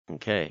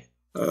Okay.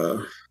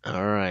 Uh,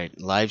 All right.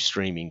 Live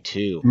streaming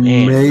too.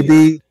 Man,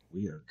 maybe.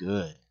 we are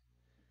good.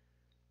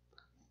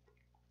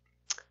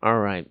 All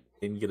right.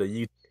 Didn't get a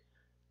YouTube.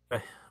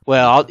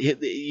 Well,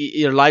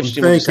 your live I'm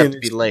stream will just have to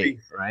thinking be it's late,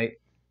 right?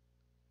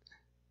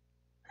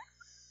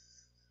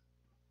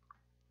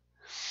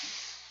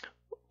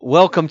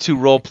 Welcome to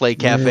Roleplay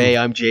Cafe.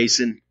 I'm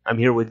Jason. I'm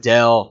here with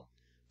Dell,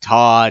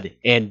 Todd,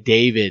 and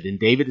David. And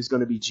David is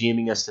going to be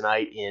GMing us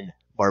tonight in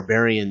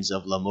Barbarians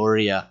of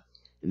Lemuria.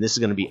 And this is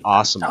going to be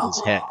awesome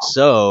as heck.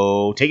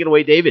 So take it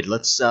away, David.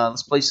 Let's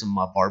play some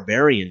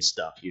barbarian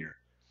stuff here.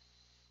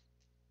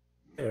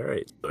 All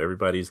right. So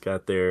everybody's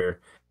got their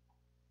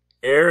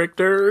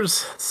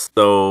characters.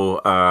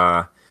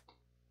 So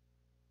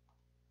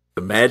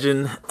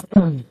imagine,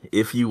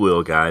 if you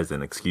will, guys,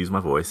 and excuse my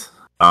voice.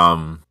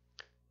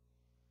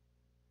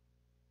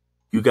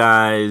 You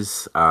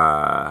guys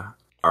are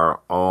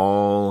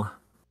all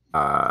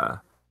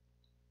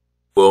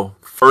well,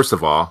 first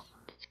of all,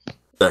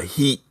 the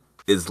heat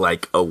is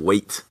like a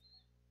weight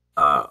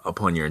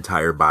upon your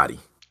entire body.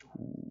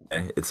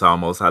 It's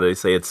almost, how do they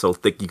say, it's so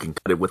thick you can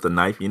cut it with a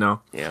knife, you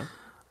know? Yeah.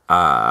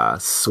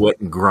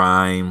 Sweat and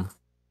grime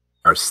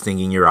are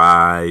stinging your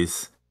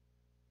eyes,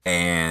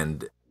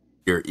 and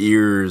your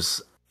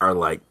ears are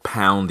like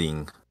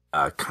pounding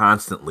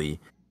constantly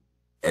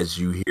as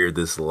you hear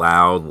this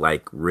loud,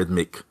 like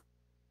rhythmic,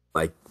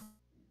 like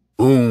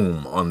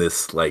boom on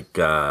this like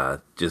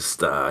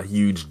just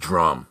huge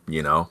drum,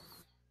 you know?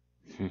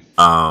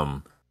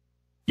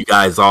 You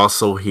guys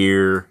also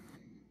hear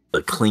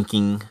the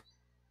clinking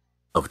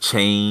of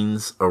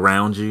chains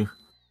around you.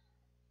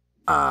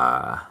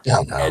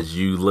 As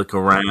you look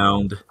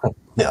around,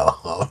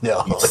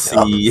 you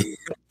see,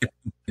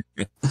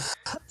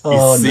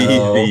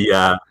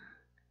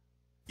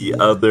 the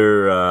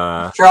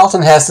other.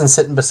 Charlton Heston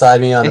sitting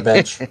beside me on a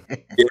bench.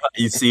 Yeah,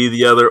 you see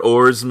the other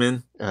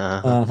oarsmen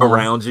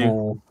around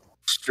you,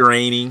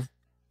 straining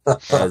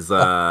as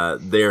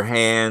their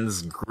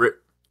hands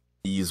grip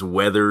these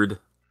weathered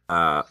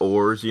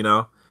oars, you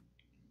know,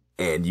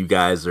 and you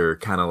guys are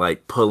kind of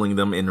like pulling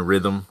them in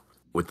rhythm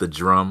with the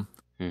drum.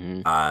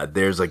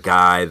 There's a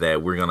guy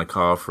that we're gonna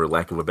call, for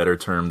lack of a better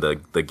term,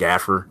 the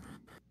gaffer,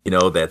 you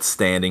know, that's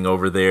standing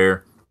over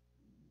there,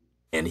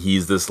 and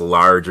he's this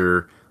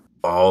larger,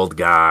 bald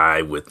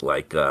guy with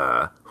like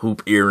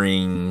hoop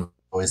earring.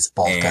 Always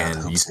bald guy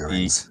with hoop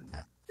earrings.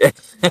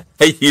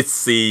 You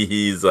see,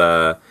 he's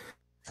got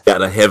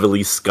a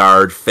heavily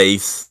scarred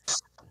face,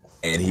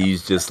 and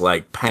he's just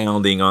like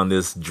pounding on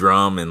this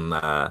drum and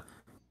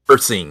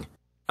cursing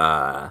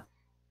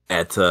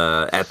at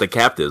the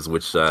captives,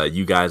 which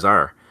you guys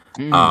are.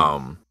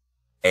 And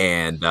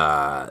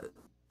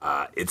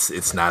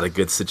it's not a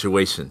good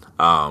situation.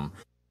 From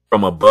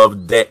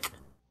above deck,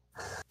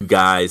 you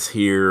guys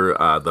hear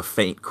the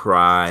faint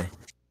cry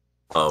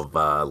of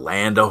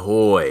land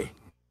ahoy,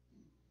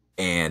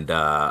 and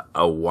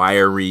a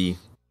wiry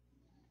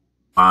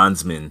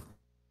bondsman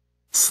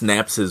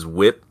snaps his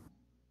whip,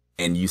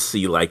 and you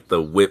see like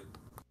the whip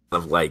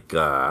of like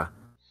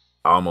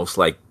almost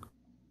like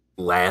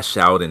lash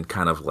out and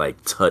kind of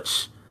like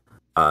touch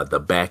the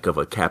back of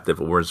a captive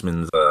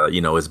oarsman's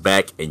his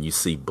back, and you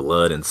see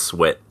blood and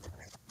sweat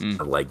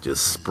like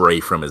just spray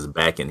from his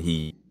back, and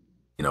he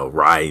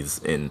writhes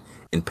in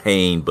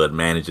pain, but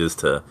manages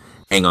to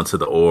hang onto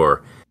the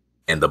oar.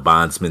 And the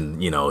bondsman,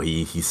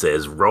 he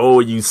says, "Row,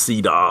 you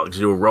sea dogs,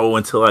 you'll row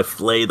until I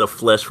flay the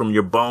flesh from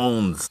your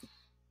bones.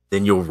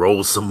 Then you'll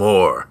roll some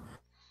more."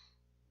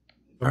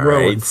 All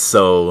right,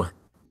 so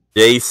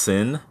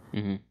Jason,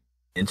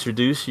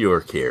 introduce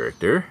your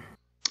character.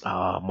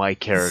 My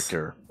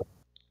character.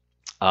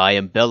 I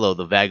am Bello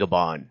the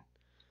Vagabond,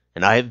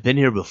 and I have been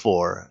here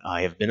before.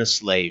 I have been a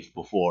slave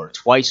before,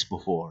 twice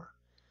before.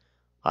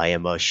 I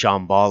am a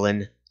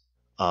Shambhalan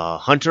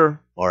hunter,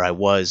 or I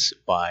was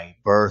by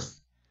birth,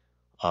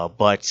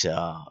 but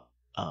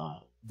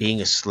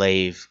being a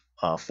slave,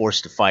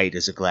 forced to fight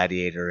as a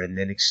gladiator, and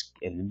then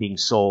being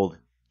sold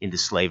into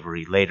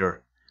slavery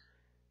later,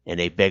 and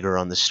a beggar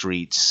on the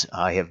streets.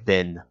 I have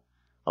been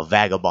a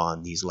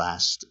vagabond these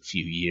last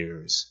few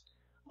years,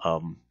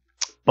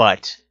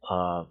 but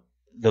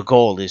the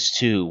goal is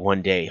to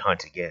one day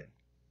hunt again.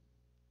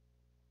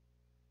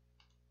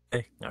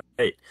 Okay, all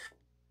right.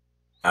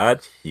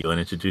 Todd, you want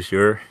to introduce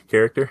your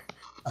character?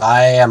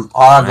 I am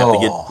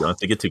Argo. You don't have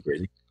to get too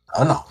crazy.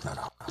 Oh, no.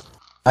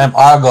 I am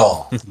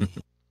Argo,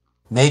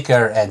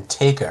 maker and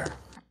taker.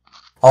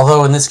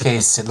 Although in this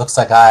case, it looks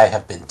like I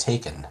have been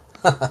taken.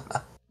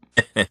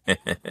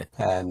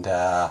 And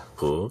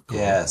cool.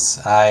 Yes,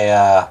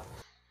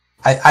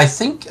 I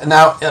think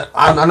now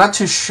I'm not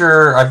too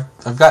sure.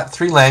 I've got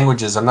 3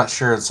 languages. I'm not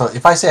sure. So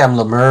if I say I'm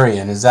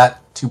Lemurian, is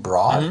that too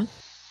broad?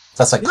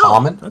 That's like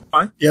common. That's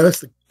fine. Yeah,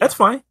 that's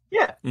fine.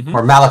 Yeah.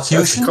 Or Malacutian.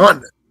 That's the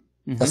continent.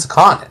 That's the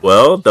continent.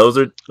 Well, those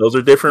are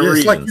different It's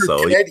regions. like you're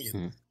so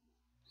Canadian.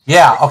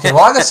 Yeah. Okay.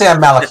 Well, I'm gonna say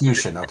I'm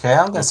Malacutian. Okay.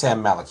 I'm gonna say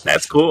I'm Malacutian.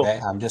 That's cool. Okay?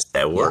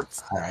 That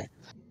works. All right.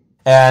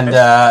 And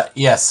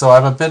yes, so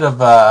I'm a bit of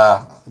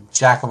a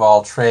jack of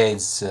all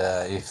trades,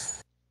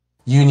 if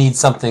You need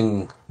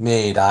something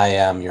made, I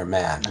am your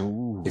man.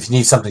 Ooh. If you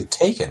need something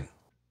taken,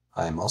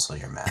 I am also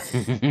your man.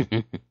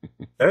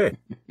 Hey,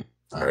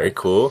 All very right.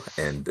 cool.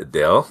 And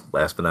Dell,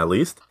 last but not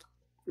least.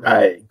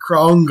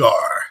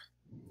 Krongar.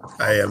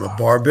 I am a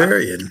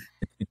barbarian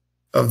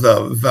of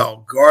the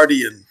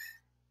Valgardian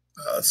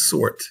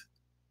sort.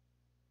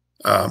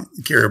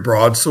 Carry a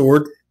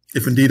broadsword,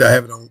 if indeed I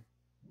have it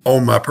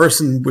on my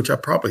person, which I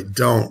probably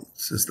don't,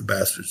 since the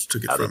bastards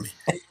took it from me.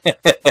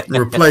 And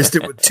replaced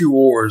it with 2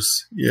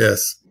 oars.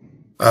 Yes.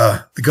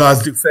 The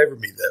gods do favor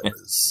me, though,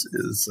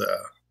 is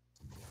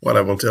what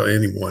I will tell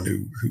anyone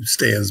who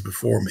stands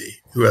before me,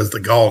 who has the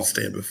gall to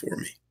stand before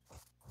me.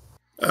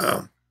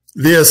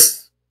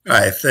 This,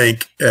 I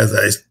think, as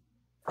I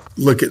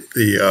look at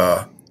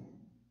the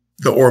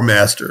oar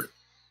master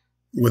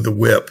with the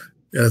whip,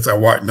 and as I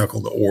white knuckle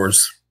the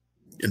oars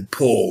and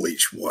pull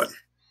each one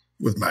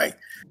with my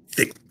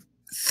thick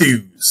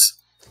thews,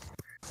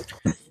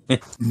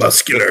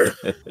 muscular.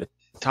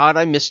 Todd,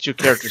 I missed your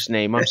character's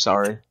name. I'm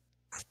sorry.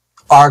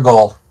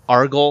 Argol.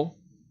 Argol?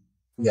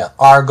 Yeah,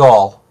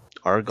 Argol.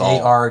 Argol.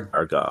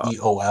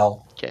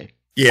 A-R-G-O-L. Okay.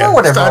 Yeah, Or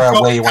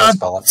whatever way you want to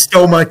spell it.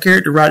 Stole my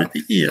character right at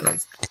the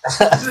end.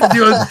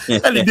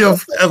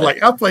 I was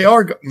like, I'll play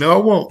Argo. No, I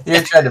won't.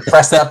 You're trying to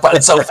press that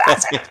button so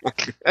fast.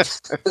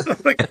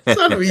 Like,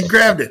 son of a, he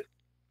grabbed it.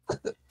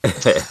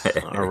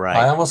 All right.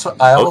 I almost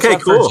Okay,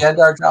 went cool. for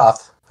Jandar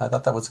Joth. I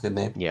thought that was a good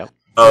name. Yep.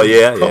 Oh,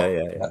 yeah.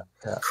 Yeah,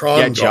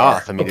 Krongar.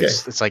 Joth. I mean, Okay.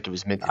 it's like it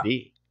was meant to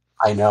be.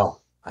 I know.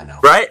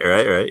 Right,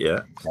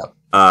 yeah. Yep.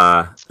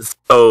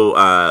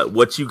 So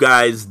what you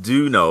guys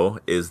do know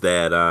is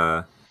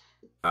that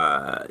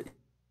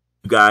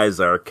you guys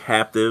are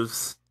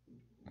captives,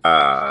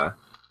 or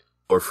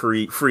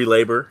free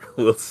labor,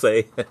 we'll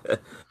say,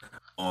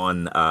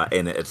 on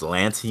an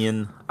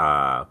Atlantean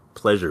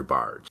pleasure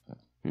barge.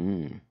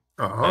 Mm.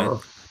 Uh-huh.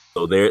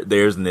 So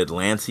there's an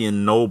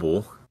Atlantean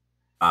noble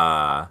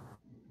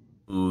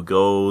who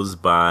goes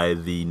by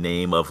the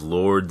name of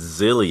Lord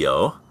Zilio.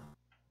 All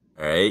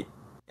right.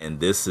 And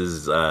this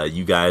is,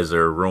 you guys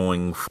are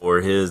rowing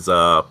for his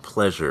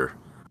pleasure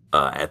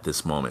at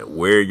this moment.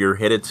 Where you're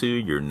headed to,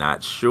 you're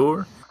not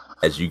sure,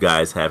 as you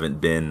guys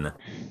haven't been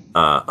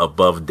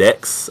above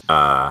decks,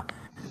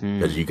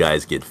 because you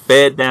guys get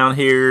fed down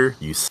here,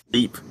 you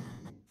sleep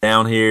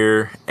down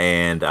here,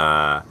 and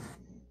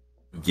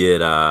get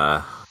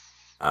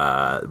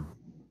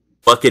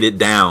bucketed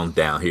down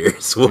here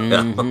as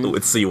well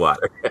with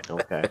seawater.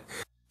 Okay.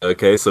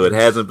 Okay, so it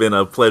hasn't been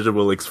a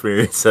pleasurable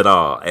experience at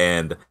all.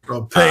 And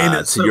From pain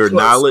and to your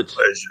surplus knowledge,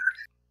 pleasure.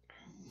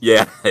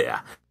 yeah.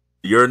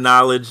 Your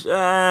knowledge,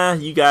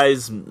 you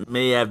guys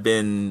may have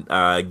been,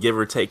 give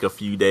or take a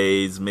few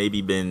days,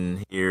 maybe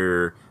been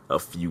here a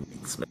few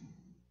weeks, maybe,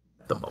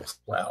 at the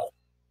most. Wow.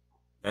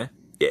 Okay?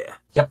 Yeah.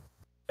 Yep.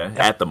 Okay?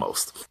 At the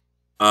most.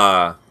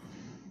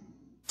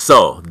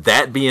 So,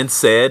 that being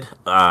said,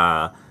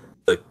 the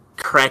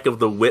crack of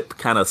the whip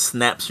kind of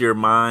snaps your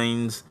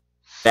minds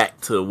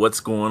back to what's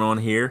going on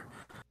here.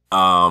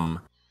 And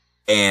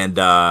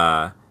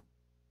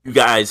you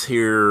guys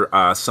hear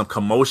some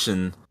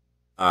commotion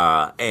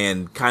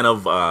and kind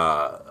of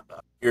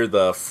near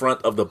the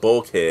front of the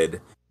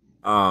bulkhead.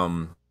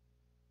 You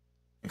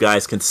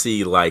guys can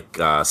see like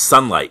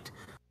sunlight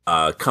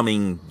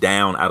coming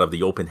down out of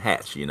the open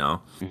hatch, you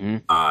know. Mm-hmm.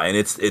 And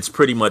it's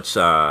pretty much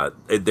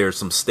there's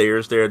some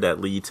stairs there that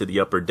lead to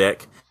the upper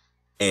deck,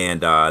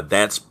 and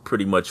that's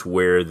pretty much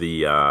where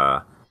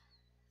the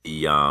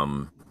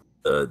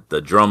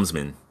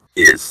drumsman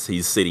is.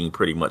 He's sitting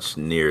pretty much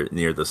near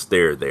the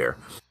stair there.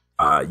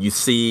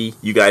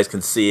 You guys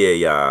can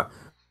see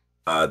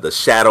the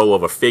shadow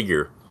of a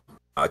figure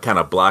kind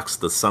of blocks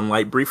the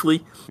sunlight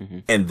briefly,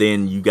 and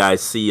then you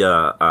guys see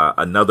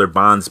another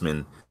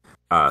bondsman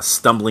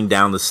stumbling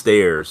down the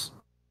stairs,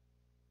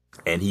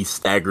 and he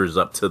staggers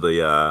up to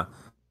the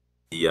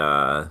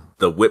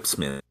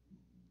whipsman.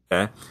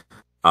 Okay,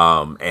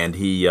 and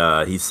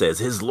he says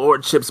his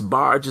lordship's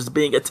barge is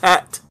being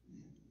attacked.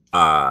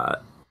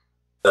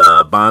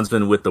 The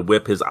bondsman with the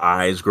whip, his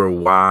eyes grow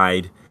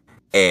wide,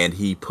 and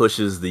he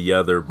pushes the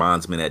other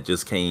bondsman that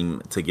just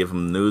came to give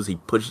him the news. He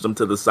pushes him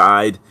to the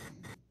side,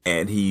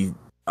 and he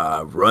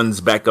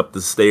runs back up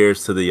the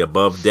stairs to the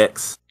above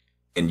decks.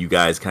 And you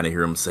guys kind of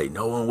hear him say,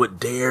 "No one would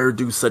dare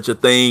do such a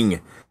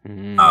thing."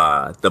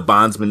 The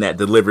bondsman that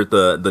delivered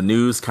the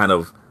news kind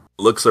of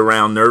looks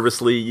around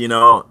nervously, you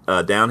know,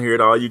 down here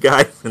at all you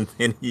guys, and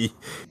then he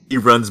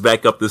runs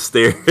back up the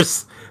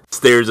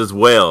stairs as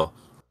well.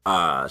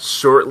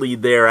 Shortly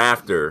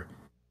thereafter,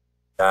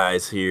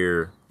 guys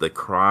hear the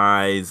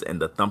cries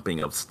and the thumping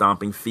of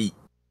stomping feet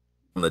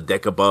from the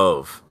deck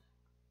above.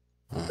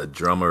 The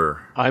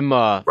drummer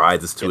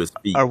rises to his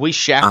feet. Are we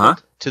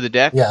shackled to the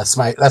deck? Yeah, that's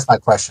my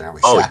question. Are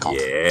we shackled?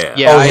 Yeah.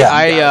 Yeah, Oh, yeah.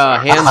 I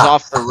hands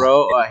off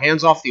the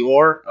hands off the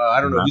oar.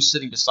 I don't know who's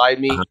sitting beside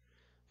me,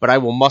 but I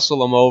will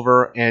muscle him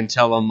over and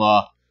tell him,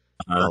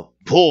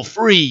 "Pull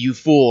free, you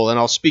fool!" And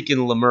I'll speak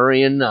in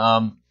Lemurian,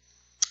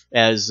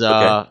 as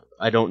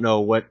I don't know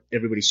what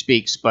everybody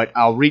speaks, but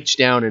I'll reach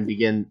down and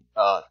begin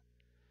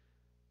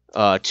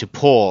to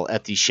pull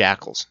at these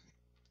shackles.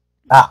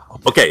 Ah,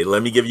 Okay,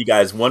 let me give you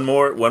guys one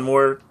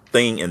more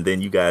thing, and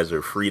then you guys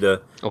are free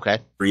to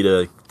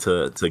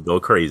to go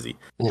crazy.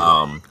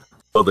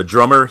 So the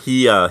drummer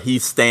he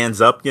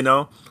stands up,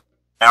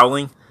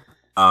 howling,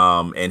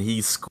 and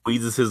he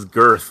squeezes his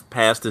girth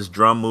past his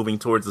drum, moving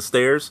towards the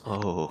stairs.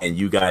 Oh. And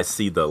you guys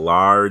see the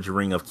large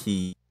ring of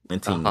keys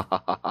glinting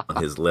on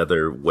his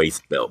leather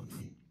waist belt.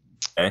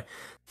 Okay,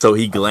 so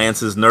he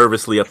glances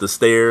nervously up the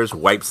stairs,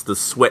 wipes the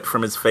sweat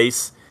from his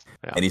face.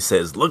 Yeah. And he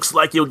says, "Looks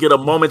like you'll get a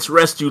moment's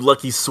rest, you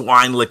lucky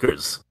swine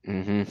lickers.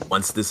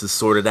 Once this is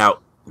sorted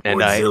out,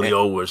 Lord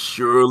Zilio will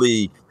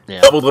surely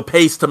double the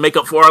pace to make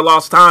up for our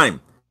lost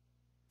time.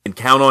 And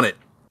count on it.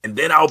 And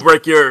then I'll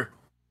break your..."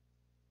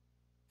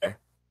 Okay.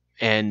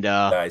 And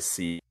I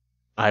see.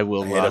 I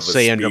will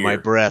say under my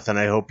breath, and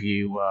I hope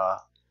you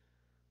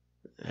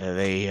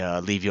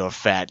they leave your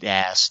fat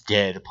ass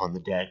dead upon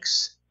the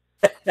decks.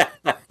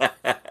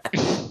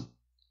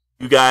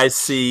 You guys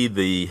see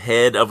the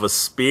head of a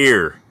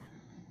spear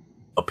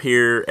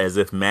appear as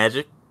if by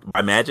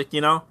magic,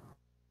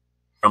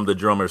 from the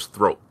drummer's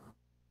throat.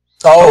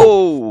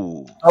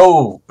 Oh.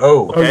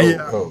 Okay.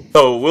 Yeah.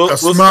 So we'll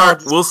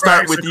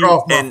start with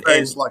you and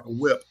like a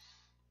whip.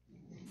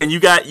 And you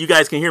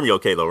guys can hear me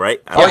okay though,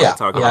 right? Oh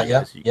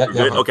yeah. Yeah.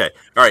 Okay.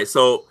 All right.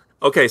 So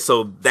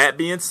that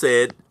being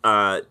said,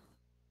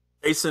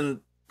 Jason,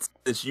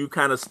 since you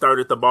kind of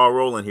started the ball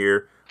rolling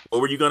here, what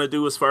were you going to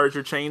do as far as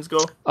your chains go?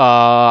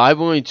 I'm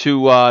going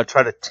to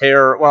try to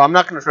tear... Well, I'm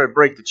not going to try to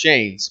break the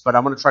chains, but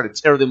I'm going to try to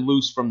tear them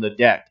loose from the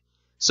deck.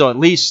 So at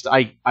least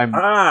I'm...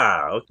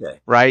 okay.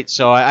 Right?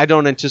 So I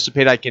don't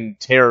anticipate I can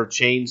tear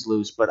chains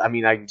loose, but I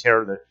mean, I can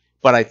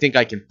but I think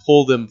I can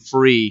pull them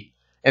free.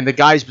 And the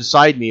guys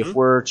beside me, if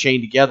we're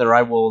chained together,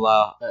 I will,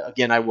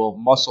 I will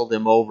muscle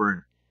them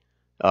over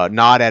and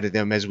nod at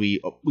them as we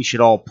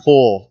should all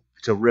pull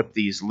to rip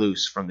these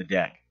loose from the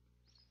deck.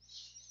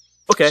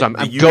 Okay. So I'm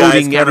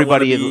goading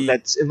everybody.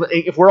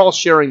 If we're all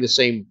sharing the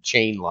same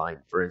chain line,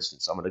 for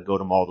instance, I'm going to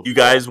goad them all. You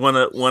guys want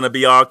to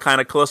be all kind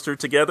of clustered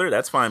together?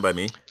 That's fine by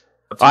me.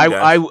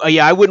 I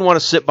wouldn't want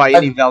to sit by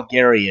any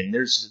Valgarian.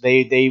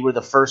 They were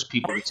the first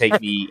people to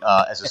take me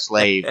as a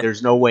slave.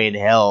 There's no way in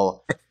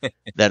hell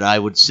that I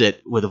would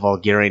sit with a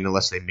Valgarian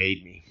unless they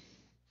made me.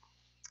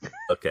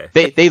 Okay.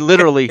 They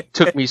literally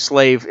took me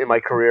slave in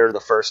my career the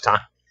first time.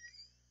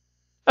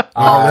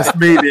 That's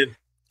me then.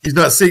 He's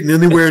not sitting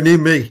anywhere near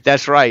me.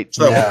 That's right.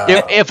 So,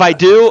 if I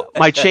do,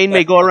 my chain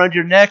may go around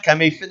your neck. I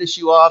may finish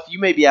you off. You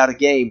may be out of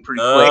game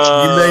pretty quick.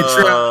 You may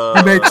try.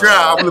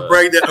 I'm going to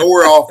break that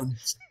oar off.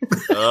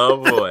 Oh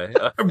boy!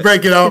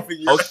 Break it off.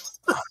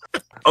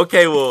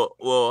 Okay.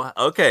 Well.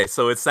 Okay.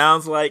 So it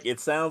sounds like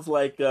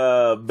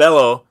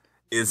Bello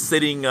is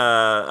sitting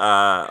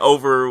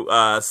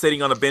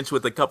sitting on a bench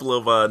with a couple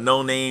of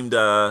no-named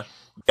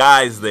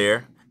guys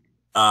there.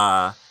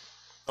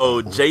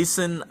 Oh,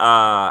 Jason,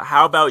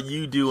 how about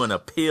you do an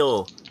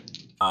appeal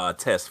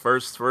test?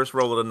 First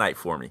roll of the night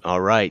for me.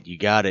 All right, you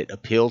got it.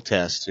 Appeal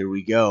test. Here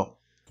we go.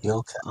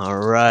 Appeal test. All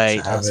right.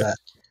 How's that?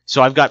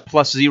 So I've got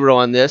 +0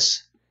 on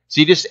this.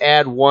 So you just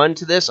add 1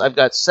 to this. I've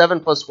got 7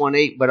 + 1,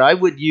 8. But I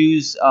would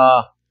use,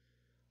 I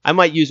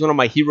might use one of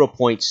my hero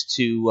points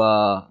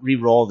to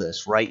re-roll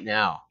this right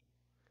now.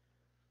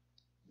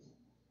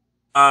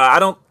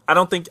 I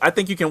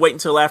think you can wait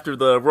until after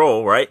the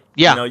roll, right?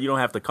 Yeah. You don't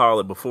have to call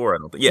it before, I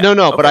don't think. Yeah.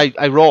 No, okay. but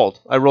I rolled.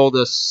 I rolled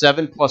a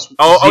 7 + 0.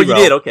 Oh, you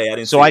did? Okay. I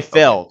didn't So I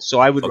failed. Okay. So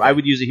I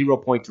would use a hero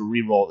point to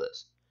re-roll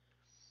this.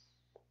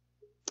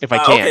 If I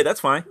can. Okay, that's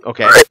fine.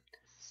 Okay. Yes.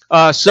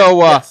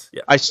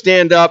 I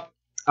stand up,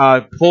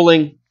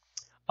 pulling,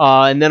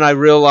 and then I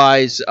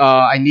realize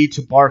I need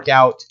to bark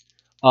out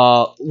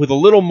with a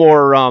little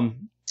more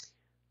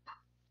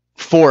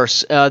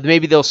force.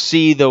 Maybe they'll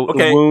see the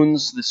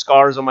wounds, the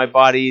scars on my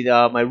body,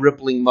 my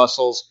rippling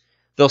muscles.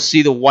 They'll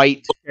see the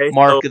white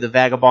mark of the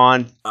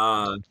vagabond.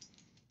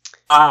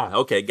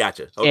 Okay,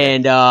 gotcha. Okay.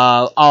 And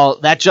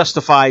that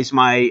justifies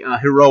my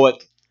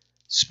heroic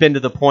spin to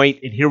the point.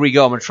 And here we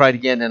go. I'm going to try it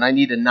again. And I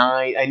need a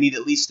 9. I need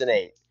at least an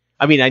 8.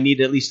 I need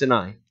at least a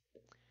 9.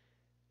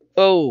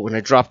 Oh, and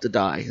I dropped the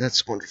die.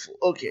 That's wonderful.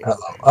 Okay.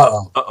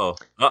 Uh-oh.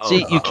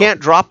 See, you can't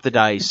drop the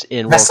dice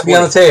in Has to be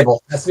on the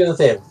table.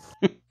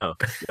 Oh,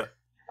 yeah.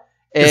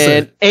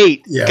 And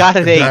 8. Yeah, got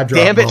an 8.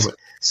 Damn it. Moment.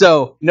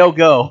 So, no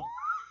go.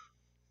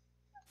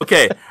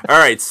 Okay. All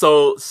right.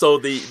 So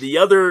the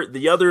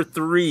other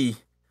 3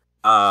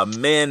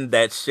 men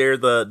that share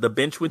the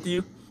bench with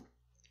you,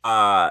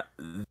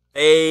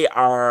 they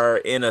are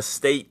in a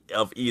state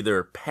of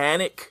either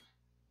panic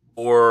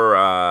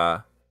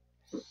or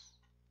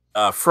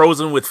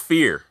frozen with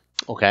fear.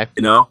 Okay.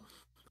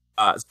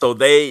 So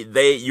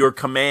your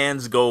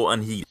commands go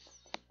unheeded.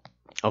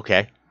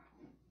 Okay.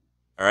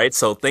 All right.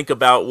 So think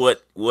about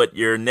what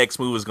your next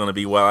move is going to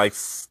be while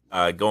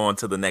I go on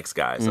to the next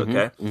guys.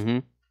 Okay. Mm-hmm.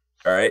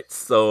 All right.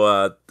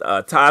 So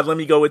Todd, let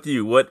me go with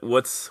you.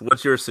 What's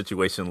your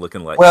situation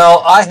looking like?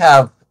 Well, I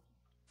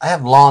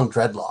have long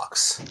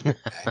dreadlocks.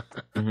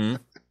 Mm-hmm.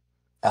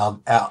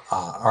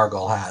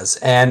 Argyle has,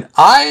 and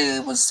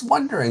I was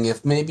wondering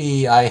if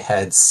maybe I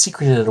had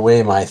secreted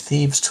away my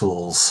thieves'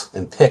 tools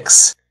and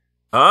picks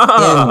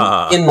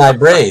Ah, in my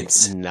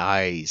braids.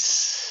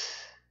 Nice.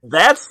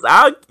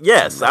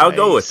 I'll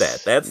go with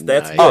that. Nice. That's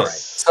Nice. good. All right.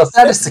 So if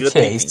that is That's the good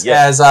case, thinking,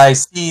 yeah. as I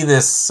see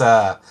this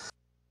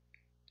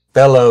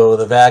Bello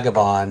the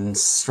Vagabond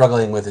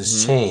struggling with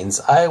his Mhm. chains,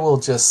 I will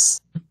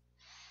just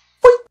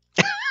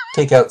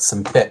take out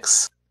some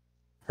picks,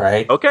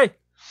 right? Okay.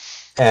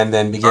 And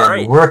then begin All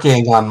right.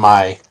 working on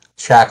my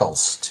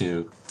shackles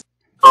to.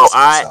 So fix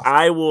myself.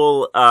 I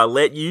will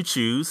let you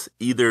choose.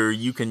 Either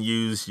you can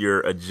use your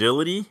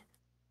agility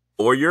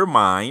or your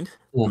mind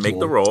to make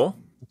the Mhm. roll.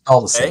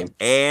 All the Okay. same.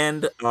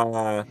 And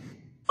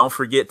don't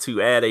forget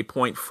to add a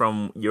point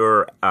from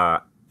your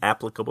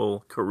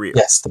applicable career.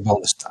 Yes, the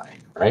bonus die,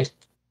 right?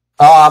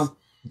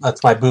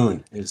 That's my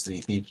boon, is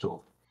the thief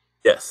tool.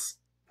 Yes.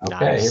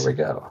 Okay, Nice. here we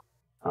go.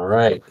 All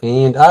right,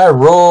 and I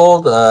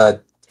rolled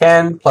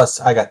 10 plus,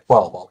 I got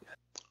 12 all.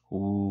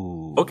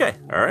 Ooh. Okay.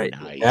 All right.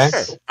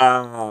 Nice.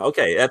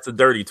 Okay. That's a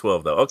dirty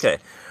 12, though. Okay.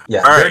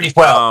 Yeah, All right. dirty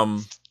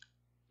 12.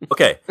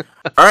 Okay.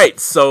 All right.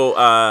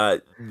 So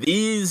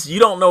these, you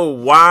don't know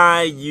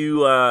why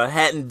you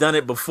hadn't done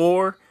it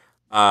before.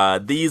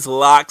 These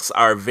locks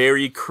are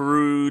very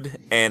crude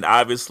and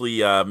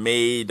obviously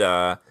made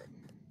to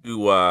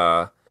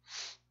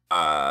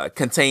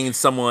contain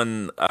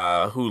someone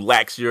who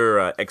lacks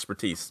your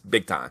expertise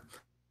big time.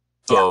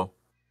 So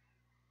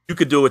you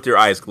could do it with your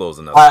eyes closed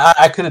enough.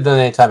 I could have done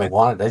it anytime I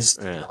wanted. I just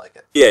didn't feel like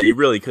it. Yeah, you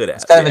really could have. I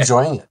was kind of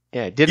enjoying it.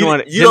 Yeah, didn't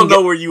want to. You don't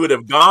know where you would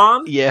have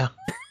gone. Yeah.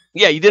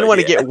 Yeah, you didn't want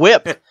to get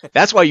whipped.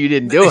 That's why you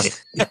didn't do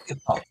it.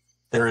 Oh,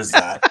 there is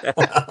that.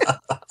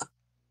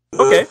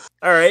 Okay.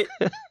 All right.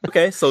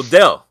 Okay. So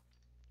Dell,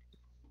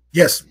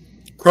 Yes,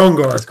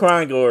 Krongar. what's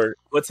Krongor?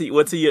 What's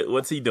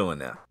he doing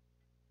now?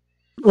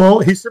 Well,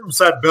 he's sitting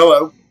beside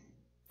Bello,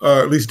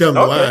 or at least down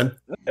the Okay. line.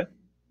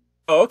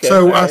 Oh, okay.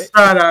 So All I right.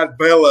 side-eyed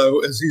Bello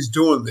as he's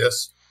doing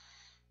this.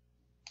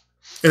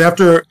 And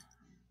after,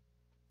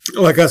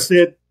 like I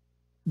said,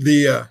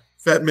 the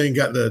fat man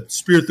got the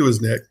spear through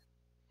his neck.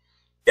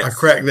 I Yes.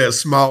 cracked that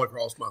smile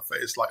across my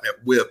face like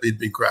that whip he'd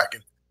been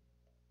cracking.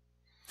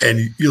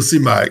 And you'll see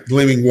my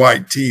gleaming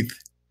white teeth.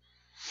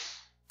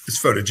 It's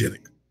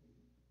photogenic.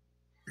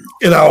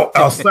 And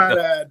I'll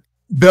side-eyed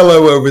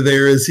Bello over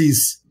there as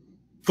he's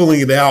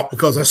pulling it out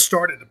because I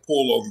started to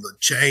pull on the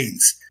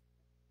chains.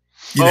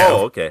 You know,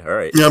 okay. All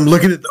right. and I'm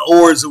looking at the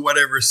oars or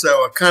whatever, so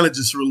I kind of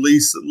just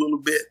release a little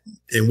bit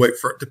and wait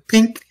for it to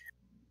pink.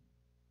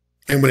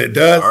 And when it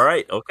does, All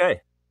right.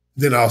 Okay.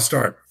 then I'll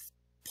start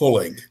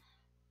pulling.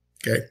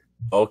 Okay.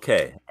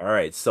 Okay. All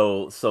right.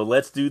 So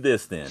let's do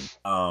this then.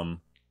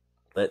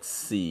 Let's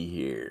see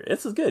here.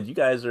 This is good. You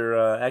guys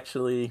are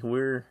actually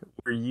we're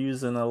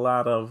using a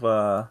lot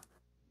of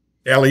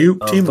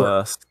Alley-oop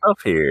teamwork. stuff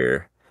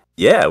here.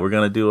 Yeah, we're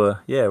gonna do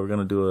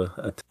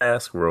a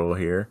task roll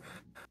here.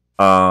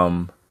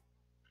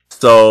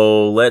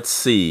 So let's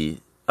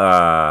see.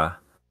 So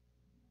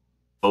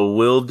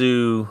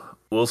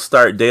we'll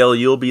start. Dale,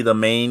 you'll be the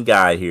main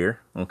guy here.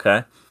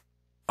 Okay.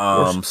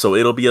 So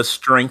it'll be a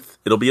strength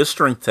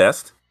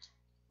test.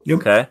 Yep.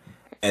 Okay.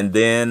 And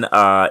then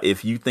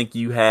if you think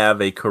you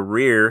have a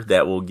career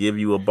that will give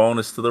you a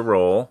bonus to the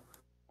roll,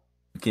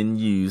 you can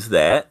use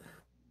that.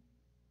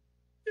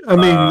 I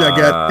mean, I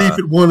got thief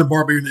at 1 and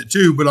barbarian at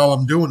 2, but all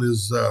I'm doing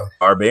is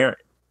Barbarian.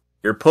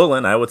 You're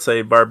pulling. I would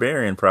say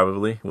barbarian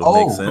probably would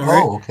make sense.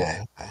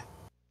 Okay.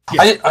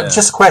 Yeah.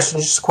 Just a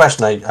question.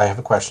 I have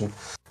a question.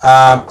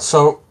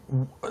 So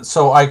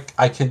I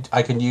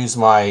could use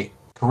my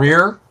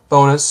career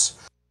bonus,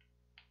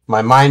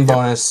 my mind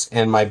bonus,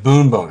 and my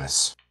boon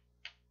bonus.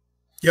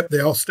 yep, they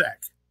all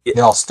stack. They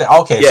all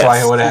okay. Yes. So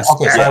I would have.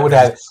 Okay, so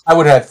I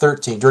would have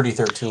 13, dirty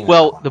 13.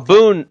 Well, the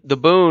boon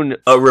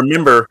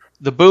Remember,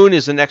 the boon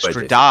is an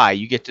extra Wait. die.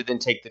 You get to then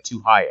take the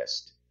 2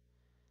 highest.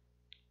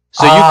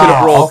 So you could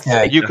have rolled.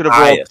 okay. You could have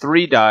The rolled highest.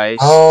 3 dice,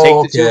 Oh,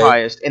 take the 2 okay.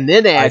 highest, and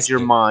then add see. your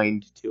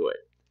mind to it.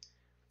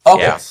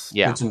 Okay. Yes.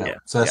 Yeah. Good to know. Yeah.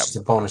 So that's just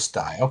a bonus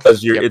die. Okay.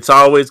 because Yep. it's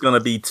always going to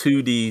be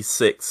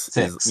 2d6.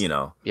 Six. You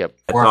know, Yep.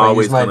 it's Or if I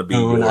always use my going to be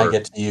boon, I your.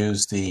 get to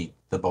use the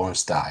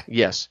bonus die.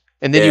 Yes,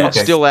 and then you Yeah. would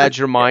Okay. still add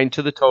your mind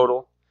to the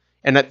total,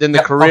 and then the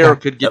Yep, career okay.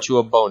 could get you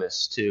a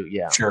bonus too.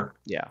 Yeah. Sure.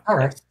 Yeah. All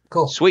right.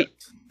 Cool. Sweet.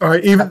 All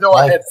right, even though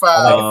I had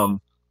 5,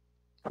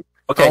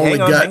 Okay, I only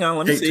got hang on.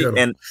 Let me 8 see.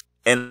 total.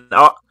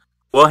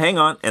 Well, hang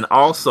on. And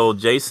also,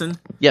 Jason,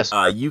 Yes.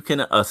 you can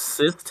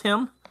assist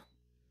him.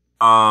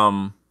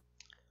 And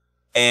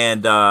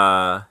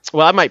Well,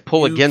 I might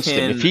pull you against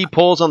him can- if he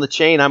pulls on the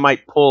chain. I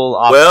might pull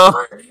off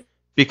well,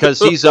 because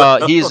he's a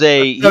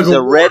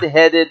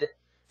red-headed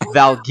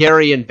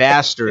Valgarian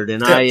bastard,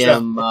 and I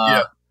am.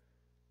 Yeah.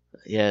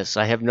 Yes,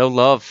 I have no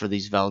love for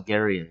these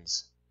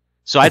Valgarians,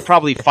 so I'd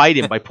probably fight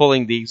him by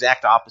pulling the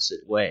exact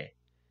opposite way.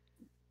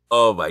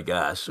 oh my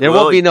gosh, There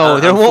won't be no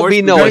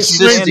unfortunately,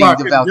 assisting you the can't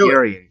do it.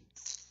 Valgarian.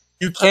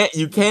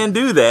 You can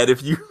do that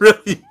if you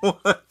really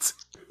want.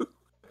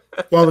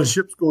 while the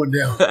ship's going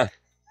down. I'm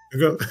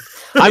Yeah,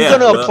 going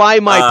to well, apply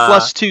my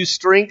 +2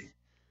 strength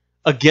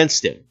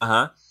against him.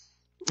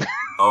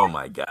 Oh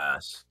my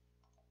gosh.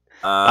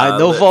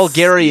 No let's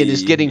Vulgarian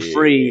is see getting here.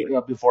 free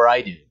before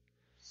I do.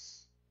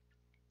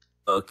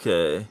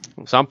 Okay.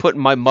 So I'm putting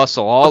my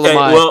muscle, all Okay. of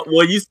my.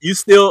 Well, you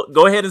still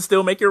go ahead and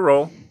still make your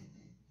roll. Go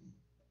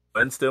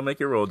ahead and still make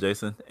your roll,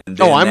 Jason. And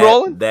then I'm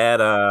rolling.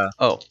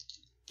 Oh.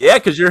 Yeah,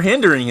 because you're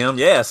hindering him.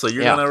 Yeah, so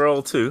you're gonna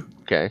roll too.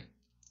 Okay.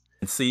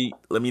 And see.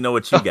 Let me know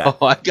what you got.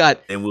 Oh, I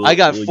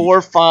got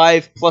 4,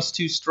 5 plus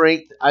 2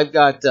 strength. I've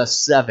got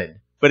 7,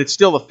 but it's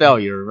still a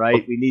failure,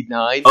 right? We need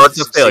 9. Oh, it's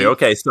a failure.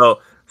 Okay,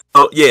 so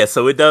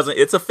it doesn't.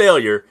 It's a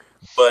failure.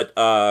 But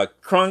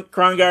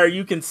Krongar,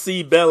 you can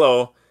see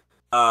Bello.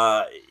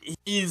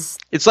 He's.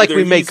 It's like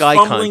we make eye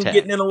contact.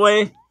 Getting in the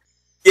way.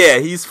 Yeah,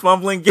 he's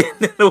fumbling,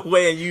 getting in the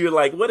way, and you're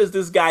like, "What is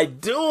this guy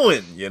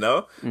doing?" You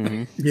know?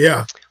 Mm-hmm.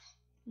 Yeah.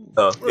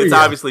 So it's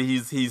obviously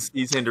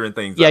he's hindering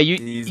things. Yeah, up.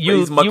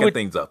 He's mucking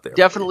things up there.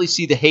 Definitely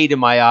see the hate in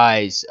my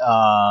eyes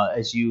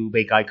as you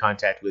make eye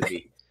contact with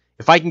me.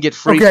 If I can get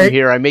free from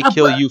here, I may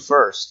kill you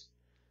first.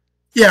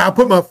 Yeah, I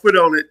put my foot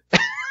on it.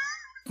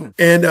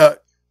 And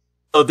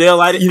oh, Dale,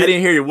 I didn't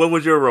hear you. What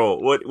was your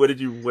roll? What did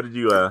you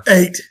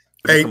 8.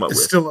 Come up It's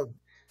with?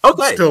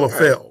 still a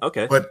fail.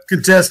 Okay, but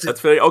contested.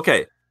 That's fair.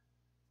 Okay,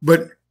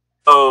 but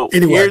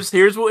anyway,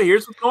 here's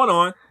what's going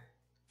on.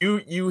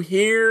 You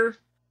hear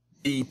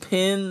the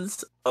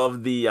pins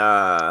of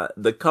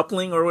the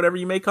coupling or whatever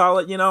you may call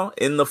it,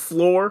 in the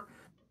floor.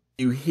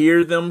 You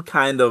hear them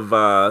kind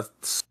of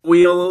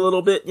squeal a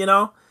little bit,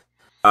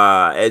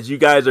 as you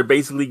guys are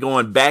basically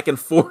going back and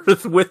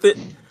forth with it,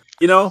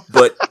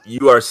 but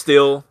you are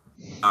still,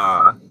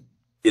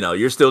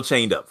 you're still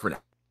chained up for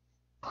now.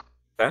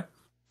 Okay.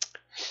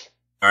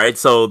 All right.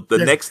 So the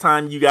next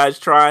time you guys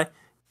try,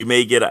 you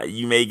may get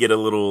a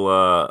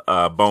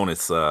little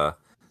bonus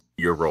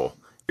your roll.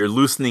 You're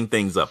loosening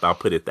things up. I'll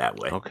put it that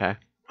way. Okay.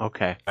 All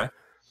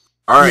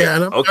right. Yeah,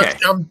 and okay.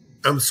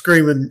 I'm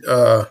screaming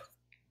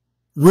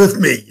with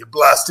me, you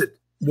blasted.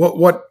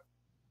 What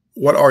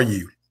are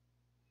you?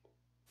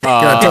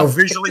 Can I tell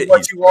visually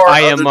what you are? I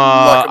am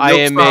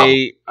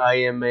a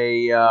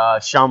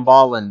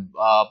Shambhalan,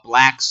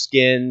 black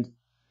skinned.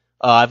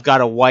 I've got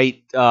a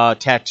white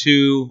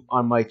tattoo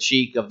on my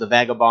cheek of the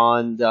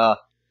vagabond, the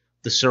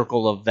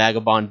circle of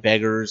vagabond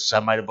beggars.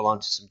 I might have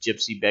belonged to some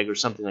gypsy beggars,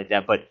 something like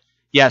that. But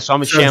yeah, so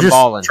I'm a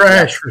Shambhalan.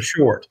 Trash for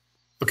short.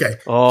 Okay.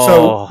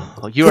 Oh,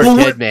 so you're a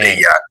dead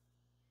man.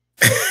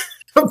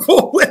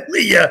 Pull with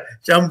me,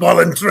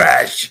 Shambhalan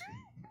trash,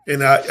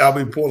 and I'll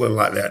be pulling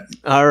like that.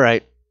 All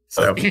right.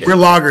 So we're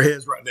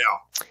loggerheads right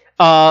now.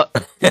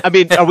 I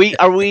mean,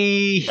 are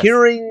we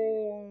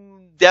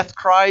hearing death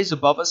cries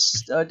above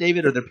us,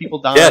 David? Are there people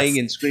dying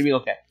and screaming?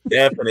 Okay,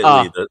 definitely.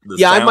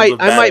 I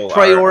might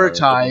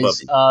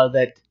prioritize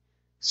that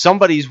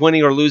somebody's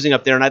winning or losing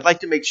up there, and I'd like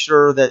to make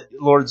sure that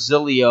Lord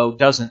Zilio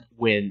doesn't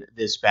win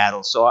this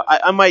battle. So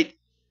I might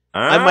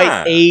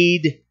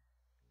aid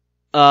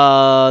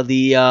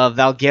the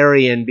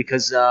Valgarian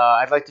because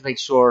I'd like to make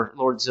sure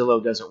Lord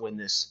Zillo doesn't win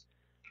this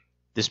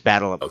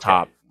battle up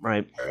top.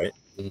 Right. All right.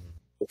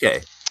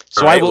 Okay.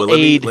 So I will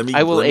aid.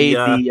 I will aid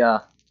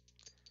the.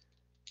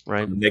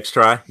 Right. Next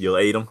try, you'll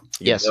aid him.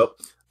 Yes.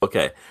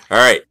 Okay. All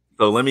right.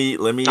 So let me.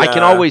 I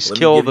can always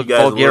kill the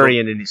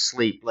Bulgarian in his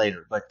sleep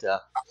later, but.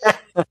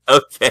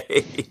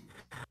 Okay.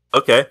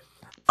 Okay.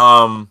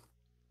 The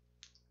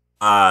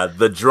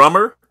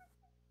drummer.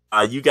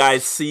 You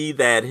guys see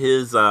that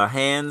his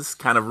hands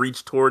kind of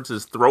reach towards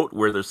his throat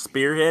where the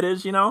spearhead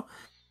is,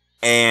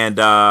 and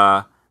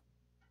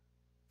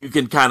you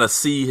can kind of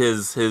see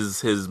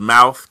his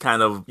mouth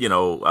kind of,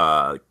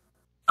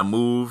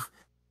 move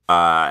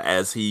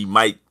as he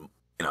might,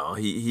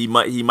 he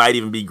might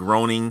even be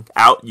groaning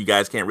out. You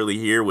guys can't really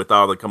hear with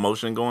all the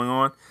commotion going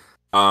on.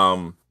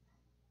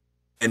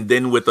 And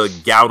then with a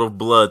gout of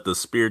blood, the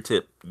spear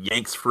tip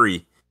yanks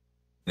free,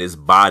 and his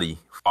body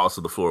falls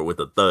to the floor with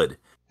a thud.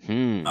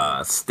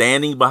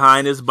 Standing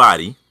behind his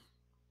body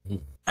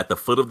at the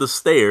foot of the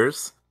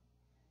stairs,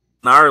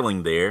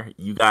 snarling there,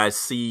 you guys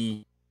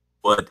see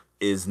what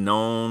is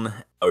known,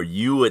 or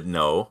you would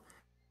know,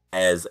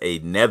 as a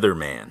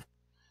Netherman.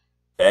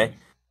 Okay,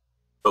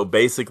 so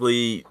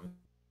basically,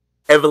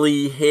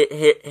 heavily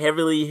harried,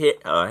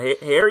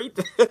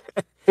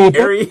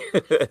 hairy,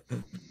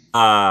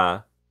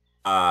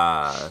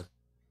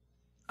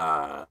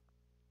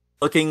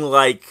 looking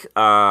like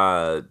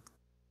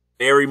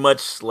very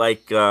much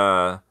like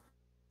I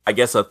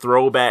guess a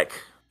throwback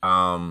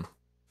to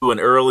an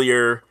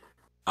earlier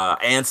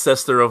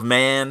ancestor of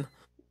man.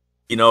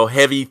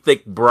 Heavy,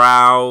 thick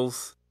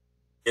brows.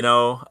 A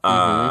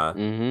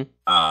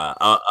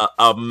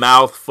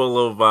mouth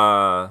full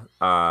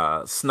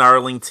of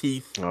snarling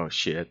teeth. Oh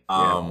shit!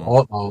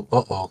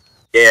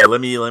 Yeah.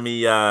 Let me.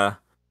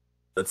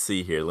 Let's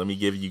see here. Let me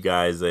give you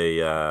guys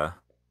a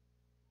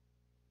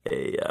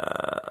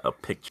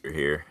picture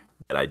here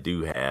that I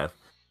do have.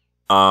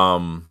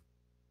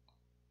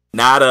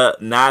 Not a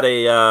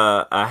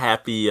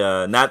happy.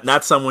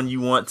 Not someone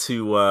you want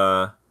to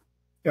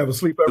have a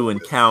sleep to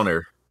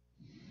encounter.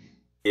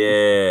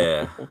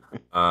 Yeah.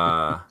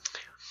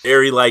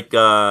 Very like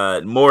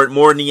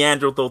more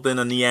Neanderthal than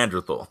a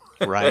Neanderthal.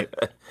 Right.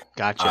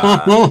 Gotcha.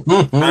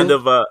 Kind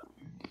of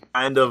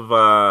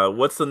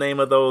what's the name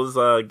of those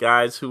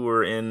guys who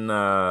were in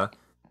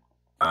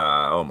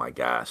Oh my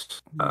gosh.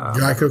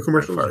 Geico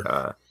commercials.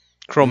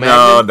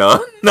 Cro-Magnon?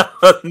 No.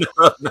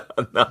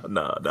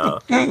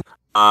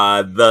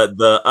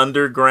 The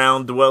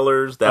underground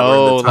dwellers that were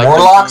in the like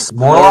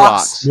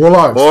Morlocks?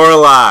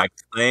 Morlocks.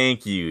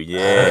 Thank you.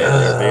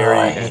 Yeah, they're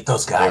I hate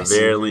those guys.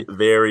 They're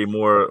very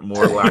more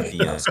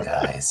Morlockian. Those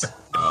guys.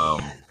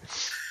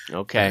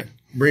 Okay.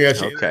 Bring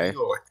out your Okay.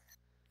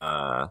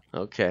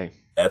 Okay.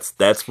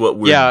 That's what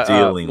we're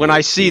dealing with. When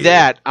I see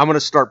that, I'm going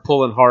to start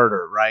pulling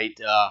harder, right?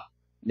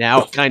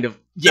 Now kind of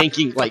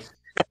yanking like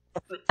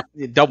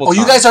double time.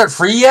 You guys aren't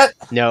free yet?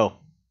 No.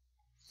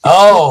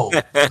 Oh,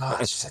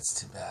 gosh, that's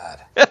too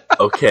bad.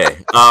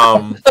 Okay.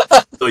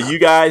 So you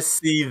guys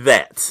see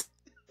that.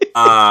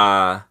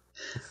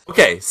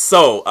 Okay,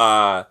 so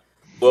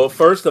well,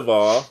 first of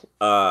all,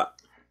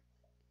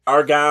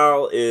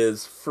 Argyle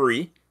is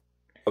free,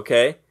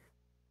 okay?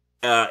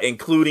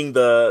 Including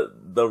the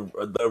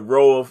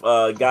row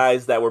of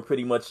guys that were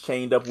pretty much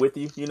chained up with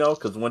you,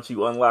 because once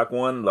you unlock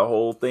one, the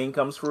whole thing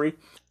comes free.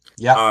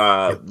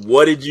 Yeah.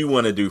 What did you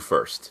want to do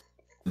first?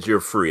 Since you're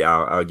free,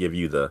 I'll give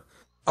you the.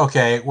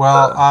 Okay,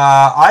 well,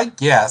 I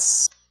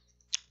guess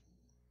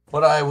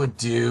what I would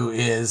do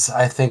is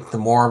I think the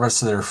more of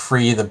us that are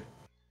free, the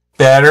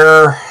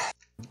better.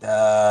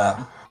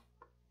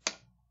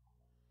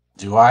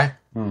 Do I?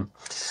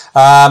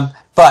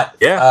 But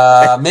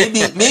yeah.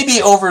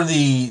 maybe over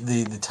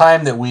the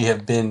time that we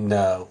have been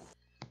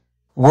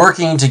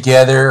working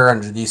together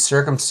under these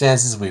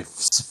circumstances, we've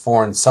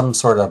formed some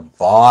sort of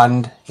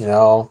bond,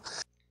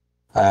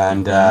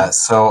 And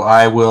so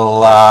I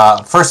will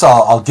first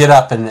I'll get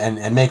up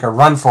and make a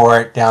run for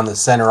it down the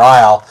center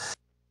aisle,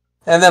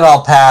 and then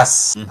I'll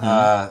pass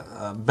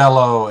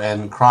Bello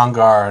and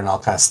Krongar, and I'll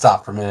kind of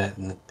stop for a minute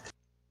and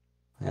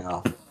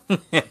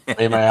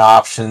weigh my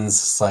options.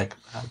 It's like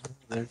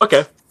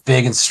okay,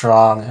 big and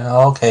strong.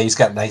 Okay, he's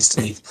got nice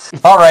teeth.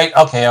 All right,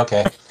 okay,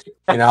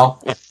 and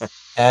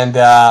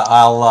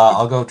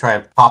I'll go try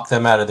and pop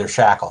them out of their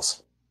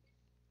shackles.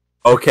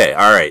 Okay,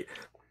 all right.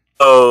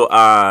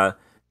 So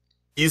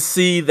you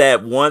see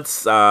that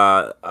once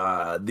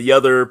the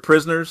other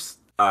prisoners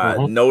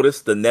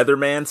notice the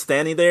Netherman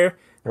standing there,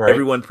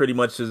 everyone pretty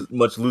much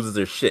loses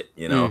their shit,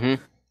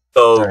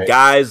 So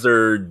guys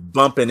are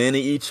bumping into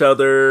each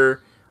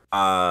other.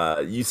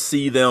 You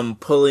see them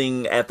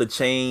pulling at the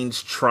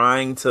chains,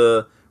 trying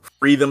to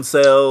free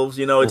themselves.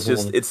 It's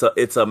just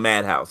it's a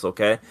madhouse.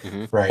 Okay,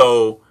 right.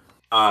 So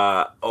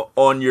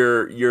on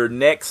your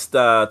next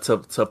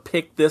to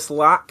pick this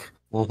lock,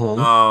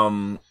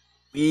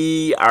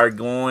 we are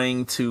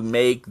going to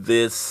make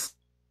this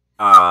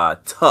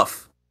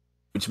tough,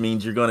 which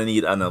means you're going to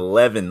need an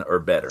 11 or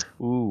better.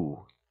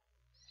 Ooh.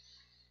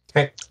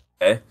 Okay.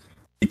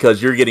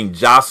 Because you're getting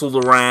jostled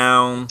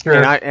around. Sure.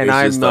 And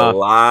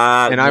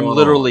I'm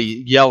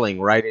literally on.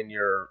 yelling right in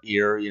your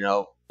ear,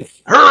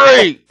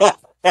 hurry!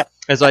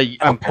 As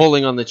I'm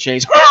pulling on the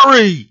chains,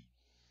 hurry!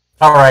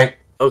 All right.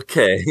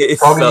 Okay.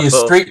 So I'm going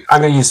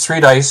to use 3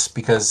 dice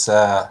because.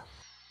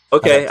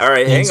 Okay. All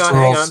right. Hang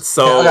on.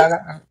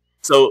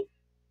 So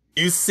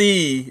you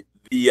see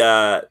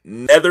the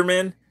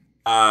Netherman.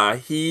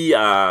 He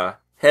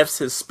hefts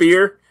his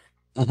spear,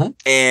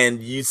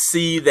 and you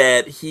see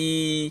that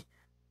he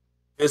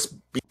just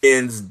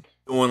begins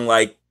doing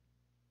like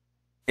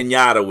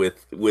pinata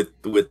with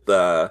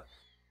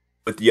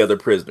the other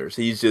prisoners.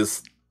 He's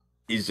just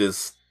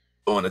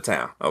going to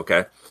town.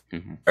 Okay.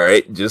 All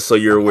right. Just so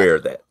you're aware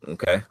of that.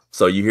 Okay.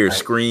 So you hear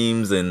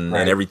screams and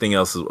everything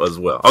else as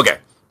well. Okay.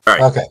 All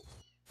right. Okay.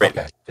 Ready.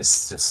 Okay.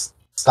 Just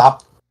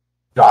stop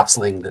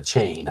jostling the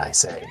chain, I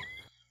say.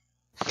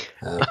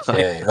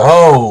 Okay.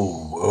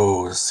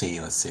 Let's see.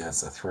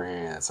 That's a 3.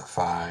 That's a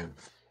 5.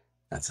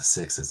 That's a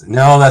 6.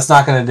 No, that's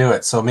not going to do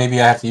it. So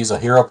maybe I have to use a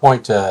hero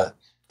point to.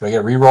 Do I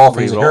get a reroll if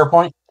I use a hero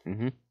point?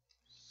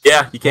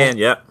 Yeah, you can.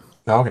 Yeah.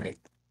 Okay.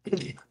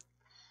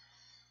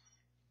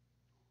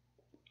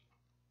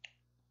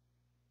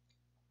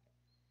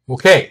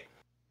 Okay.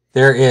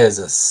 There is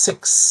a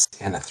 6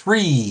 and a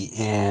 3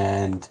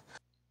 and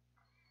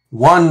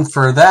 1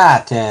 for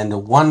that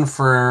and 1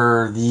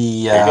 for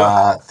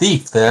the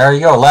thief. There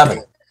you go. 11.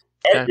 All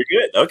right, you're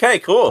good. Okay,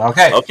 cool.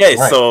 Okay.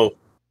 Right. So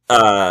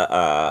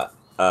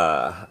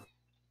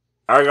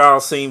Argyle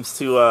seems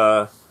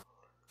to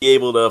be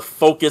able to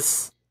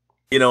focus,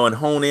 and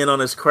hone in on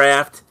his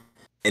craft,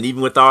 and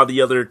even with all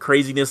the other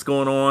craziness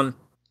going on,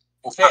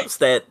 pops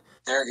that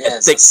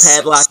thick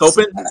padlock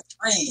open,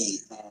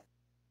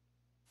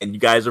 and you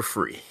guys are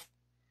free.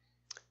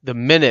 The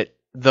minute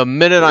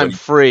I'm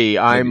free,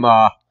 I'm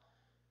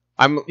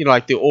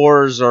like the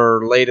oars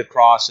are laid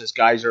across.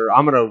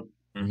 I'm gonna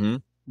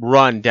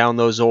run down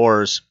those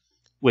oars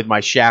with my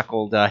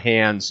shackled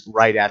hands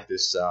right at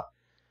this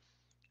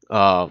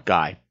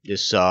guy,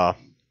 this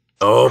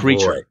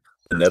creature. Boy.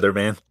 Another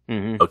man.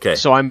 Okay.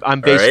 So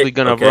I'm basically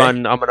gonna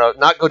run. I'm gonna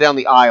not go down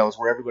the aisles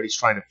where everybody's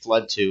trying to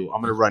flood to.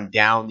 I'm gonna run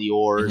down the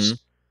oars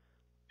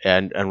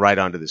and right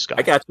onto this guy.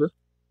 I got you.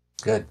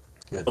 Good.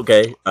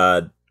 Okay.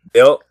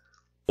 Bill,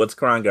 what's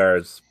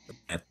Krongar's?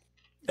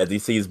 As he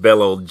sees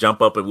Bello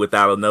jump up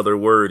without another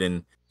word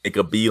and make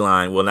a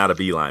beeline. Well, not a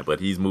beeline, but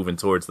he's moving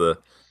towards the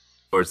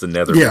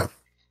nether. Yeah.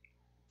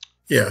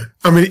 Yeah.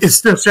 I mean, it's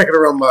still checking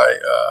around my,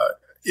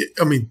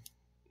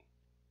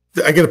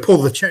 I got to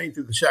pull the chain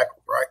through the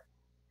shackle, right?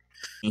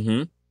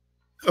 Mm-hmm.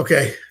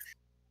 Okay.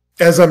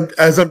 As I'm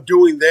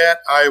doing that,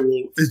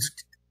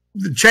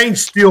 the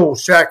chain's still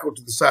shackled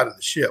to the side of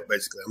the ship,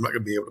 basically. I'm not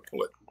going to be able to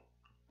pull it.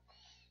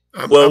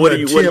 What are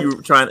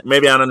you trying?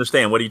 Maybe I don't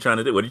understand. What are you trying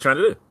to do? I'm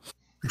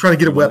trying to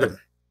get a weapon.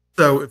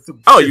 So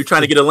you're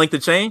trying to get a length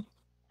of chain?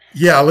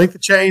 Yeah, I link the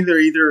chain. They're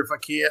either, if I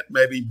can't,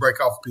 maybe break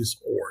off a piece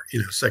of ore,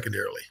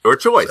 secondarily. Your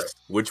choice. So,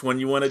 which one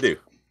you want to do?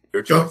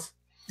 Your choice.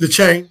 The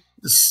chain.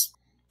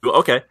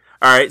 Okay.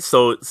 All right.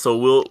 So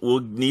we'll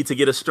need to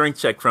get a strength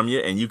check from you,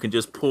 and you can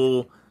just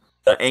pull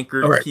the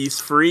anchored piece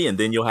free, and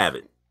then you'll have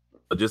it.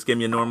 So just give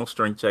me a normal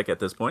strength check at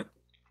this point.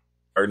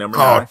 Or number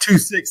 9. 2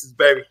 6s,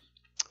 baby.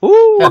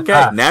 Ooh.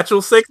 Okay.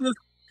 Natural 6s.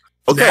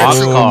 Okay.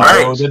 All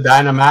right. The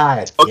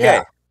dynamite. Okay.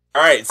 Yeah.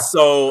 All right.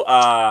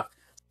 So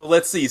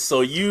let's see.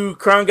 So you,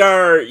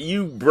 Krongar,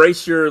 you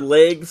brace your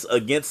legs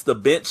against the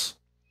bench,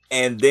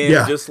 and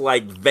then just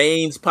like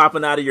veins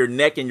popping out of your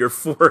neck and your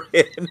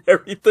forehead and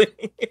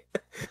everything.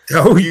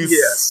 Oh, you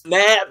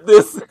snap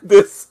this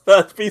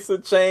piece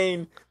of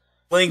chain.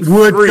 Length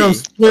wood 3,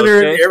 comes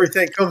splintering,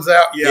 everything comes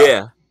out.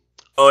 Yeah.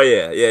 Oh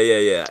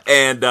yeah.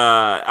 And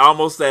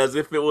almost as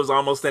if it was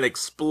almost an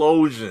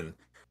explosion,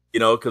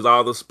 because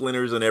all the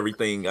splinters and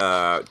everything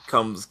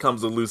comes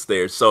loose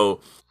there. So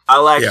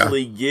I'll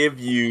actually give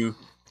you,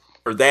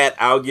 for that,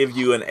 I'll give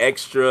you an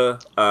extra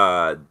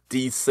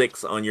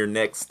D6 on your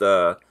next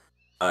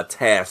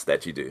task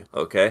that you do.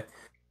 Okay.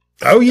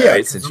 Oh yeah. All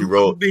right, since you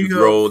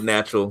rolled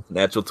natural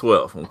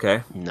 12.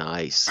 Okay.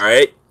 Nice. All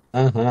right.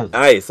 Mm-hmm.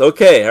 Nice.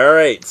 Okay. All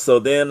right. So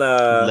then,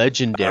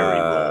 legendary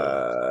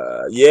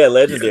roll. Yeah,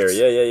 legendary.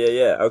 Yes.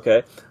 Yeah.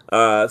 Okay.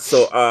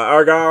 So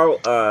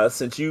Argyle,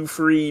 since you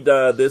freed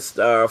this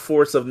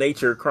force of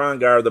nature,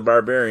 Krongar the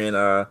Barbarian,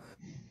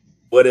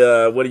 what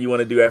do you want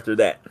to do after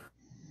that?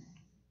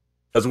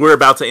 Because we're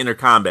about to enter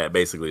combat,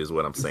 basically, is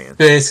what I'm saying.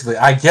 Basically,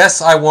 I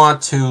guess I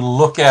want to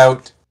look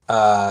out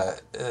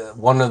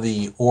one of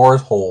the ore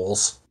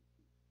holes.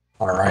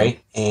 All right,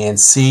 and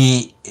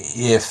see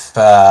if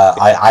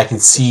I can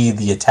see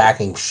the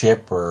attacking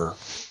ship or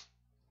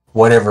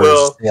whatever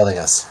is failing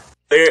us.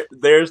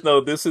 There's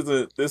no. This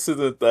isn't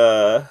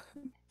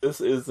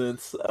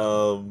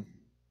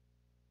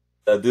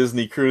a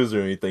Disney cruise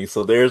or anything.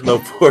 So there's no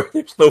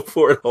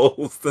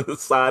portholes to the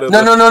side of no.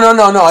 I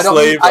don't.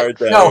 Slave right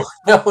there. No.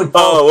 Oh,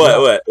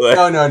 what?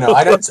 No.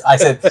 I don't. I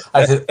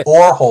said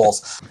ore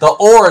holes. The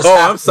ores.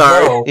 I'm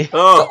sorry.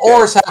 The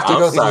ores have to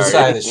go through the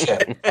side of the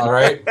ship. All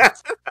right.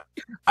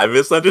 I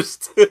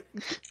misunderstood.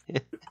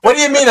 What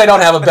do you mean I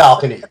don't have a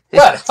balcony?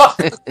 What?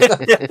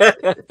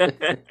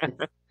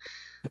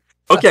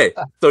 Okay,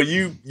 so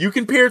you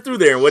can peer through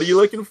there. What are you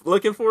looking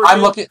for?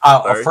 I'm looking.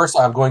 First,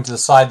 I'm going to the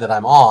side that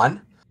I'm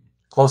on,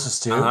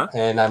 closest to,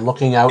 and I'm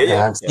looking out and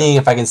I'm seeing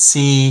if I can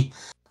see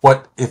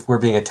if we're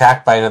being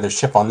attacked by another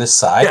ship on this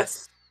side.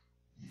 Yes,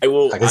 I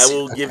will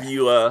give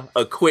you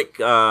a quick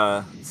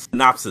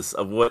synopsis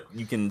of what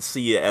you can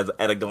see at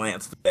a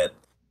glance through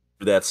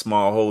that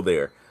small hole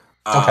there.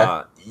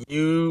 Okay.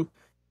 You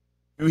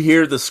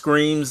hear the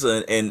screams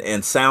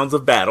and sounds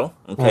of battle,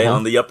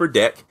 on the upper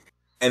deck,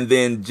 and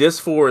then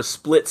just for a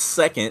split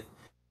second,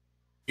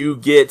 you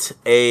get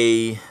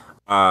a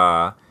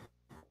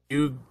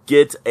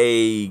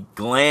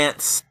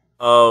glance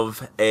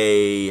of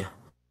a.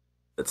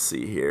 Let's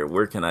see here.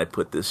 Where can I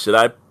put this? Should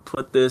I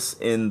put this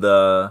in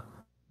our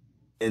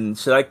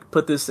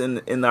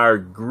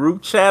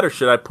group chat, or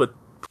should I put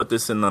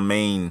this in the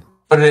main?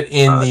 Put it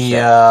in the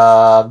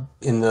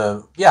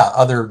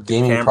other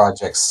gaming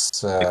projects.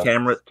 The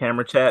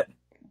camera chat.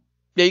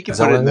 Yeah, you can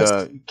put it in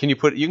the.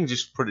 You can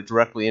just put it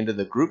directly into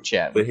the group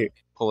chat. Here.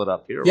 Pull it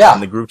up here. Yeah, in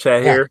the group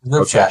chat here.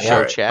 Group chat.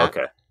 Yeah. Chat.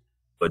 Okay.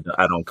 But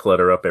I don't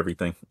clutter up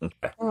everything.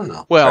 Okay. Oh,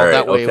 no. Well,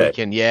 that way we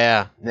can.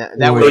 Yeah.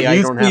 That way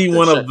I don't have to. You see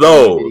one of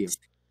those.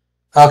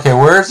 Okay,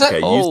 where is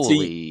it?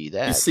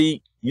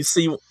 Okay, you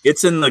see.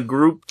 It's in the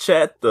group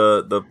chat.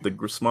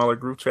 The smaller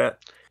group chat.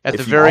 At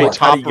the very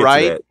top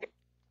right.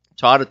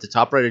 Todd, at the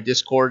top right of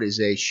Discord is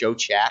a show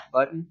chat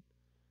button.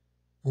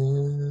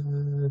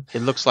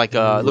 It looks like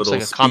a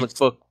comic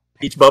book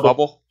speech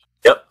bubble.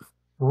 Yep.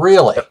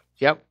 Really?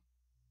 Yep.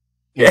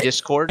 In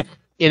Discord.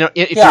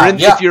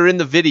 If you're in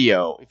the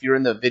video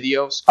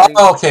screen.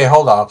 Oh, okay,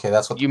 hold on. Okay,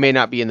 that's what you may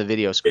not be in the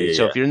video screen. Yeah.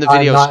 So if you're in the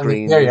video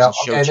screen, there you go.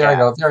 Okay, there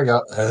we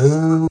go.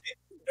 Oh.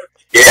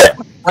 Yeah.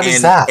 What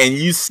is that? And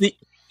you see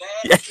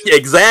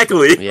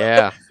exactly.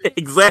 Yeah.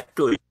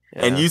 Exactly.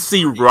 Yeah. And you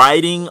see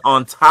writing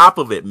on top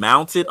of it,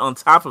 mounted on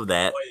top of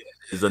that,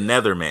 is a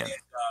Netherman.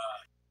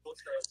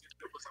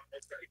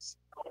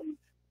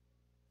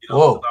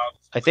 Whoa!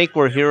 I think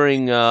we're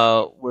hearing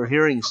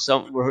OBS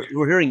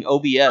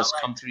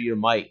come through your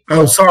mic.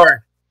 Oh, sorry.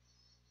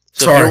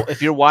 So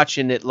if you're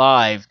watching it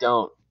live,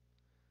 don't.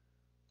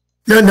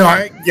 No.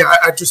 I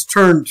just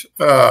turned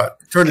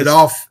it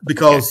off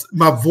because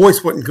my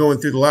voice wasn't going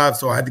through the live,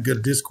 so I had to go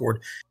to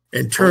Discord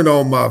and turn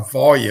on my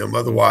volume.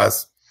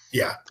 Otherwise,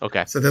 Yeah.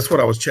 Okay. So that's what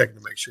I was checking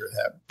to make sure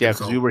that. Yeah,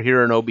 because we were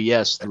hearing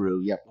OBS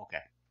through. Yep.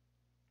 Okay.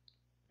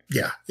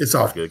 Yeah, it's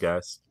all Good,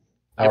 guys.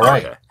 All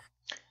right. Okay.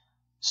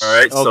 All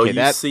right. So Okay, you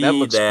that see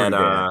looks that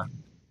pretty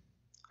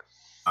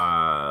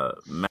bad.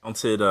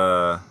 mounted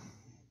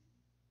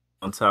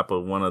on top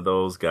of one of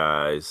those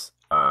guys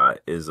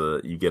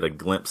you get a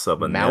glimpse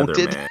of a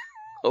Mounted? Netherman.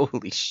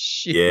 Holy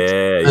shit!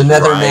 Yeah, The he's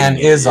Netherman riding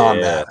is it, on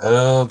yeah. that.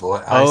 Oh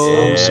boy!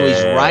 Oh, so he's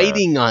Yeah.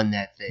 riding on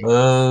that thing.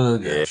 Oh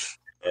Yeah. gosh!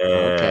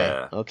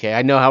 Okay. Okay,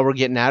 I know how we're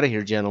getting out of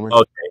here, gentlemen.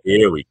 Okay,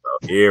 here we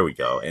go. Here we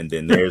go. And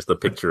then there's the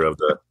picture of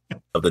the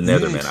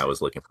Netherman I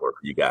was looking for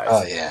you guys.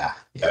 Oh yeah.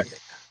 Yeah.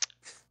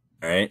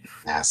 All right.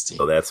 Nasty.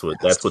 So that's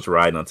what's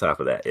riding on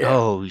top of that. Yeah.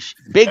 Oh,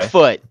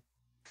 Bigfoot,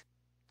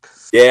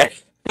 Yeah.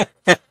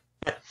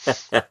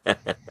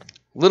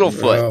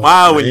 Littlefoot.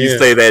 Smile when you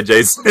say that,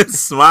 Jason.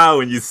 Smile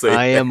when you say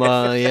I that. am.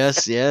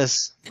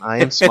 Yes. I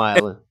am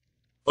smiling.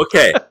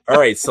 Okay. All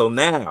right. So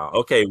now,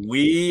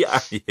 we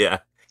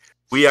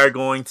are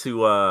going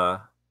to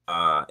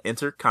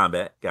enter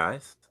combat,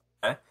 guys.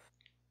 Okay.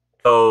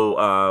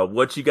 So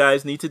what you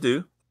guys need to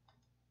do?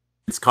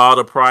 It's called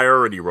a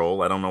priority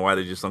roll. I don't know why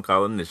they just don't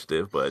call it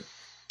initiative, but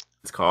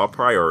it's called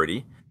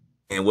priority.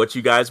 And what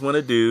you guys want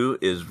to do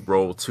is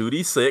roll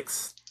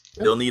 2d6.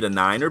 You'll need a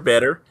 9 or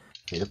better.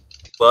 Yep.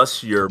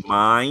 Plus your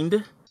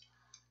mind,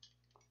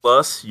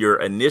 plus your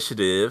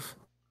initiative.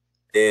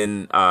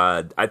 And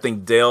I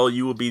think, Dale,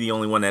 you will be the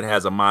only one that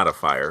has a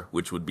modifier,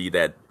 which would be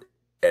that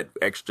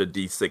extra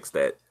d6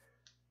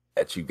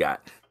 that you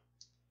got.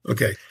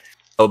 Okay.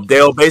 So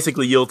Dale,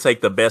 basically, you'll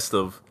take the best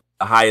of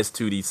the highest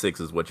 2d6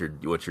 is what you're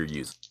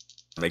using.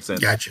 Make sense?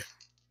 Gotcha.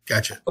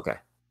 Okay.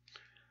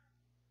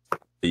 So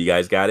you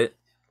guys got it?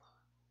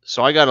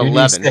 So I got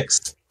 11.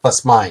 6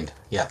 plus mind.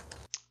 Yeah.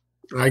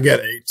 I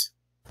got 8.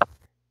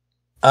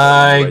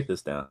 Write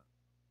this down.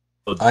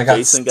 So I got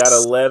Jason got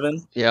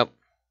 11. Yep.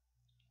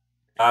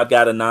 I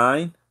got a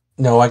 9.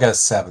 No, I got a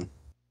 7.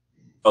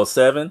 Oh,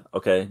 7?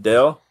 Okay.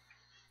 Dale?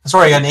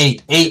 Sorry, I got an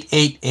 8.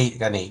 8. I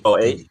got an 8. Oh,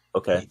 8?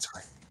 Okay. 8,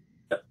 sorry.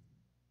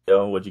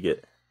 Dale, what'd you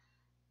get?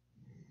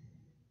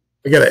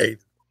 I got an 8.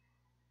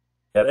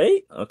 Got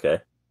 8?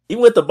 Okay.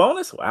 Even with the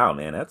bonus? Wow,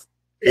 man, that's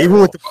Even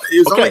with the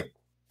it was okay. only,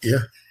 yeah.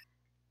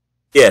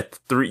 Yeah,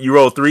 you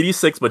rolled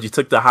 3d6, but you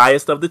took the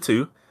highest of the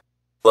two,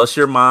 plus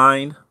your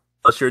mind,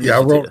 plus your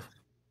initiative.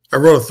 I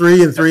rolled a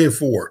 3 and 3 and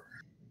 4.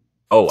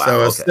 Oh wow!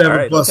 So a 7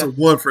 right, plus a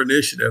 1 for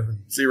initiative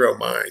and 0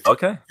 mind.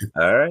 Okay.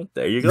 All right.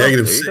 There you go.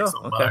 Negative there you 6 go.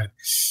 on Okay. mine.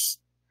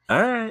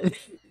 All right.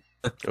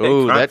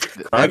 Oh,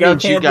 that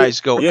means you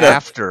guys go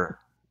after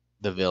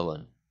the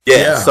villain.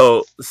 Yeah.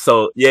 So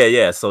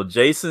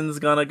Jason's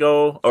gonna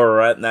go,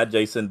 or not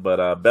Jason,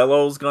 but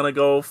Bello's gonna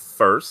go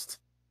first,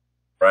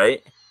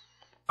 right?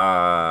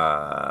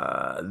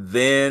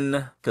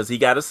 Then because he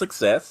got a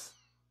success,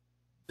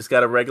 just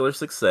got a regular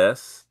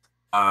success.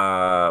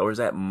 Or is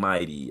that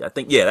mighty? I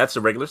think that's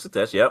a regular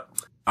success. Yep.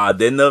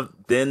 Then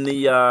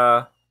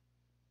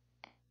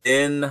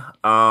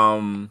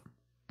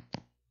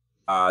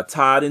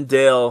Todd and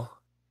Dale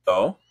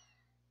go,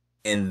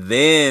 and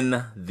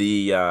then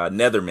the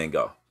Nethermen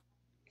go,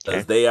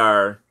 because they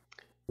are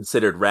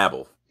considered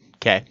rabble.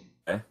 Okay.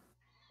 Right,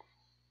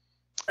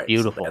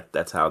 Beautiful. So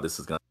that's how this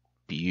is going.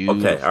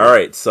 Beautiful. Okay. All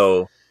right.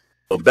 So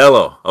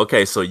Bello.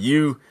 Okay. So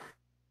you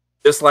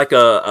just like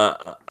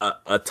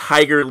a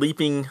tiger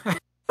leaping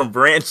from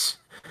branch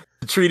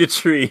tree to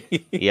tree.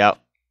 Yep.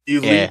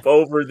 You leap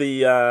over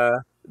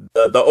the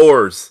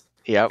oars.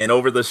 Yep. And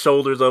over the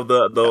shoulders of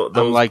those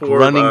I'm like poor,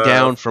 running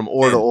down from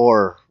oar to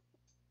oar.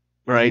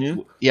 Right.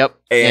 Mhm. Yep.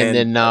 And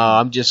then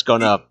I'm just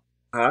gonna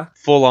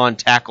full on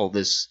tackle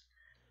this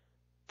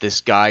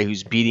guy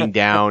who's beating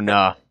down.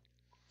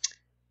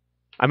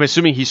 I'm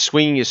assuming he's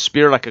swinging his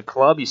spear like a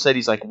club. You said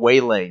he's like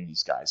waylaying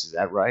these guys. Is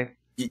that right?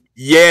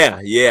 Yeah.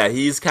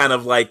 He's kind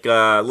of like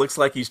looks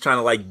like he's trying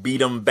to like beat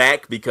them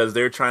back because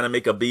they're trying to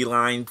make a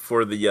beeline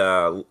for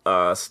the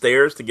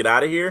stairs to get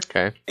out of here.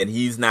 Okay. And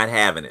he's not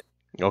having it.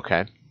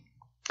 Okay.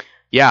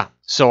 Yeah.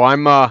 So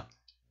I'm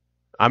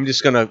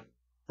just gonna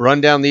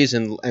run down these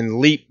and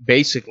leap,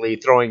 basically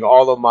throwing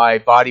all of my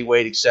body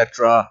weight,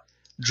 etc.,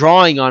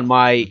 drawing on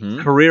my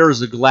career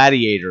as a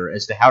gladiator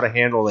as to how to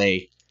handle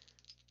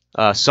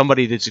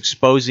somebody that's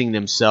exposing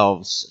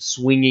themselves,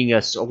 swinging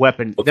a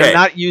weapon. Okay. They're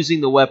not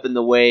using the weapon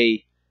the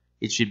way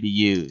it should be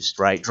used,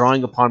 right?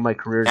 Drawing upon my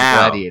career as a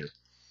gladiator.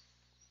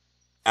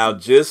 Now,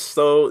 just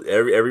so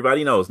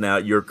everybody knows, now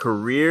your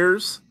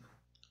careers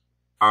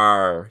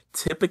are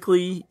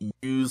typically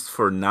used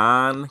for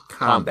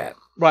non-combat.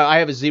 Well, I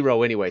have a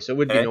 0 anyway, so it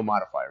would be no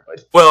modifier.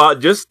 But well,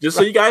 just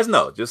so you guys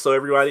know, just so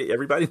everybody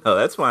know,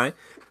 that's fine.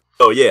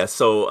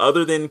 So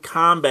other than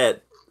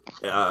combat,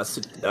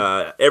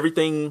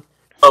 everything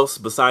else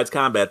besides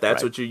combat,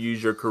 that's what you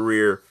use your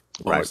career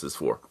bonuses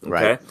for. Okay.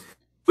 Right.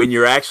 When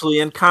you're actually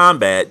in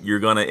combat, you're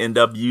going to end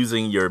up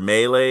using your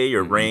melee,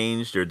 your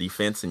range, your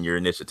defense, and your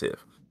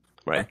initiative.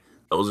 Right.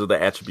 Those are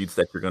the attributes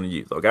that you're going to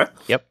use. Okay.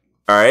 Yep.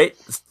 All right.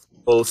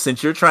 Well,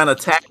 since you're trying to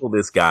tackle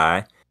this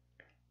guy,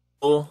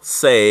 will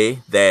say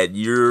that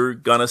you're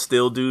gonna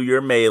still do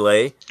your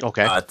melee.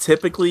 Okay.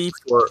 Typically,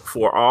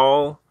 for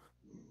all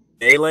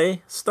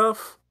melee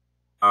stuff,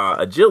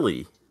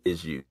 agility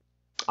is used.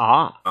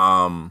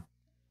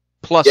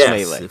 Plus Yes,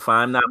 melee. if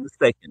I'm not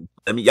mistaken.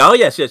 Let me. Oh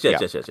yes. Yeah.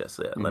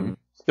 Let me.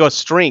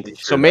 Strength. Sure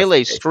So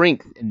melee is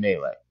strength in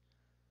melee.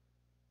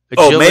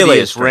 Oh, Agility melee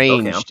is strength.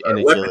 Okay, ranged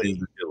and Weapon agility.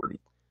 is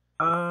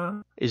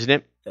agility. Isn't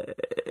it?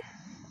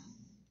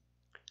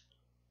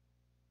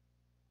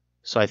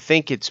 So I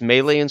think it's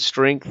melee and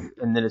strength,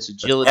 and then it's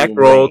agility Attack and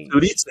roll range.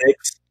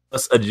 2d6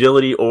 plus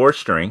agility or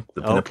strength,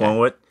 depending upon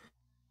what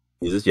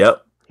uses.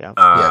 Yep. Yeah.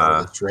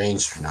 Well, it's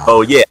ranged now.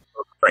 Oh yeah.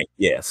 Strength.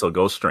 Yeah. So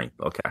go strength.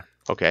 Okay.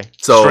 Okay.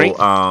 So Strength?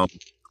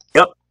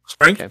 Yep.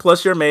 Strength Okay.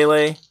 plus your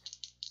melee.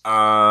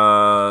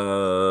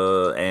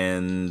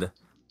 And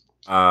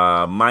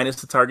minus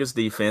the target's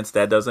defense.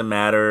 That doesn't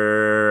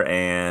matter.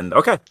 And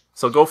okay.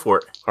 So go for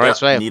it. All right, Yep,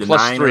 so I have need a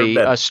plus 9 or 3.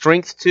 better.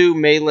 Strength 2,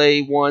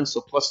 melee 1,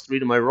 so plus 3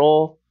 to my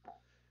roll.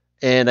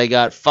 And I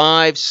got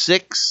 5,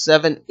 6,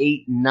 7,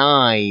 8,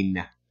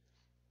 9.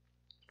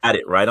 Got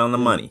it right on the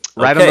money.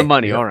 Right on the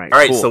money. Yeah. All right. All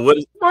right. Cool. So what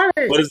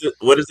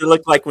does it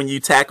look like when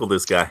you tackle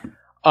this guy?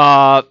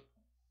 What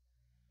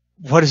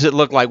does it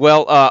look like?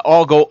 Well,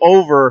 I'll go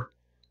over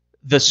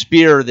the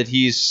spear that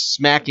he's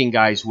smacking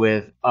guys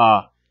with,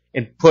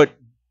 and put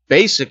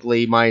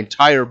basically my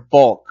entire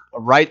bulk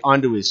right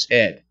onto his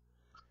head.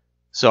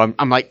 So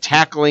I'm like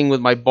tackling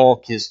with my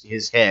bulk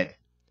his head,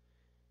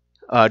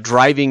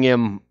 driving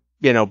him,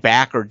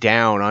 back or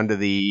down onto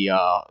the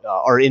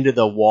or into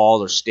the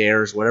wall or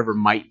stairs, whatever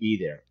might be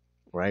there,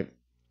 right?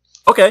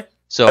 Okay.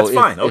 So That's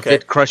fine. If Okay.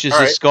 it crushes All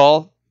his right.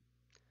 skull,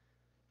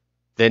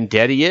 then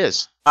dead he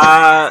is.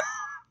 No,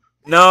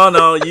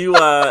 you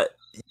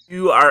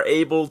are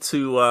able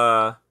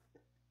to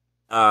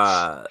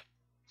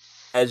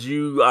as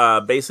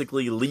you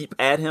basically leap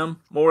at him,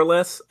 more or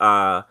less,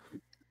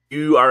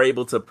 you are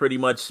able to pretty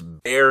much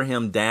bear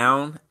him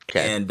down.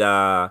 Okay. And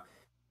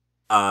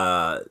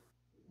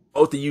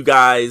both of you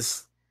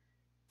guys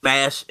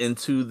smash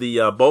into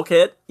the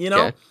bulkhead,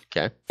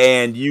 Okay.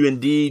 and you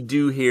indeed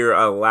do hear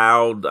a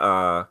loud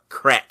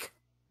crack.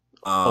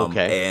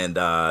 And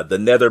the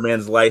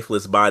Netherman's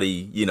lifeless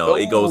body,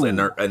 it goes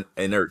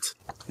inert.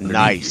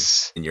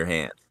 Nice. In your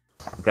hand.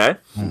 Okay?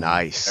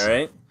 Nice. All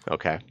right?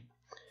 Okay.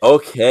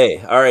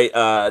 Okay. All right.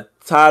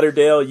 Todd or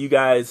Dale, you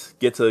guys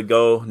get to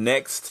go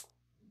next.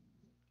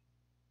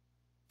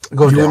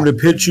 Go You down. want me to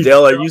pitch you?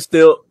 Dale,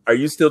 are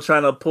you still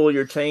trying to pull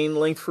your chain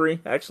length free,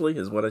 actually,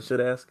 is what I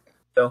should ask?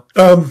 Dale?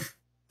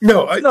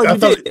 No, I No, you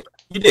thought. did.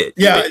 You did.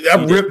 Yeah, You I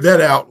did. ripped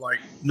that out like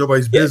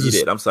nobody's Yeah, business. you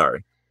did. I'm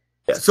sorry.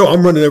 Yeah. So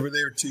I'm running over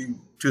there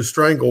to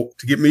strangle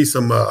to get me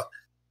some.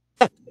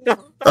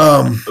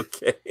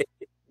 Okay.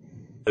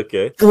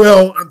 Okay.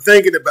 Well, I'm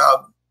thinking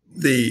about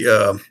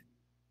the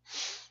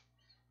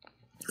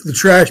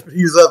trash, but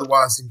he's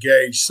otherwise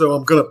engaged. So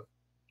I'm gonna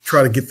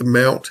try to get the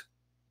mount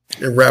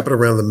and wrap it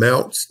around the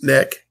mount's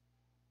neck.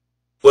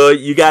 Well,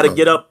 you got to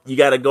get up. You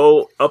got to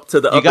go up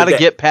to the. You upper got to deck.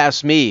 get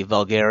past me,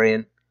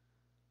 Vulgarian.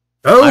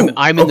 Oh,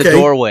 I'm in the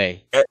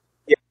doorway.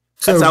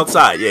 So, That's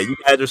outside. Yeah, you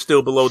guys are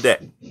still below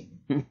deck.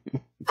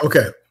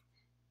 okay.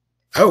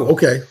 Oh,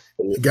 okay.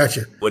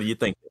 Gotcha. What do you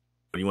think?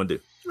 What do you want to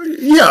do?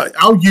 Yeah,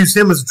 I'll use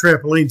him as a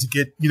trampoline to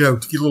get a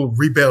little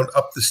rebound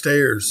up the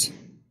stairs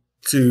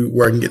to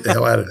where I can get the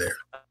hell out of there.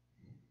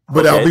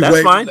 But Okay, I'll be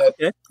that's fine.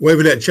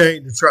 waving that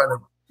chain and trying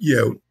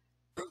to,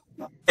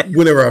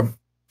 whenever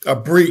I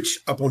breach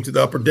up onto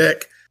the upper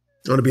deck,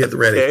 I want to be at the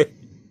ready.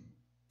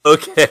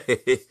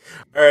 Okay.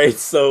 All right.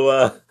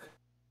 So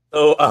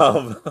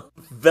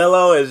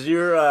Velo, as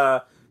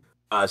you're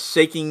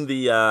shaking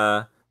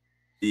the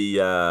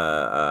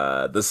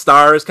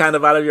stars kind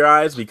of out of your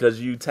eyes because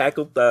you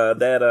tackled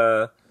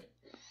that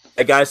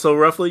guy so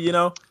roughly,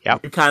 Yep.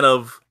 you kind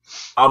of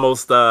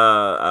almost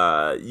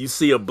you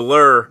see a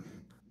blur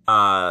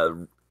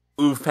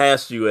move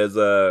past you as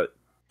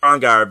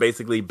Krongar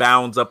basically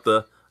bounds up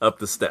the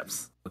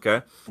steps.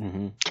 Okay.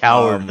 Mm-hmm.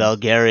 Coward,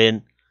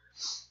 Vulgarian.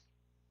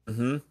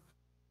 Mm-hmm.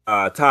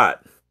 Todd.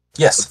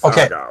 Yes.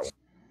 Okay.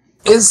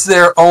 Is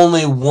there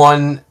only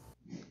one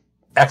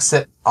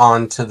exit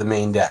onto the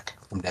main deck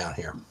from down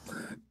here?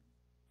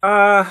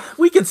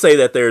 We can say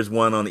that there's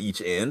one on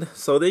each end,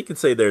 so they can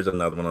say there's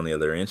another one on the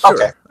other end. Sure.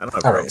 Okay. I don't have a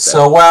All problem right. with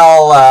So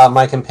while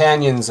my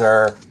companions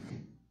are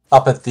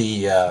up at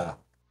the,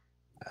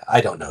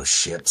 I don't know,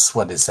 ships.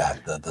 What is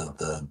that?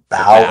 The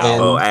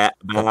bow end?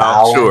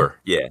 bow. Sure.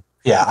 Yeah.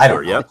 Yeah, I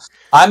don't know. Yep.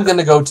 I'm going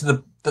to go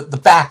to the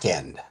back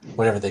end,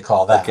 whatever they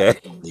call that. Okay.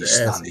 On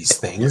these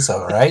things,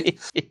 all right?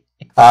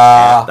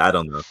 I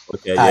don't know.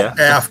 Okay, yeah.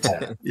 Aft.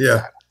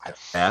 Yeah.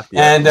 Aft,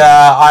 yeah. And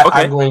Okay.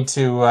 I'm going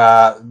to.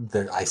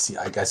 I see,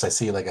 like I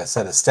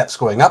said, the steps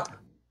going up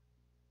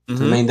to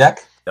the main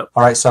deck. Yep.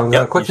 All right, so I'm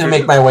going to quickly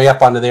make my way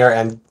up onto there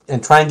and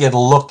try and get a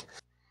look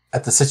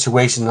at the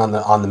situation on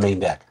the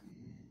main deck.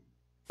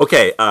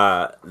 Okay,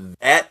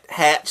 that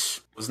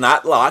hatch was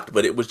not locked,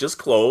 but it was just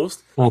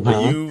closed. Mm-hmm.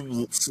 So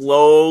you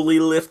slowly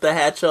lift the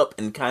hatch up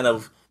and kind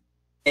of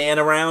pan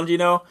around,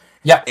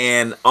 Yeah.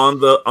 And on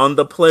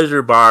the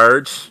pleasure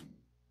barge,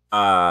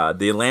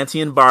 the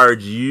Atlantean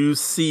barge, you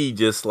see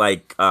just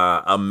like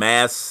a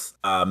mass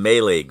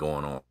melee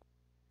going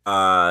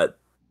on.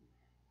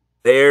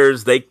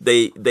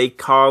 They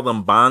call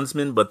them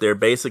bondsmen, but they're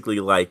basically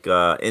like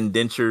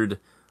indentured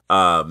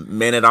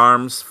men at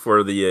arms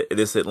for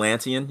this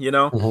Atlantean. You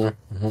know,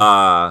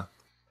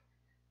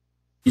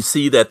 you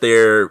see that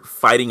they're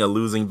fighting a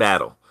losing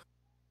battle.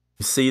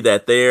 You see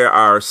that there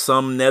are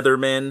some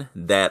Nethermen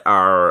that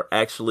are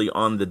actually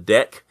on the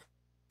deck,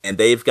 and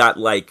they've got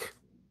like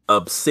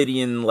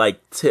obsidian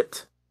like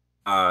tipped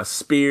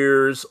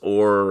spears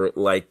or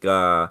like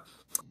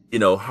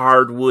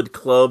hardwood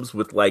clubs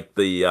with like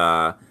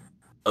the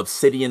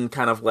obsidian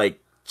kind of like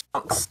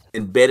chunks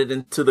embedded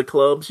into the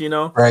clubs,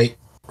 Right.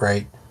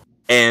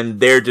 And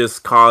they're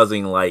just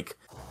causing like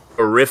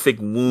horrific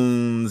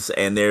wounds,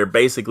 and they're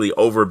basically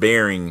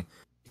overbearing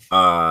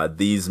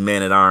these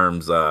men at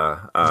arms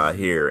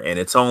here, and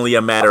it's only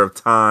a matter of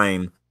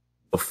time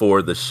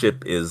before the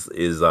ship is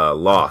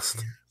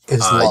lost.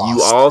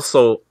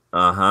 Lost.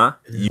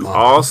 You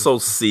also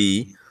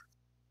see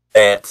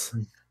that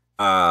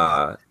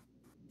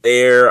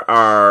there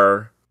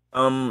are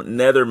some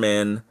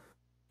Nethermen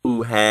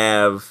who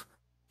have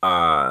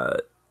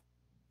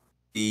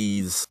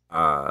these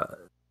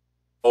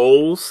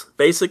holes,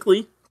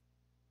 basically.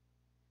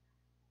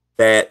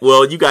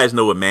 You guys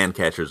know what man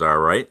catchers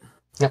are, right?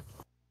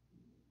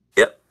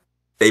 Yep.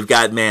 They've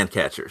got man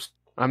catchers.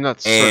 I'm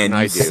not certain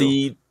I do.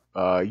 See, you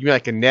mean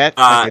like a net?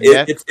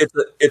 It's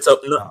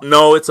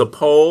a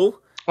pole.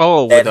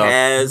 Oh, that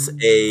has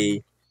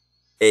a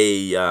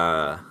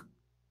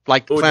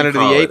like Planet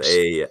of the Apes.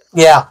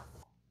 Yeah.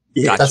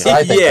 Gotcha. That's what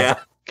I think of.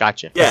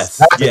 Gotcha. Yes.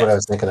 That's exactly what I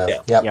was thinking of.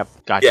 Yeah. Yep.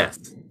 Gotcha. Yes.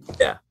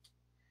 Yeah.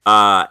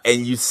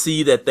 And you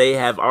see that they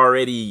have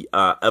already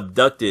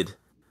abducted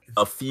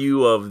a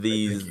few of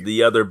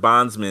the other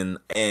bondsmen,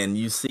 and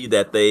you see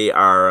that they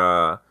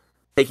are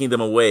taking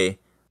them away,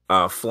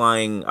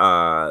 flying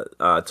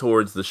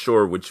towards the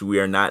shore, which we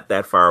are not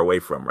that far away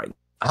from right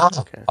now.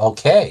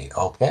 Okay.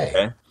 All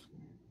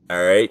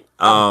right.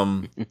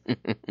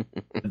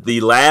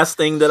 The last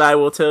thing that I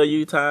will tell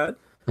you, Todd,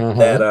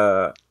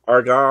 that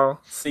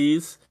Argyle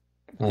sees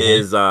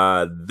is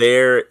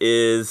there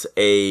is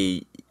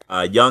a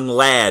young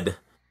lad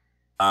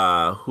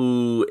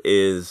who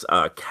is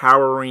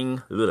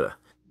cowering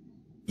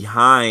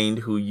behind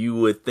who you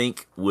would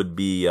think would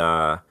be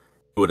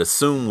would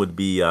assume would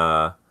be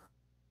Lord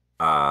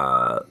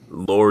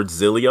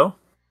Zilio.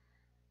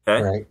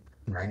 Okay.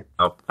 Right.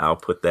 I'll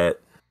put that.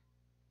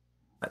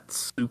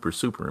 That's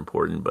super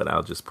important, but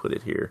I'll just put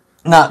it here.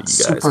 Not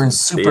super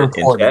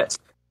important.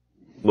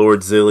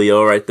 Lord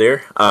Zilio right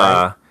there.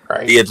 Right.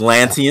 The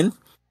Atlantean.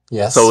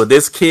 Yes. So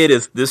this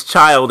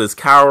child is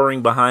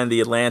cowering behind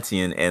the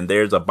Atlantean, and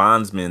there's a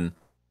bondsman.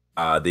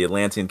 The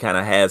Atlantean kind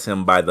of has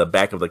him by the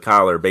back of the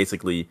collar.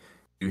 Basically,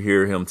 you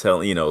hear him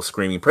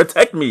screaming,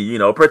 "Protect me!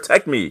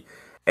 Protect me!"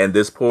 And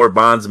this poor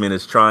bondsman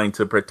is trying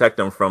to protect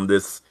him from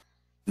this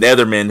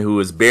Netherman who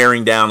is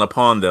bearing down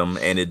upon them,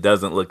 and it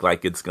doesn't look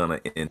like it's gonna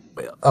end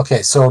well.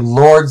 Okay, so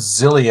Lord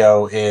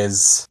Zilio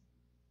is...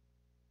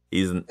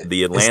 He's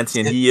the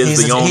Atlantean.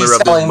 He's the owner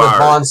of this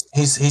bar.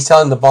 He's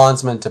telling the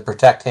bondsman to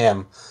protect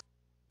him.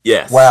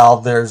 Yes.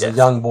 While there's a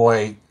young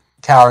boy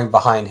cowering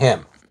behind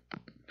him.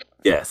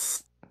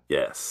 Yes.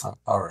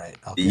 All right.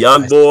 Okay. The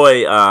young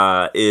boy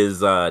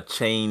is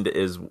chained.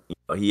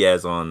 He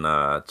has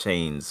on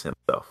chains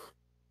himself.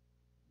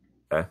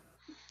 Okay.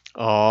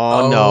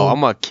 Oh no!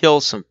 I'm gonna kill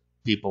some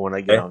people when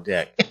I get on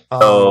deck.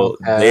 So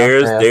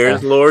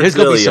there's Lord There's Zilio.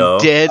 gonna be some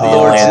dead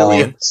Lord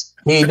Zilios.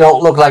 He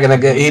don't look like a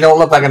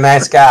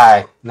nice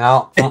guy.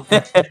 No.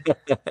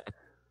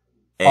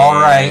 All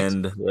right.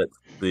 And let's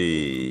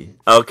see.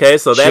 Okay,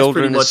 so that's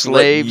Children pretty much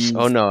slaves.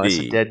 what you That's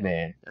see. a dead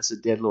man. That's a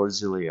dead Lord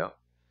Zilio.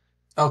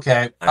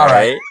 Okay. All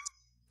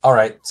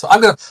right. So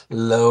I'm gonna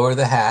lower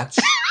the hatch.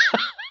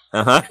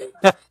 Go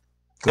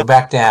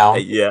back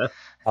down. Yeah.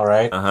 All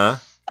right.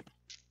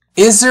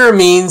 Is there a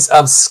means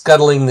of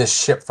scuttling this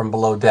ship from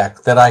below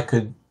deck that I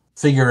could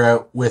figure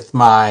out with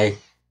my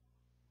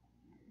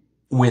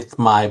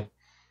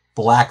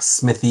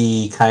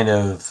blacksmithy kind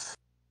of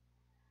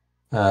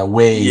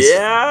ways?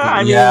 Yeah,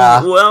 I mean,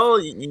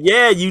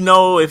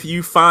 if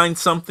you find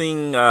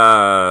something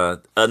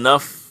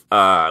enough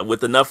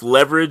with enough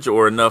leverage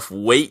or enough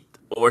weight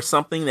or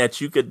something that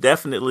you could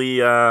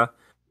definitely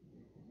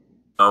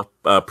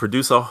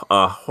produce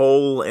a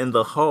hole in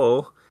the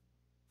hull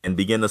and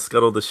begin to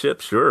scuttle the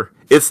ship. Sure,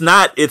 it's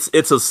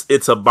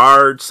a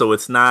barge, so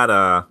it's not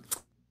a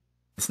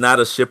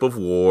ship of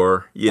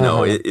war. It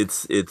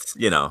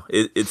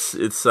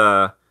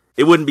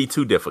wouldn't be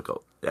too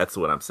difficult. That's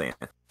what I'm saying.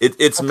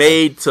 It's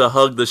made to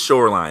hug the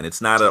shoreline.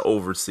 It's not an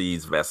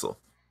overseas vessel.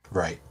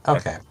 Right.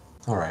 Okay.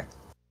 All right.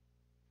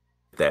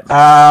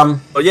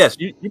 Yes,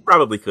 you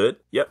probably could.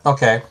 Yep.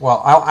 Okay.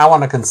 Well, I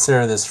want to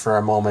consider this for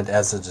a moment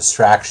as a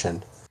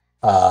distraction.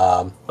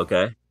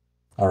 Okay.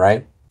 All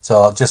right.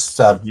 So I'll just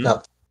play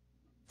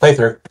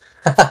through.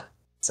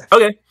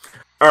 Okay.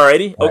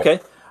 Alrighty. Right. Okay.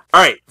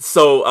 All right.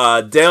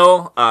 So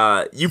Dell,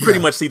 you pretty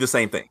much see the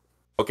same thing.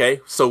 Okay.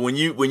 So when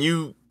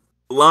you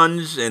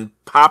lunge and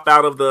pop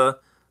out of the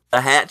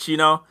hatch,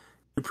 you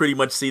pretty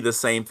much see the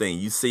same thing.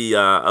 You see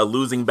a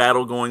losing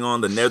battle going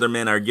on. The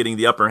Nethermen are getting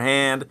the upper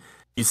hand.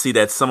 You see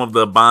that some of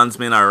the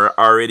bondsmen are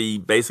already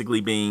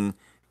basically being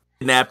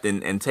kidnapped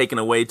and taken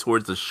away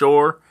towards the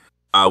shore,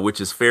 which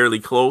is fairly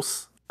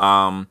close.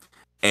 And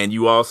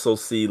you also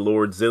see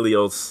Lord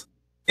Zilios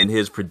in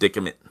his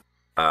predicament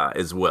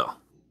as well.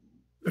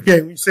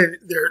 Okay, when you say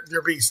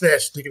they're being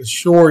snatched, taken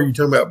ashore, you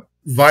talking about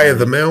via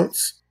the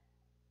mounts?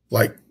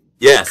 Like,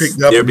 yes, picked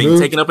up they're and being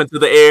moved? taken up into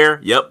the air.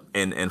 Yep,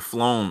 and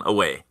flown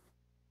away,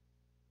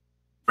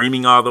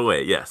 screaming all the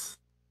way. Yes.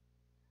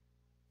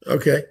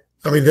 Okay.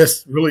 I mean,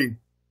 that's really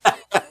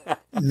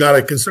not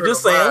a concern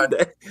Just of saying.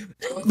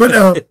 mine. But,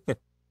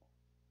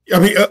 I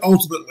mean,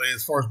 ultimately,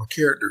 as far as my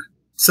character.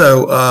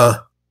 So,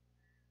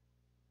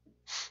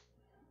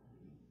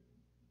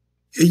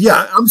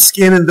 yeah, I'm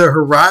scanning the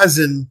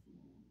horizon.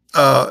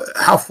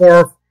 How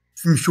far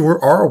from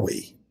shore are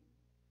we?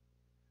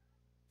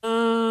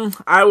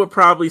 I would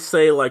probably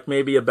say like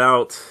maybe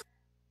about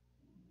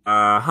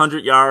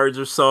 100 yards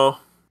or so.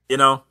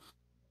 Yeah,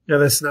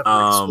 that's not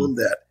to swim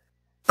that.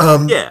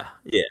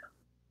 Yeah.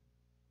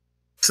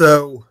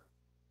 So,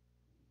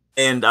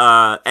 and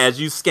as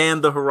you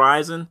scan the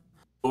horizon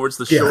towards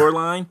the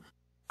shoreline,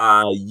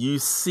 you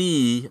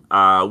see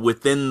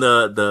within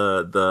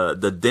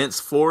the dense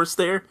forest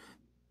there,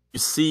 you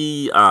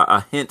see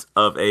a hint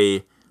of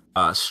a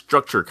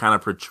structure kind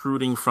of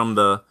protruding from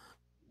the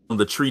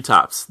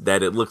treetops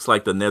that it looks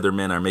like the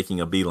Nethermen are making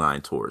a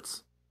beeline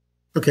towards.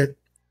 okay.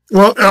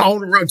 Well, I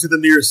want to run to the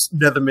nearest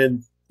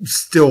Netherman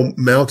still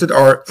mounted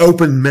or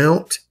open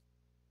mount.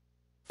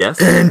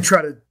 Yes. And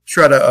try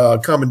to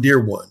commandeer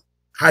one,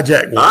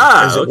 hijack one.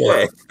 As it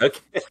were. Okay.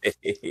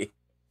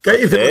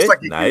 Okay, if it looks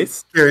like it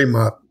nice. can carry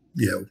my,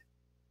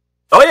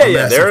 Oh yeah.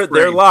 massive They're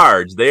frame.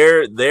 large.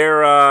 They're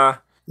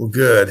Well,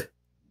 good.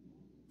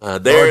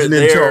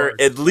 they're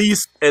at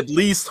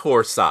least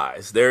horse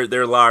size.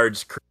 They're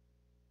large,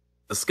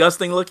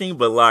 disgusting looking,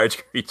 but large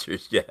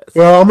creatures. Yes.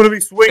 Well, I'm going to be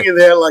swinging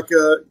that like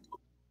the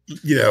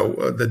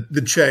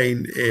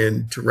chain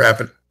and to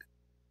wrap it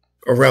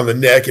around the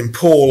neck and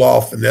pull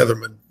off the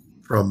Netherman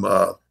from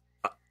the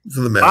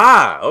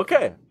mount.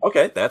 Okay,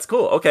 that's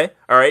cool. Okay,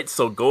 all right.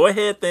 So go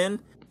ahead then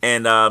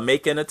and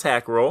make an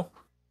attack roll.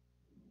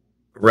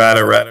 Right.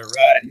 Here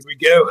we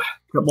go.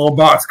 Come on,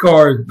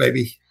 boxcars,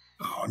 baby.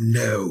 Oh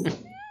no.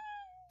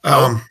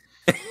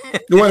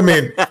 Wait a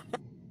minute.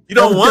 You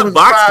don't want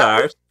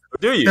boxcars,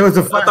 do you? There was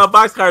a I thought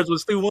boxcars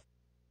was 2-1.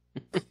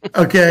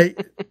 Okay.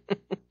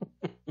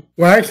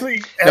 Well,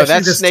 actually No,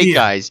 that's Snake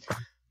Eyes.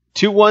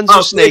 2 1s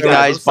are Snake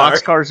Eyes.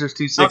 Boxcars are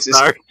 2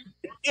 6s.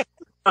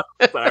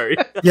 Sorry.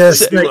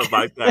 Yes, I love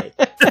boxcars.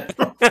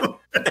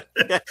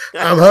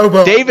 I'm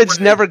hoping David's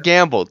never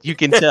gambled. You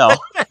can tell.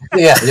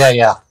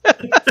 Yeah.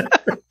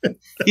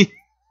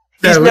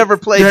 He's never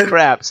played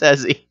craps,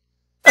 has he?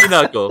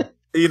 Knuckle.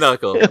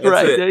 That's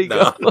right, it. there you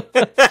No. go.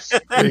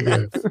 There you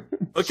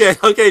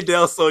go. Okay,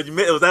 Del. So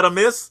was that a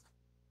miss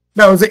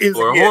No, it was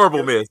or a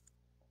horrible miss?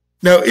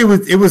 No, it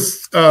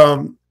was a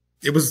 10,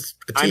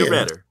 Kind of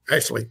better.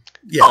 actually.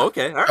 Yeah. Oh,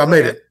 okay. All right, I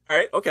made it. All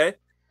right. Okay.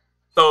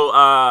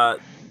 So,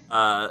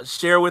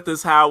 share with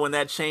us how when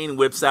that chain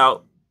whips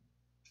out,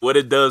 what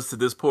it does to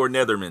this poor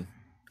Netherman.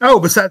 Oh,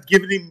 besides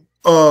giving him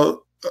a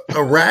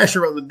rash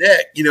around the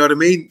neck, you know what I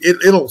mean?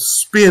 It'll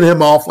spin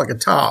him off like a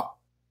top.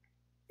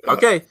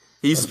 Okay.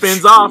 He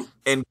spins off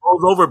and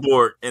goes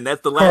overboard, and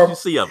that's the last you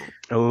see of him.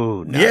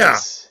 Oh,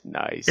 nice. Yeah.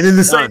 Nice. And in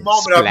the same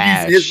moment, I'm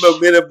Splash. using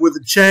his momentum with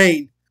the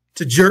chain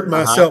to jerk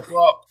myself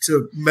up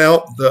to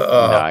mount the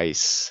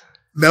Nice.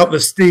 mount the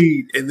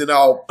steed, and then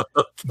I'll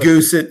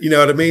goose it. You know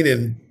what I mean?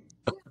 And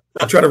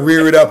I'll try to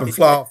rear it up and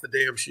fly off the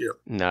damn ship.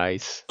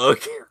 Nice.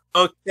 Okay.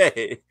 All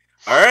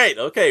right.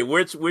 Okay.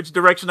 Which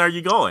direction are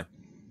you going?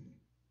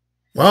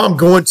 Well, I'm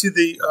going to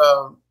the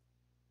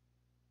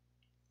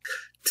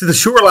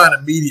shoreline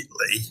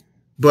immediately,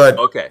 but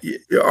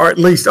or at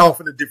least off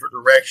in a different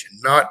direction,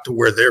 not to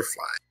where they're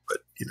flying, but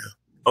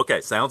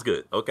Okay, sounds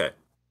good. Okay.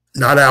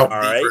 not out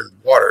All deeper in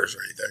waters or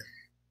anything.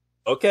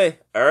 Okay.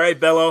 All right,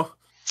 Bello.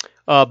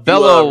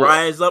 Bello. You,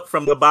 rise up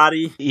from the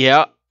body.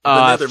 Yeah.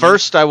 Netherman.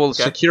 First, I will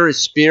secure his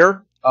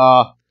spear,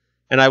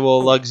 and I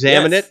will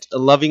examine it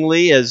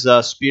lovingly, as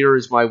spear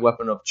is my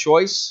weapon of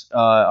choice,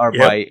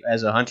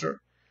 as a hunter.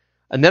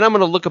 And then I'm going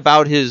to look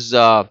about his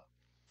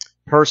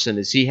person.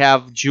 Does he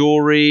have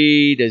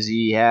jewelry? Does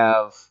he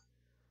have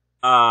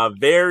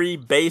very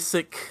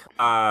basic,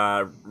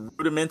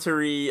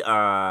 rudimentary,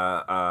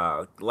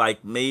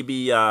 like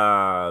maybe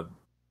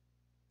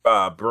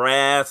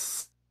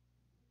brass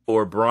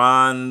or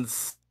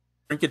bronze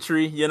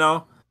trinketry,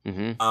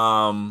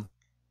 Mm-hmm.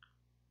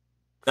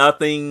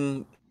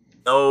 Nothing,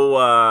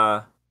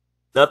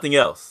 nothing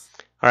else.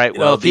 All right.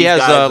 Well, if he has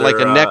like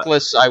a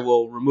necklace, I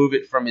will remove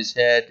it from his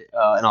head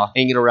and I'll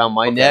hang it around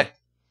my neck.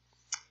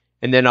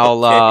 And then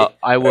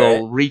I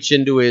will reach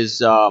into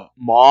his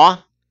maw,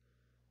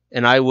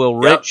 and I will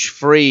wrench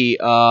free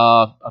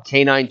a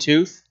canine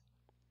tooth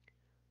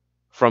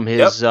from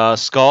his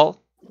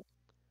skull.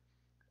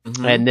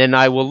 And then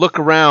I will look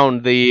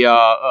around the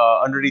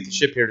underneath the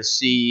ship here to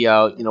see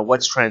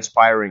what's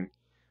transpiring.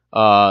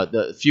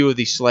 The few of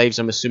these slaves,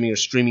 I'm assuming, are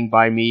streaming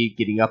by me,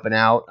 getting up and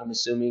out. I'm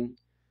assuming.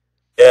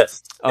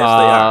 Yes, they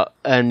are.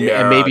 And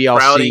They maybe are I'll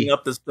crowding see.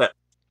 up the step.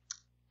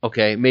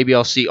 Okay, maybe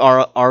I'll see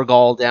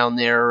Argal down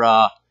there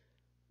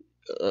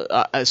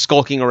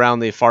skulking around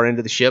the far end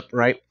of the ship,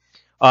 right?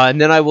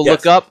 And then I will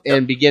look up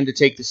and begin to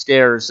take the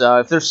stairs.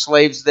 If there's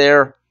slaves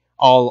there,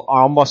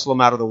 I'll muscle them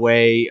out of the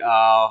way.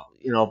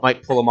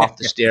 Might pull them off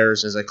the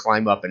stairs as I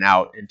climb up and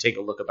out and take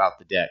a look about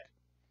the deck.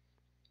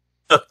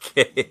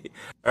 Okay.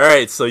 All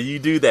right. So you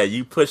do that.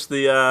 You push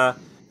the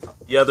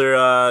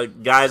other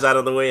guys out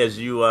of the way as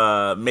you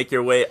make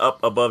your way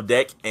up above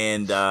deck,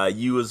 and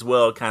you as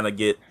well kind of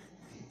get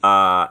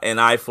an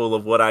eyeful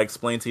of what I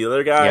explained to the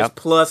other guys. Yep.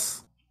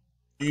 Plus,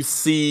 you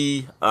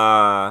see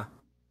Krongor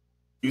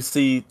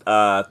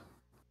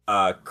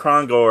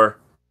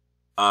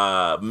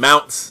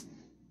mounts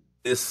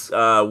this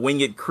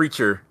winged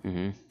creature,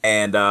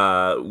 and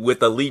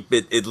with a leap,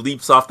 it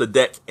leaps off the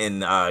deck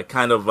and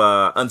kind of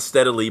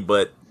unsteadily,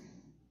 but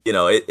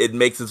it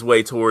makes its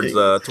way towards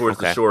the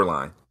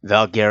shoreline.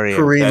 Valgarian.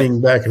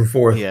 Careening back and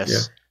forth. Yes.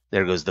 Yeah.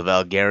 There goes the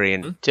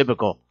Valgarian.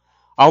 Typical.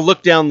 I'll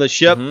look down the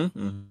ship.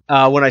 When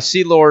I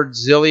see Lord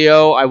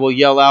Zilio, I will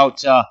yell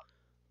out,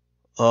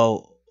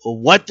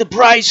 what the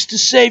price to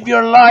save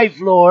your life,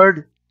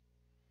 Lord?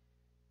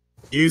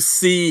 You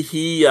see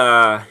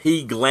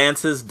he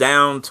glances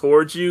down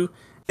towards you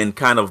and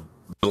kind of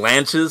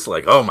blanches,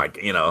 like, oh my,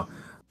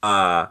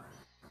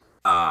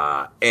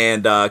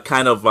 and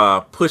kind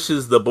of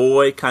pushes the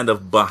boy kind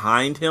of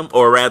behind him,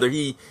 or rather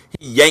he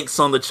yanks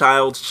on the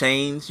child's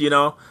chains,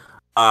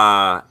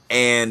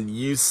 and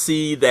you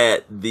see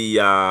that the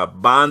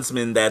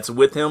bondsman that's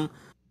with him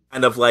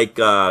kind of like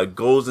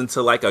goes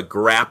into like a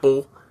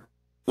grapple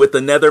with the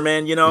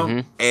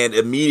Netherman, and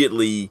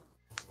immediately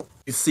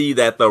you see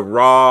that the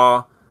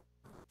raw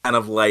kind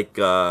of like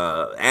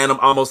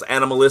almost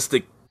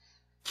animalistic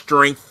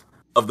strength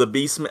of the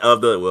beast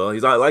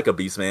he's not like a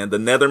beast man. The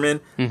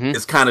Netherman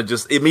is kind of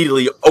just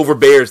immediately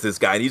overbears this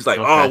guy, and he's like,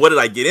 "Oh, what did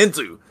I get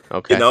into?"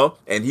 Okay.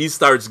 And he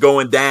starts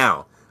going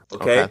down.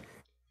 Okay.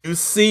 You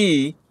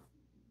see,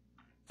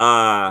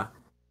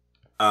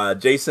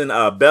 Jason,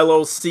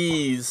 Bello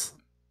sees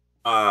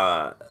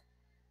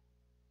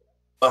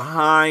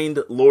behind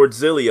Lord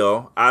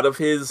Zilio, out of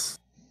his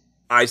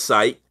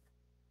eyesight,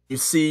 you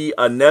see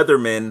a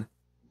Netherman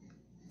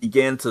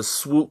begin to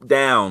swoop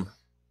down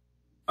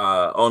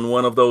on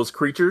one of those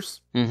creatures,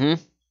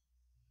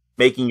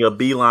 making a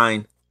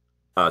beeline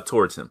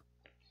towards him.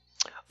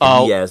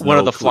 One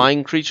of the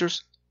flying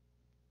creatures?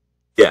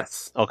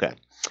 Yes. Okay.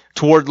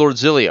 Toward Lord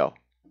Zilio?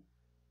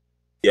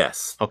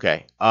 Yes.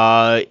 Okay.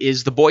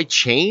 Is the boy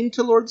chained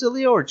to Lord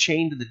Zilio or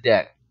chained to the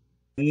deck?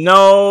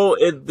 No,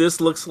 this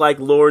looks like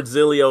Lord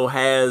Zilio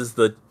has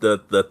the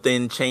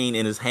thin chain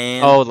in his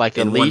hand. Oh, like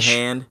a in leash? one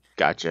hand.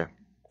 Gotcha.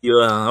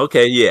 Yeah.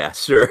 Okay. Yeah.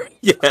 Sure.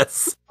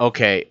 Yes.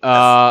 Okay.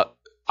 I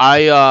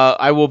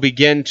will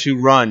begin to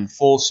run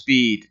full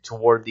speed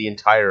toward the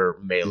entire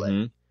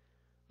melee,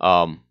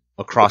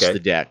 across the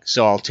deck.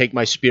 So I'll take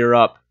my spear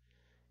up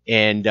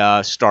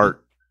and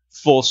start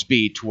full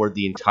speed toward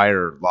the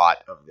entire lot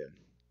of them.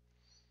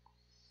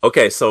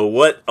 Okay. So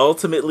what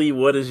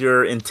is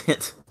your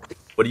intent?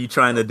 What are you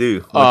trying to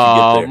do once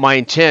you get there? My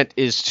intent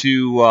is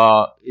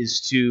to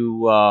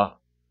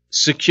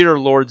secure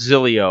Lord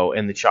Zilio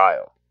and the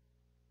child.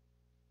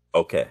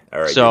 Okay,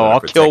 all right. So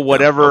I'll kill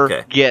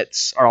whatever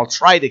gets, or I'll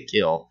try to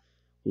kill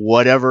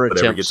whatever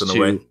attempts gets in the to.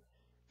 way?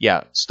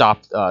 Yeah,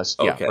 stop. Yeah,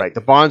 Okay. right. The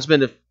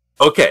bondsman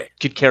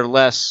could care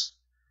less.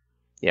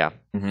 Yeah.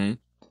 Mm-hmm.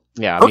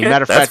 Yeah. I mean,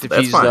 matter of fact, if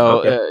he's fine.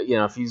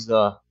 if he's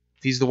the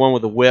one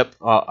with the whip,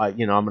 I'm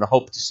going to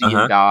hope to see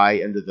him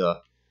die under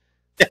the.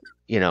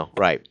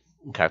 Right.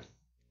 Okay.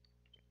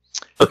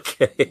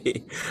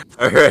 Okay.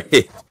 All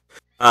right.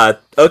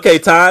 Okay,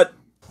 Todd.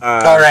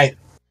 All right.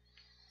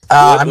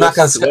 I'm not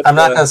gonna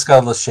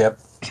scuttle the ship.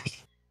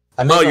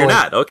 You're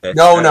not. Okay.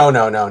 No.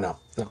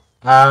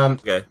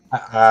 Okay.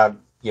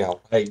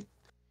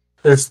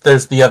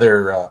 There's the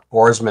other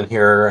oarsmen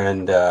here,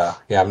 and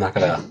I'm not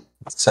gonna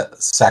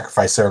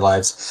sacrifice their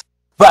lives,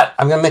 but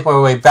I'm gonna make my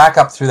way back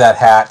up through that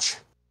hatch.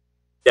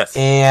 Yes.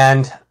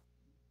 And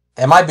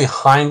am I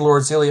behind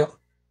Lord Zilio?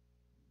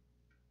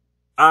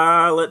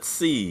 Let's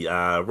see.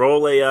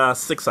 Roll a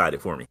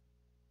 6-sided for me.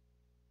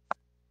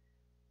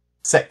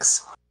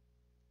 6.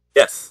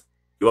 Yes,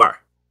 you are.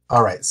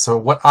 All right. So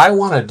what I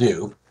want to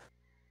do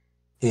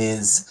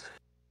is,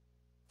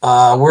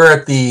 we're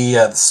at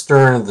the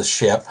stern of the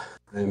ship,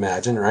 I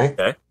imagine, right?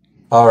 Okay.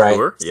 All right.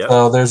 Sure, yeah.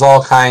 So there's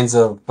all kinds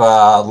of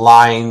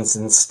lines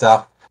and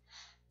stuff.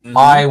 Mm-hmm.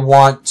 I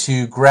want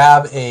to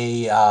grab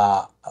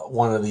a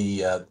one of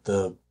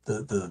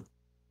the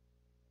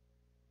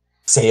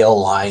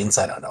sail lines.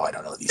 I don't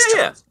know these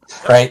terms.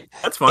 Right.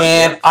 That's fine.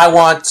 And I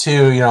want to,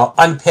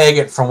 unpeg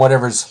it from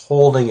whatever's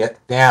holding it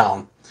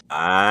down.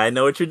 I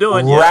know what you're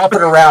doing. Wrap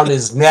it around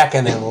his neck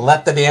and then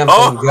let the damn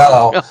thing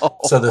go.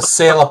 So the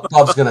sail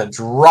above is going to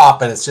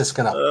drop and it's just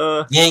going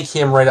to yank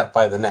him right up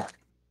by the neck.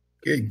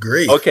 Good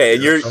grief. Okay,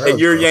 and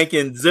you're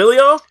yanking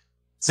Zilio?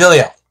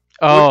 Zilio.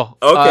 Oh,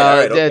 Okay, all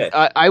right, okay.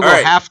 I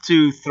will have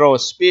to throw a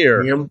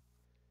spear Him.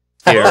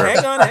 here.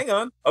 Oh, hang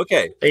on.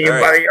 Okay. Hey, all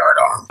right.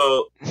 on.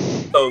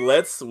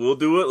 So we'll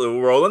do it.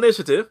 We'll roll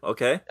initiative.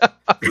 Okay,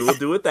 we will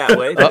do it that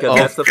way because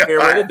that's the fair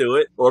way to do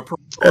it. Or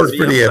priority.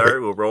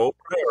 We'll roll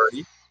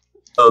priority.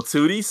 So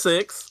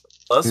 2d6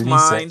 plus 2d6.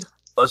 mine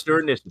plus your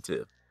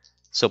initiative.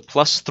 So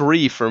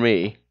 +3 for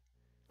me.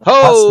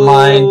 Plus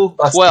mine,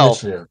 plus 12.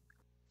 initiative.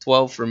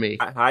 12 for me.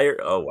 Higher.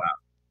 Oh wow.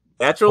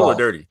 Natural 12. or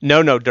dirty?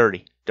 No,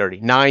 dirty.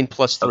 9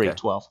 plus 3, Okay.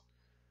 12.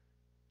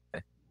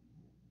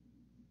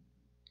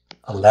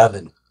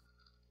 11.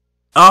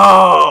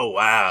 Oh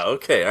wow.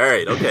 Okay.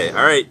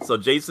 All right. So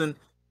Jason,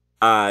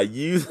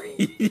 you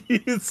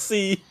you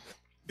see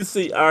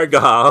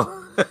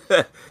Argyle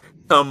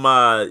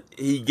come.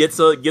 He gets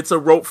a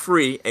rope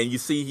free, and you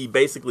see he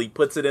basically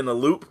puts it in a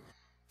loop,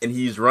 and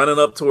he's running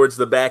up towards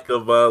the back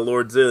of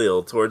Lord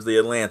Zilio, towards the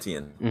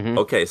Atlantean. Mm-hmm.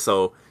 Okay,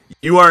 so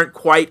you aren't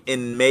quite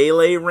in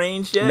melee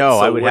range yet. No, so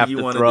I would what have do you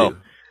to want throw. do?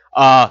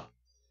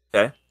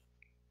 Okay.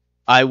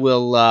 I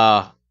will.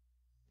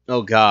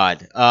 Oh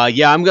God.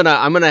 Yeah, I'm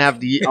gonna have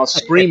the. I'll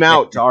scream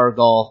out to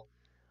Argal.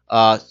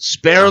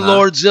 Spare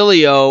Lord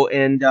Zilio,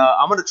 and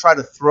I'm gonna try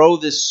to throw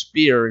this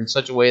spear in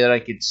such a way that I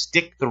could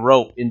stick the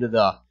rope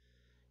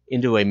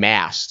into a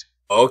mast.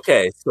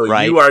 Okay, so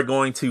Right. you are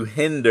going to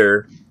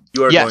hinder.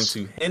 You are going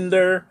to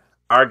hinder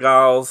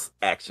Argyle's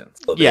actions.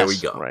 So there we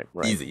go. Right.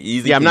 Easy.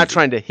 Yeah, I'm not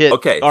trying to hit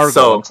Argal.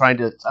 So I'm trying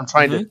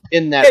to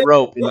pin that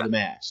rope into the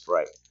mast.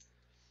 Right.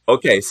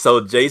 Okay,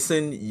 so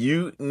Jason,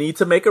 you need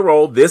to make a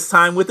roll this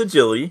time with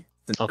agility.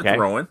 Since you're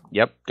throwing.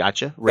 Yep.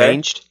 Gotcha.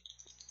 Ranged.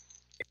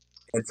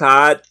 And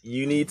Todd,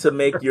 you need to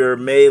make your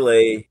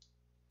melee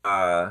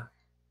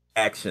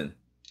action.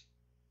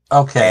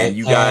 Okay. And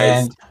you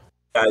guys.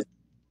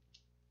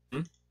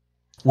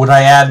 Would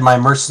I add my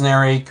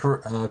mercenary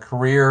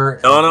career?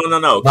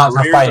 No. Not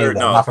for fighting.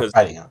 Not for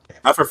fighting. Okay.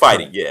 Not for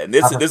fighting. Yeah, and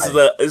this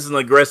is an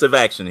aggressive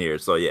action here.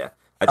 So yeah,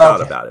 I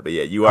thought about it, but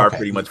yeah, you are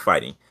pretty much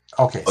fighting.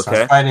 Okay. So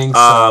I'm fighting.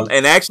 So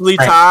and actually,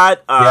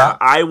 Todd,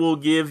 I will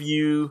give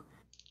you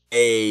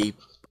a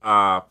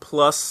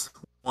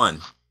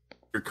 +1.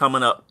 You're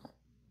coming up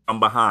from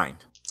behind.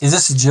 Is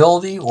this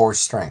agility or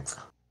strength?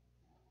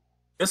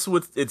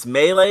 It's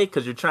melee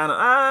because you're trying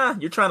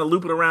to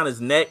loop it around his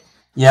neck.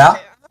 Yeah.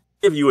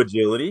 Give you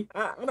agility.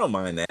 I don't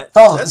mind that.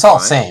 It's all the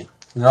same.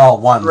 They're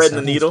all one. Thread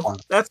the needle.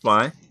 That's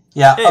fine.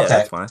 Yeah. Okay.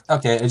 That's fine.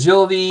 Okay.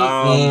 Agility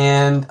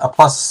and a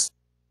 +1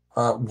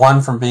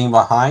 from being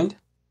behind.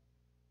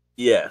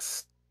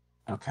 Yes.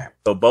 Okay.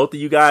 So both of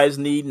you guys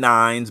need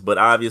 9s, but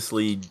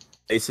obviously,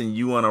 Jason,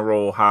 you want to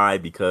roll high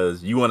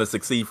because you want to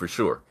succeed for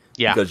sure.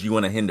 Yeah. Because you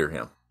want to hinder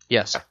him.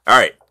 Yes. All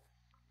right.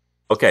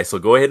 Okay, so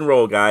go ahead and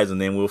roll, guys, and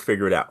then we'll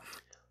figure it out.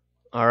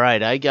 All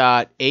right. I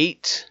got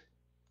 8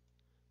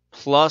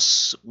 +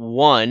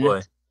 1.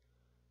 Boy.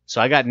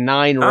 So I got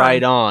 9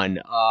 right on.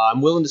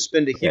 I'm willing to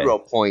spend a hero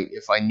point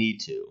if I need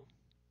to.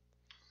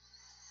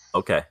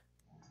 Okay.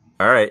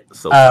 All right.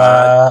 So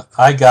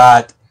I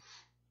got.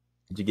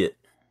 What'd you get?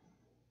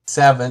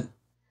 7,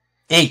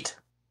 8.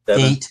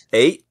 7?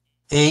 8.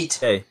 8.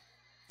 Okay.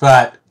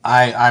 But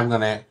I'm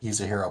gonna use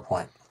a hero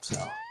point. So.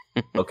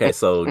 Okay,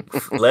 so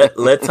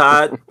let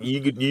Todd you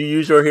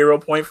use your hero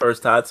point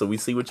first, Todd, so we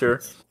see what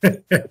your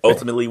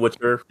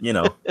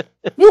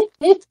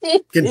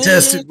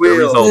contested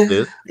result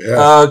is.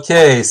 Yeah.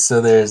 Okay,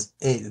 so there's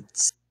 8.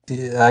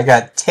 I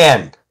got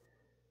 10.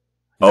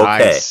 Okay.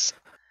 Nice.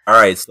 All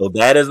right, so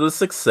that is a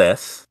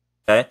success.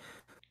 Okay.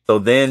 So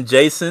then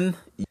Jason,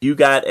 you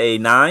got a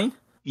 9?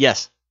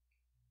 Yes.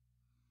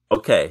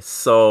 Okay,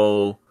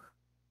 so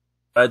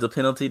the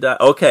penalty die.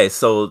 Okay,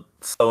 so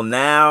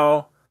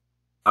now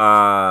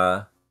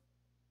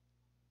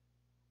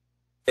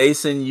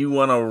Jason, you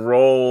want to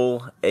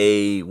roll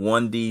a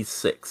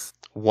 1d6.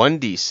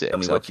 1d6. Tell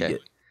me what you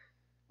get.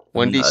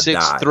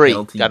 1d6, 3.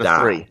 Got a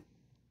 3.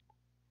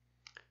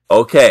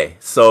 Okay,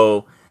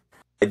 so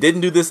I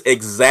didn't do this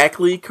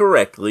exactly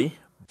correctly,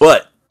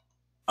 but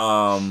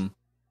 11,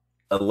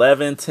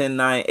 10,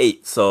 9,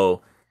 8.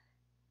 So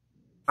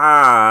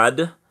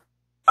odd.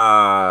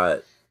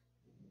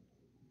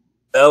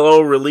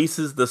 Bello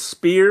releases the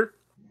spear.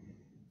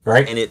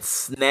 Right. And it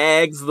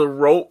snags the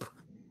rope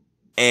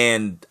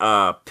and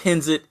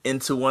pins it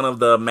into one of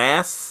the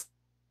masts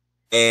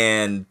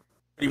and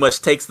pretty much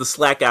takes the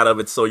slack out of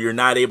it, so you're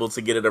not able to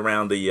get it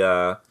around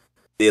the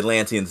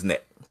Atlantean's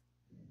neck.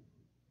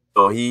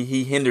 So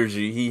he hinders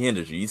you.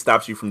 He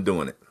stops you from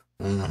doing it.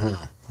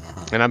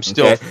 Mm-hmm. And I'm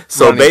still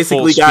so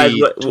basically, guys,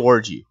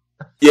 towards you.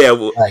 Yeah.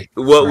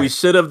 What we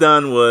should have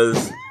done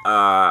was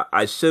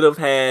I should have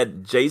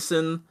had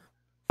Jason,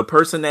 the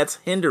person that's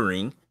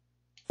hindering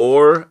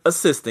or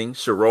assisting,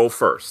 should roll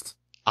first.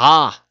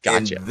 Ah,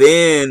 gotcha. And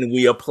then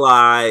we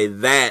apply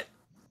that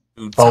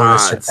to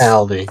bonus Todd's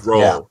penalty. roll.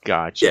 Yeah.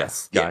 Gotcha.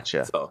 Yes. Gotcha.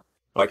 Yeah. So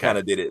I kind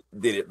of did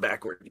it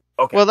backward.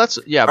 Okay. Well, but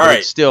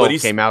it still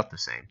came out the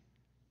same.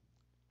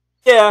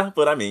 Yeah,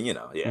 but I mean, yeah.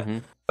 Mm-hmm.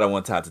 I don't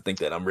want Todd to think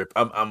that I'm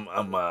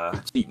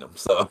cheating him.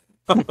 So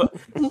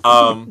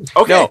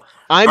Okay. No,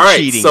 I'm All right,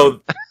 cheating.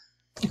 so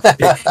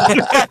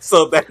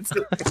so that's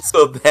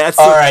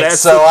All right, that's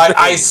so the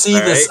I thing, see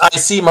all this. right? I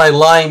see my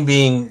line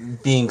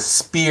being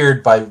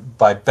speared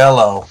by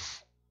Bello,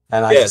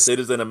 and I Yes, just it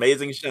is an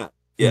amazing shot.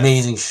 Yes.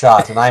 amazing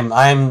shot, and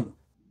I'm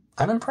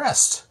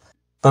impressed,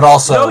 but You know he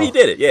also,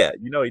 did it. Yeah,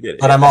 you know he did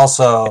it. but Yeah. I'm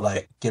also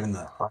like giving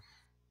the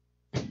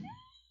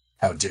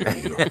how dare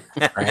you,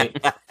 right?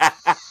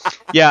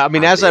 Yeah, I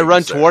mean, How as I dare you,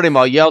 run sir. toward him,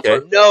 I'll yell to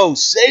Okay. him, "No,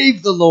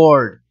 save the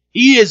Lord!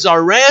 He is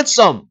our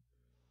ransom!"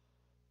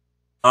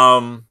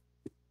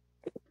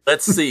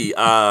 Let's see.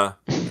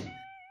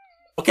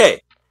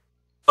 Okay.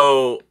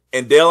 So,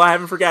 and Dale, I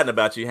haven't forgotten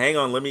about you. Hang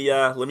on, let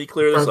me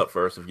clear this up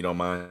first, if you don't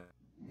mind.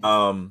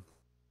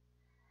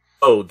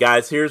 Oh,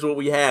 guys, here's what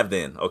we have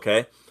then.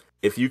 Okay,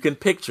 if you can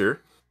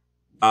picture,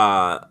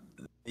 the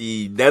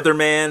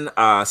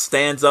Netherman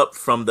stands up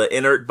from the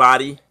inert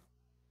body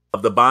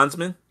of the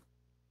bondsman.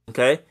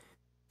 Okay,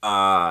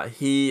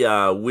 he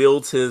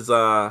wields his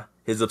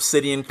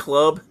obsidian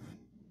club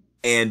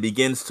and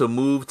begins to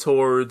move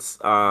towards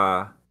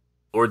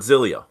Lord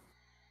Zilio.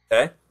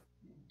 Okay,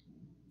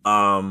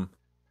 um,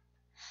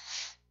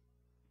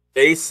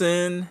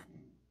 Jason,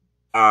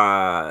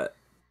 uh,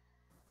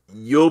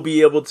 you'll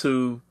be able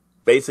to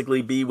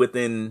basically be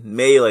within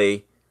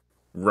melee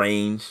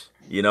range,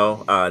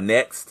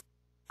 next.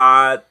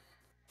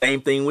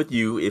 Same thing with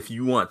you if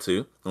you want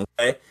to,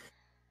 okay?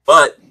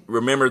 But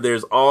remember,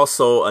 there's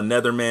also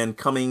another man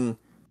coming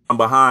from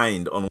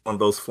behind on one of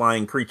those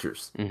flying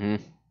creatures. Mm-hmm.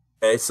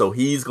 Okay, so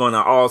he's going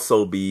to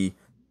also be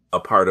a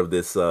part of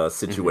this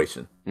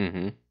situation.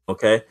 Mm-hmm.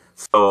 Okay,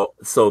 so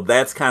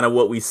that's kind of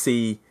what we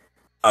see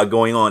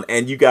going on,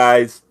 and you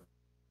guys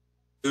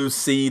do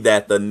see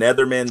that the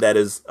Netherman that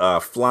is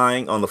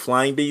flying on the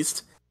flying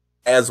beast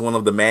has one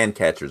of the man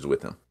catchers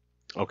with him,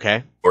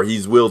 Okay. or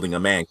he's wielding a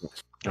man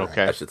catcher,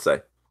 Okay. I should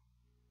say.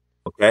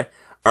 Okay,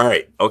 all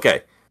right,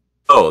 okay.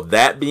 So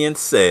that being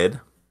said,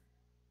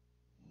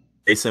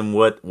 Jason,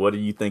 what do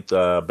you think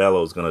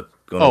Bello's gonna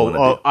want to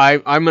do?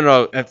 I'm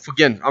gonna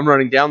again. I'm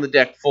running down the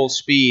deck full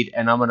speed,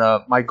 and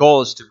my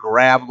goal is to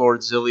grab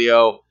Lord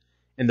Zilio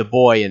and the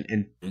boy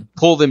and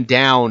pull them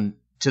down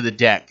to the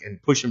deck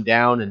and push them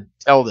down and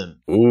tell them,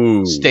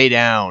 Ooh, stay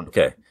down.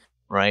 okay,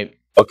 Right.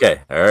 okay,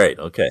 all right,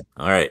 okay,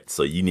 all right.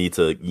 So you need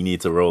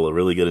to roll a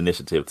really good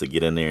initiative to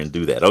get in there and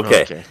do that.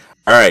 Okay.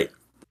 All right.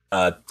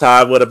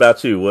 Todd, what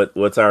about you?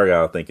 What's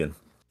Argyle thinking?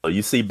 Oh,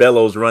 you see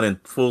Bellows running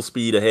full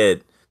speed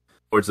ahead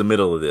towards the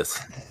middle of this.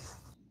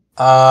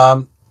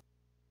 I'm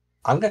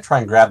gonna try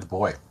and grab the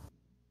boy.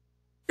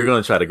 You're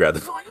going to try to grab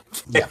the point.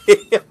 Yeah.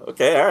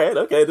 Okay. All right.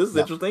 Okay. This is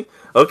interesting.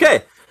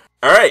 Okay.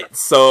 All right.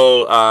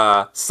 So,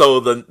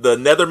 the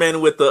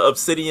Netherman with the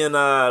obsidian,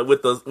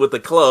 with the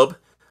club,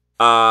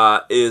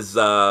 is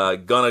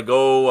gonna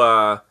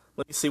go.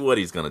 Let me see what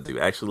he's gonna do.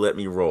 Actually, let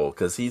me roll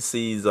because he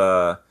sees.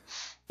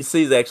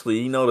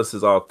 Actually, he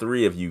notices all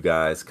three of you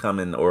guys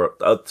coming, or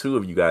two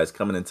of you guys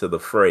coming into the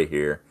fray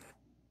here.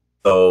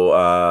 So,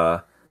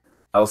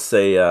 I'll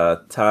say,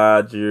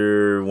 Todd,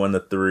 you're 1 to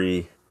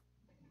 3.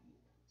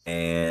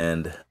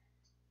 And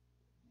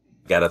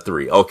got a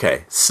 3.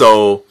 Okay,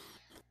 so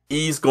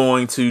he's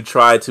going to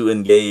try to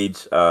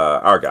engage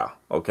Argyle.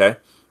 Okay.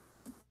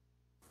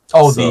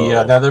 Oh, so, the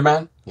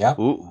Netherman. Yeah.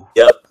 Ooh.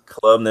 Yep.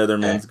 Club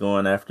Netherman's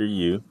going after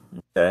you.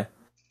 Okay.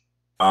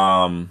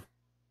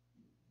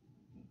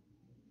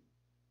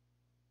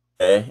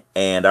 Okay.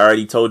 And I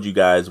already told you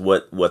guys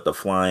what the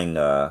flying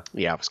I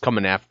was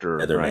coming after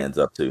Netherman's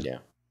up to. Yeah.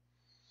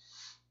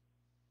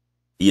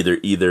 Either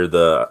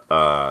the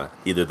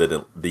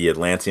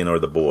Atlantean or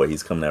the boy.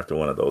 He's coming after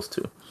one of those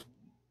two.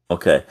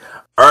 Okay.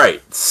 All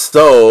right.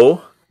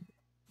 So,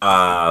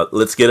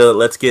 let's get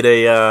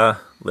a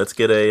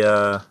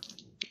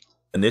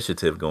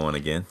initiative going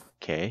again.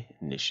 Okay,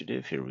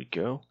 initiative. Here we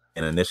go.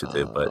 An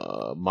initiative,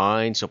 but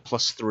mine. So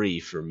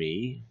 +3 for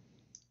me.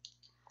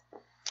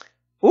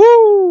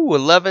 Woo!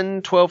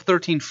 11, 12,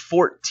 13,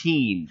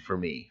 14 for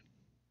me.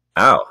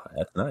 Wow,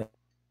 that's nice.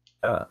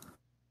 Yeah.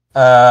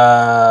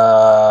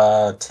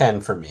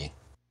 10 for me.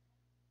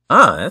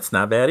 That's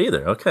not bad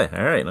either. Okay,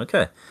 all right,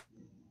 okay,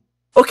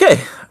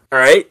 all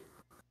right.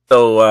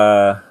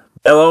 So,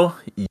 Bello,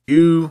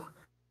 you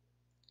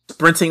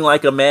sprinting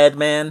like a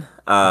madman.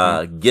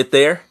 Get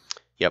there.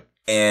 Yep.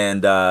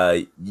 And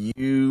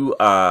you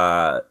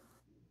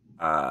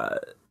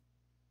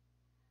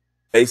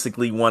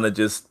basically want to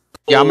just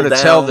I'm going to down.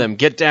 tell them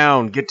get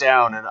down,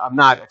 and I'm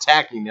not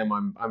attacking them.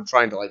 I'm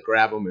trying to like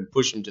grab them and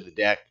push them to the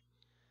deck.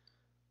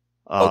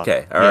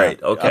 Okay, all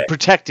right, okay.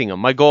 Protecting them.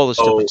 My goal is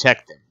to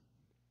protect them.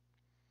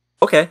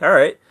 Okay, all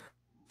right.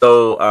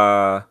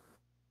 So,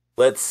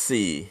 let's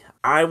see.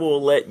 I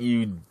will let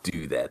you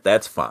do that.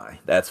 That's fine.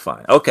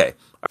 Okay.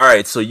 All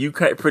right, so you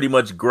pretty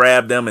much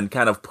grab them and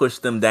kind of push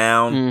them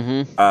down.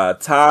 Mm-hmm.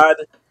 Todd,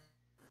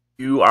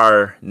 you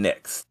are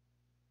next.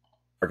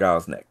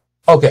 Argyle's next.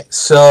 Okay,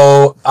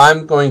 so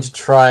I'm going to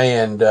try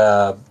and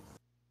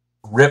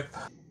rip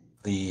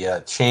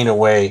the chain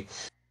away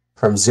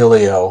from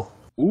Zilio.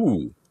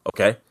 Ooh,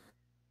 okay.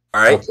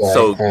 All right. Okay,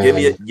 So give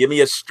and-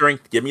 me a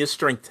strength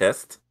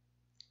test.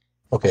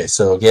 Okay,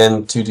 so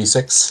again,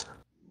 2d6.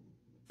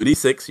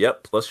 2d6.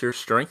 Yep. Plus your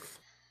strength.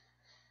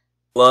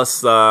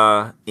 Plus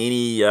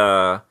any.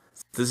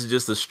 This is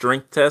just a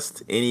strength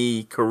test.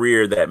 Any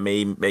career that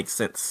may make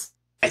sense.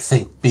 I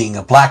think being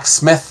a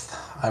blacksmith,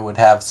 I would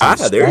have some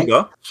strength. There you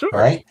go. Sure.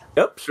 Right?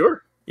 Yep.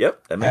 Sure.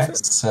 Yep. That makes Okay,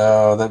 sense.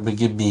 so that would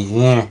give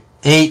me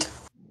 8.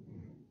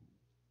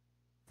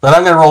 But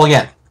I'm going to roll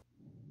again.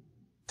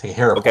 Take a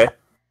hero Okay.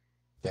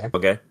 point.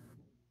 Okay.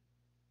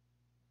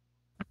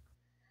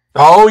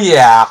 Oh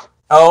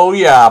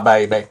yeah,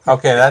 baby.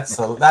 Okay, that's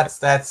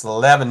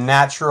 11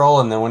 natural,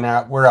 and then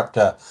we're up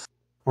to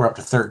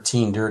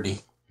 13 dirty.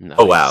 Nice.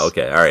 Oh wow.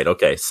 Okay. All right.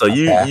 Okay. So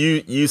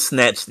Okay. you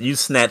snatch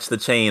the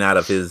chain out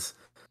of his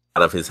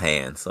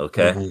hands.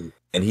 Okay. Mm-hmm.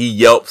 And he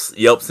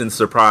yelps in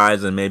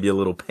surprise and maybe a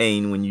little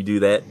pain when you do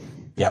that.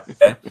 Yep.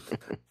 Okay.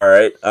 All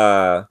right.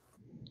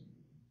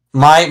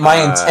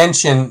 My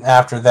intention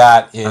after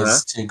that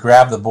is to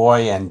grab the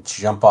boy and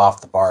jump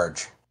off the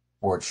barge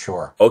towards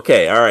shore.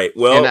 Okay. All right.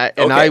 Well,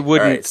 I wouldn't. all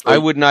right, so- I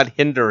would not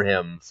hinder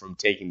him from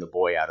taking the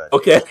boy out of.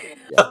 Okay.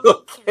 Yeah.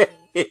 Okay.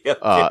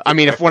 I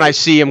mean, if when I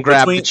see him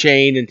grab Between- the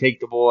chain and take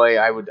the boy,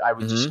 I would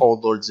Mhm. just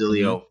hold Lord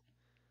Zilio.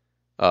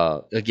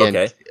 Again,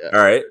 Okay. All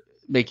right.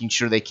 making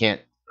sure they can't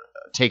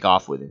take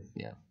off with him.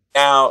 Yeah.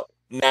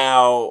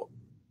 Now,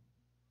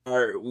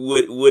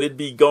 would it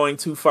be going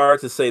too far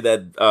to say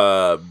that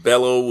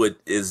Bello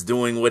is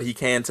doing what he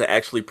can to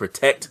actually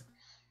protect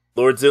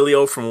Lord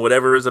Zilio from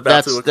whatever is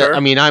about to occur? I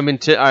mean, I am,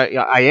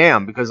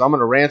 because I'm going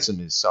to ransom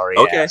his sorry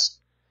ass.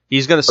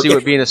 He's going to see Okay.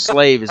 what being a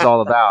slave is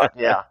all about.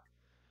 Yeah.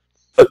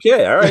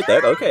 Okay. All right.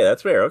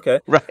 That's fair.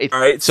 Okay. Right. All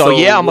right. So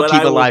yeah, I'm what gonna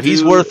keep I will alive.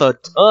 He's do- worth a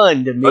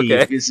ton to me.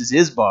 Okay. This is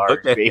his bar,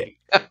 Okay. baby.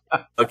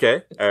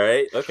 Okay. All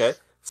right. Okay.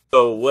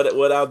 So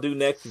what I'll do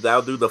next is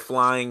I'll do the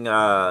flying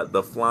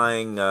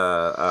Netherman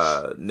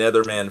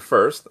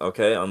first.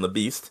 Okay, on the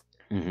beast.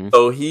 Mm-hmm.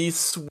 So he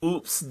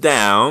swoops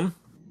down,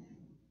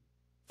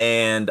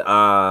 and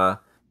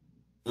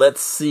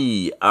let's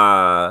see.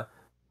 Odd,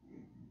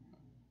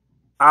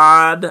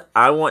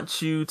 I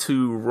want you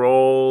to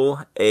roll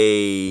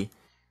a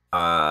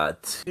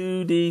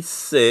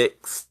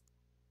 2d6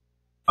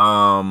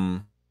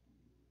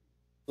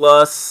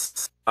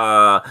 plus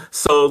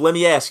so let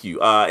me ask you,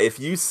 if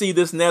you see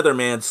this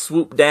Netherman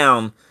swoop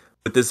down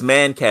with this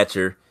man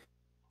catcher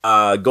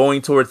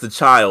going towards the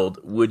child,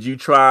 would you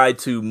try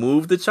to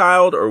move the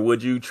child, or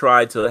would you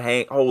try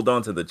to hold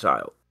on to the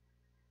child?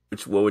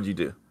 What would you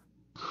do?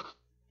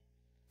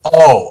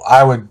 Oh,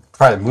 I would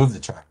try to move the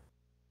child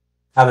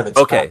out of its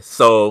Okay, path.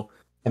 so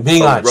And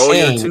being on a roll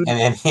your chain, 2D.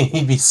 and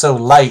he'd be so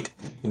light,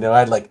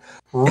 I'd like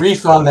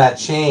reef on that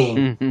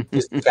chain,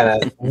 just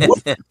kind of pull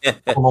him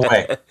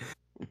away.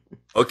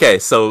 Okay,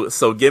 so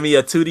give me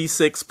a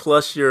 2d6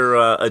 plus your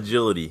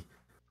agility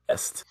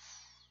test.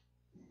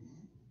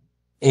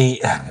 8.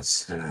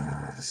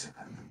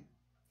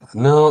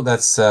 No,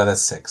 that's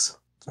 6.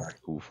 Sorry.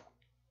 Oof.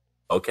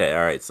 Okay,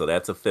 all right, so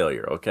that's a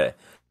failure. Okay,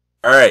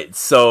 all right,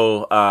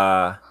 so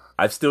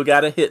I've still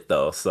got a hit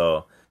though.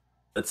 So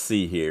let's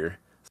see here.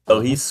 So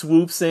he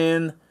swoops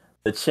in,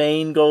 the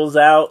chain goes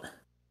out,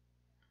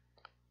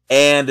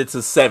 and it's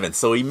a 7.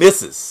 So he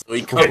misses. So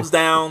he comes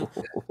down,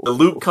 the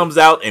loop comes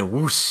out, and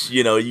whoosh!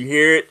 You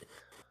hear it.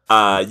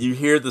 You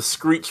hear the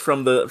screech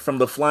from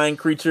the flying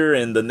creature,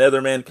 and the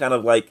Netherman kind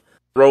of like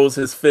throws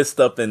his fist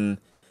up and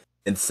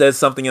says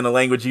something in a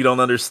language you don't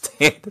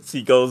understand as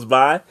he goes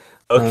by.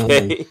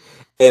 Okay,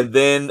 and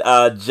then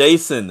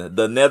Jason,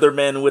 the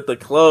Netherman with the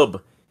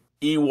club,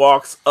 he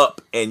walks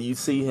up, and you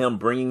see him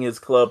bringing his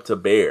club to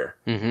bear,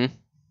 Mm-hmm.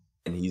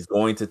 and he's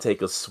going to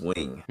take a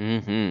swing.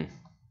 Mm-hmm.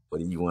 What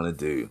do you want to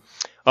do?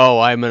 Oh,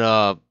 I'm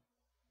gonna,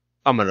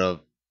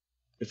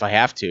 if I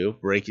have to,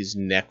 break his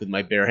neck with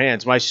my bare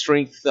hands. My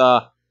strength.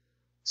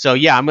 So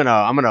yeah, I'm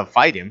gonna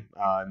fight him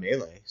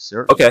melee.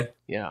 Certainly. Okay.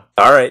 Yeah.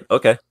 All right.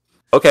 Okay.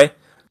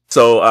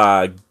 So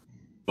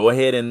go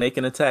ahead and make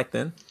an attack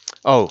then.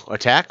 Oh,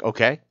 attack.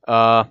 Okay.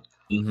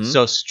 Mhm.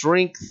 So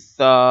strength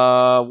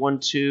 1,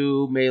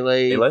 2,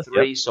 melee, Melee,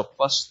 3. yep. So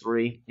plus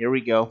 3. Here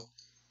we go.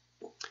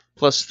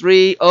 Plus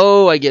 3.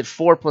 Oh, I get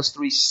 4 plus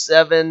 3,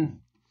 7.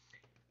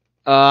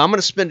 I'm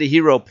gonna spend a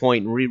hero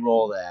point and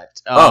re-roll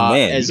that. Oh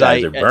man, you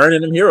guys are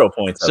burning them hero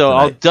points. So up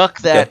I'll tonight.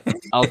 duck that.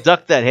 I'll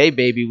duck that. Hey,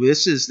 baby,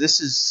 this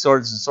is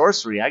swords and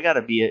sorcery. I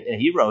gotta be a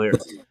hero here.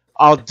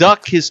 I'll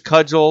duck his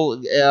cudgel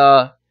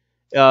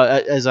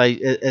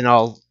and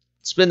I'll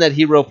spend that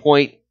hero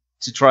point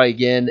to try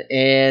again.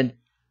 And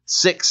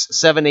 6,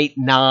 7, 8,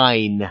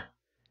 9.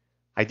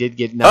 I did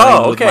get 9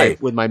 Oh, okay.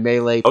 with my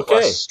melee Okay.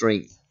 plus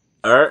strength.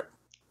 All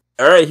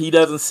right. He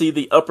doesn't see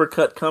the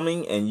uppercut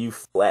coming, and you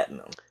flatten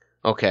him.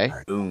 Okay,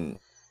 Boom,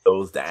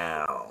 goes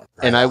down.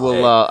 and I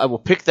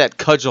will pick that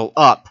cudgel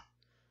up.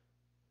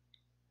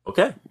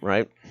 Okay,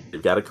 Right.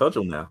 you've got a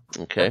cudgel now.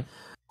 Okay.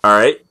 All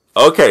right.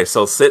 Okay,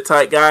 so sit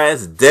tight,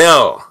 guys.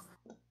 Dell.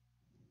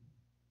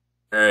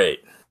 All right.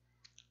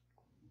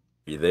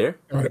 You there?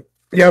 All right.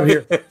 Yeah, I'm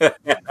here. Okay.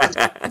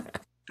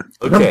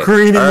 I'm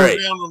careening All right.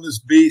 around on this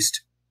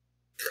beast.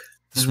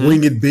 this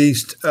winged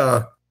beast,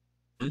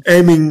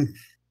 aiming,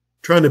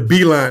 trying to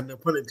beeline, no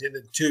pun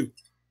intended, to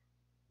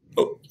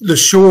the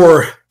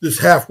shore that's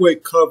halfway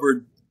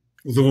covered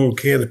with a little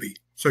canopy,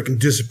 so I can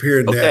disappear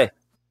in that.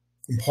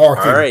 And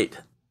parking. All right.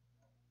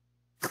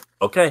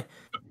 Okay.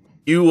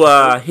 You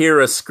hear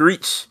a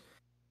screech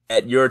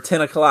at your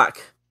 10 o'clock,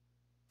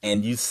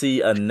 and you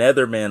see a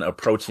netherman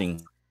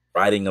approaching,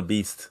 riding a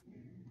beast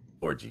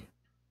towards you.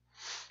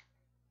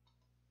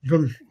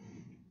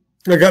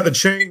 I got the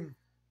chain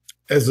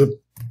as a,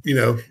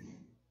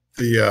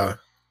 the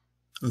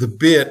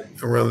bit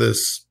around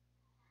this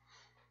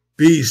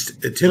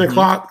beast at 10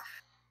 o'clock.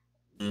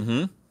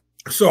 Mm-hmm.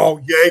 So I'll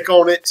yank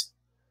on it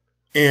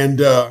and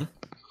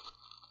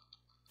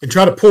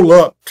try to pull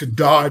up to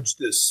dodge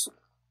this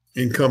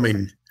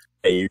incoming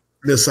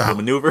missile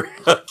maneuver.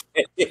 Okay.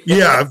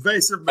 Yeah,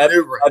 evasive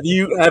maneuver. Have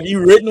you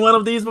written one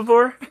of these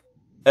before?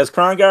 Has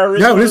Krongar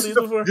written one of these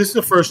before? This is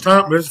the first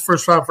time. This is the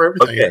first time for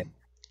everything. Okay.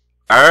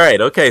 All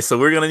right. Okay. So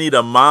we're gonna need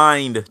a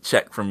mind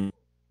check from you.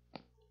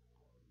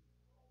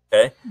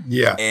 Okay.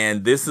 Yeah.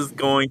 And this is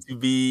going to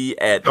be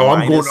at. Oh,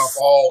 I'm going off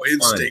all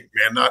instinct,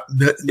 man.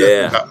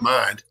 Nothing about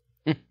mind.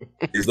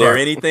 Is there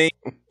anything?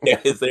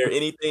 Is there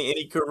anything?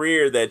 Any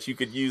career that you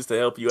could use to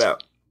help you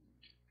out?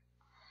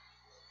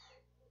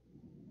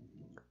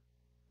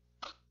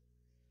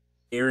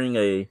 Hearing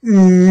a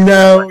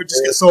no,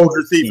 just get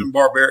soldier, thief, and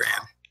barbarian.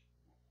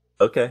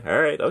 Okay.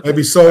 All right. Okay.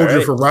 Maybe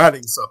soldier for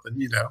riding something.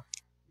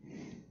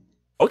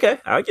 Okay,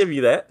 I'll give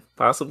you that.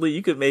 Possibly,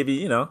 you could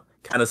maybe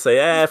kind of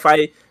say, if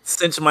I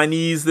cinch my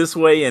knees this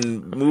way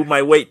and move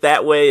my weight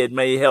that way, it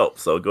may help.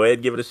 So go ahead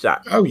and give it a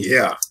shot. Oh,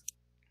 yeah.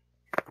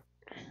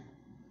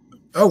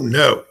 Oh,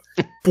 no.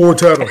 4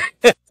 total.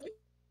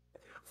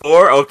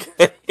 4? Okay.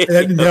 That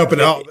didn't help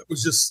at all. It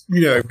was just,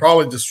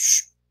 probably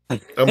just,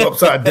 I'm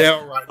upside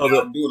down right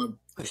now. I'm doing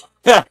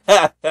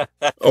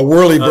a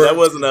whirly bird. That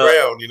wasn't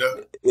ground,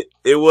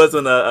 It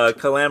wasn't a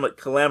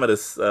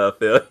calamitous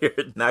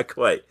failure. Not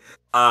quite.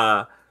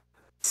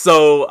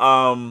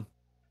 So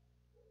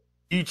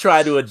you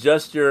try to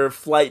adjust your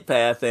flight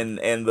path, and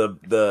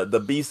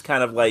the beast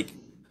kind of like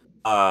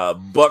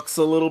bucks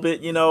a little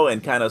bit,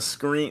 and kind of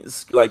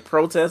screams, like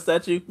protests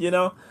at you,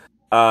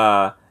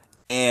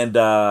 and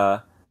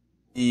the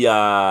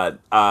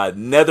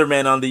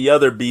netherman on the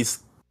other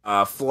beast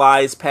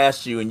flies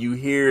past you, and you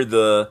hear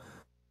the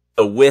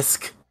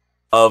whisk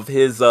of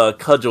his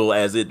cudgel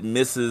as it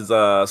misses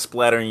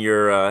splattering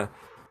your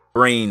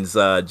brains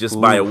just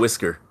by a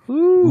whisker.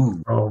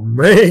 Ooh. Oh,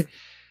 man.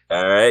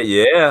 All right,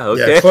 yeah,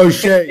 okay. Yeah, close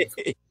shave.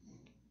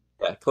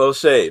 Yeah, close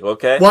shave,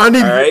 okay. Well, I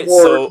need to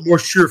get more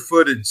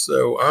sure-footed,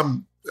 so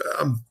I'm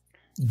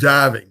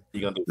diving.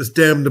 You gonna do this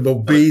damnable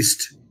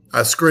beast.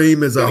 I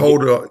scream as I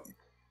hold it.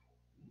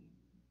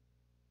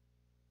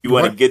 You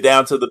want to get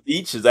down to the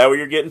beach? Is that where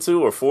you're getting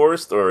to, or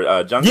forest, or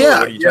jungle? Yeah,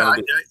 what are you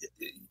trying to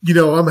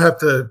do? I'm gonna have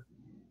to,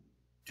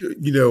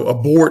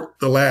 abort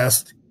the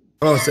last.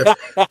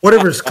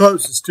 Whatever's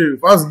closest to.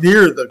 If I was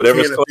near the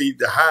canopy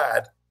to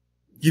hide,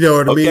 you know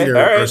what I mean,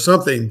 or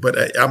something.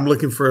 But I'm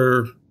looking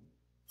for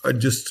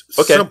just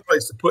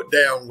someplace to put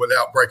down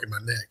without breaking my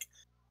neck.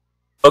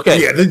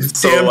 Okay. Yeah, this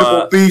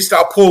damnable beast.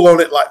 I'll pull on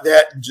it like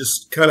that and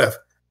just kind of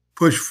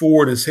push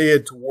forward his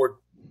head toward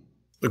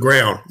the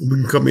ground. We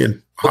can come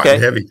in hot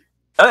and heavy.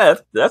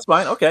 That's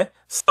fine. Okay.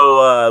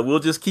 So we'll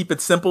just keep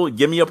it simple.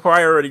 Give me a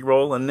priority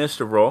roll, an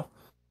initiative roll.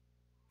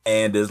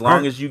 And as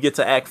long as you get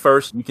to act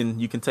first, you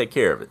can take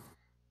care of it.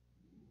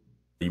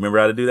 Do you remember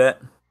how to do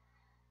that?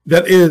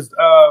 That is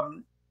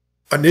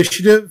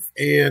initiative,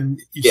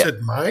 and you said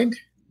mind?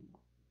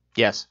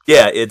 Yes.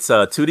 Yeah, it's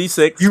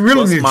 2d6. You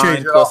really need to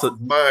change it off of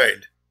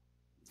mind.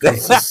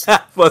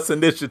 Plus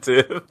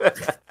initiative.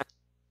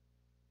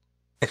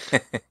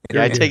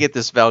 Yeah, I take it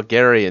this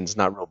Valgarian's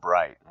not real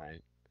bright,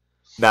 right?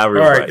 Not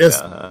real bright. That's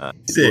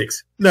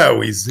 6. No,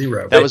 he's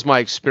 0. That was my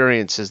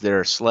experience as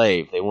their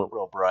slave. They weren't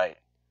real bright.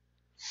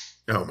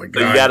 Oh my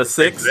God! So you got a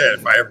 6?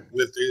 If I ever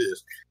lived through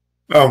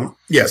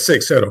this,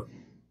 6 total.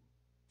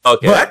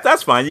 Okay,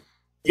 that's fine.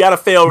 You got to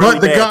fail really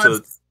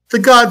bad. The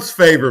gods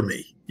favor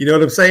me. You know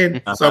what I'm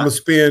saying? So I'm gonna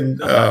spend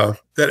that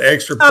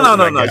extra. No.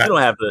 You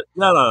don't have to.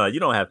 No. You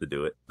don't have to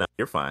do it. No,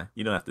 you're fine.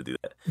 You don't have to do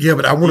that. Yeah,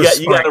 but I want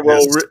to. You got to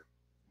roll.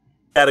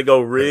 Got to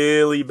go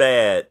really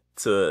bad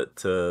to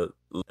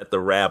let the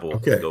rabble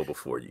go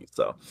before you.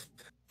 So,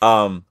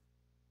 so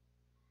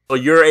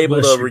you're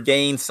able to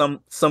regain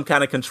some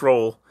kind of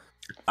control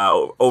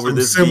over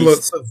this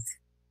beast.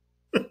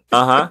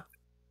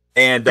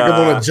 And I'm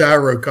on a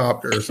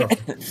gyrocopter or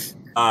something.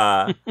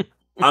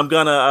 I'm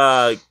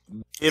gonna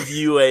give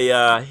you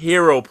a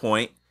hero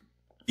point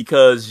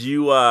because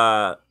you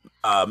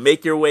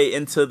make your way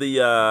into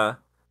the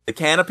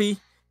canopy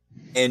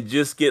and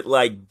just get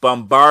like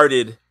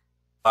bombarded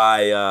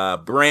by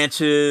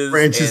branches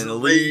and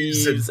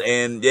leaves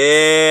and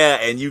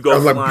you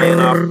go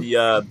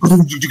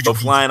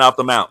flying off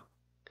the mountain.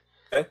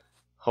 Okay?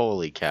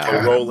 Holy cow!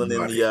 So rolling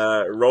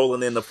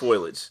in the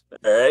foliage.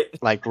 All right,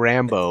 like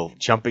Rambo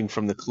jumping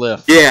from the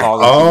cliff. Yeah.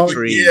 Oh,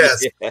 trees.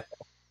 Yes. Yeah.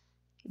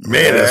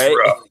 Man, that's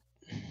rough.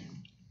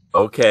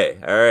 Okay,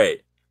 all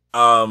right.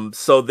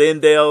 So then,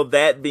 Dale,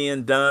 that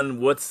being done,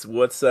 what's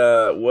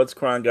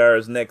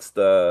Krongar's next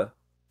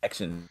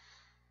action?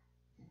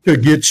 To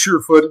get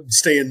sure-footed and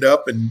stand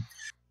up and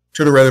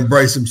turn around and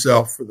brace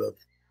himself for the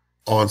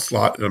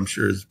onslaught that I'm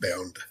sure is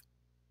bound to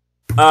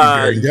be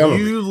bearing down on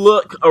me. You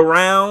look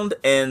around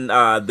and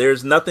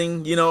there's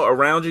nothing,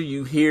 around you.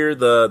 You hear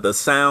the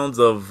sounds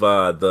of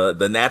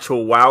the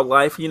natural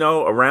wildlife,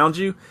 around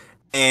you,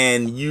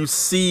 and you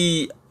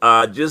see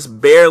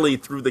just barely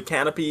through the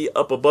canopy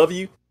up above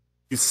you.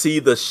 You see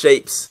the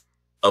shapes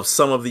of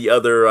some of the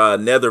other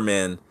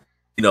Nethermen.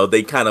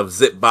 They kind of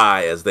zip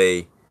by as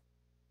they,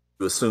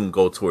 you assume,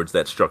 go towards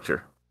that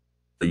structure.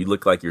 So you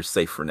look like you're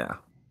safe for now.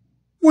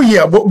 Well,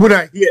 yeah, but when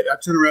I hit, I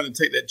turn around and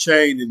take that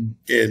chain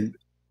and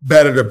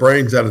batter the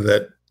brains out of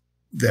that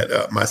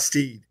my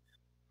steed.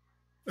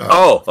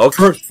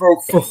 Okay.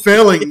 For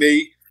failing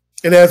me,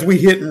 and as we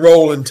hit and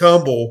roll and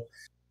tumble,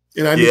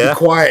 and I need to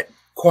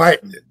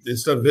quieten it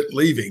instead of it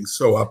leaving,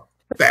 so I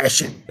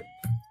bash it.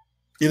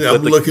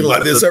 I'm looking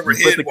like this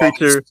overhead. The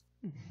creature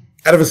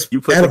out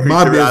of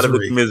my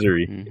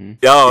misery. Mm-hmm.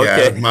 Oh, okay.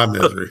 Yeah, out of my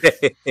misery.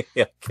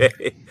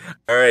 Okay.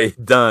 All right,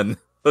 done.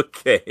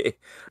 Okay.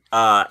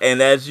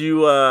 And as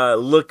you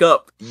look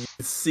up, you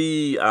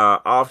see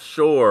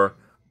offshore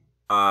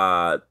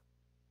the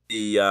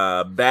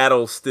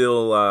battle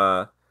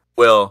still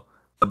the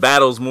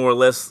battle's more or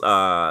less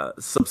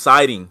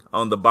subsiding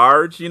on the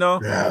barge,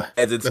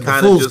 as it's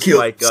kind of just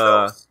like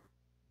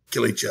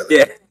kill each other.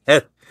 Yeah.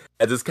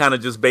 As it's kind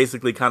of just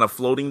basically kind of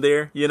floating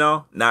there,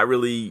 not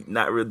really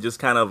just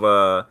kind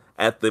of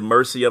at the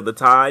mercy of the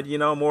tide,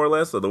 more or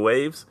less, or the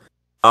waves.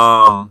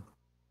 And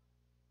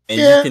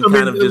you can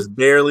kind of just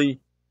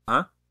barely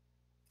let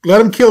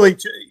them kill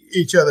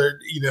each other.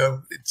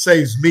 It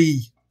saves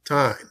me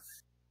time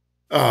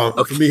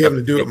for me having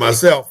to do it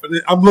myself.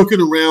 And I'm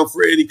looking around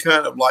for any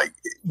kind of, like,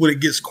 when it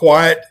gets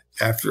quiet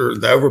after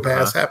the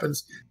overpass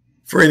happens,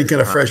 for any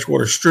kind of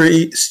freshwater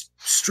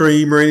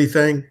stream or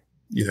anything.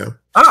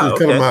 So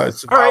kind of my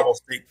survival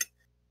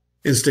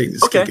instinct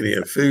is kicking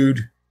in.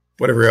 Food,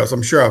 whatever else.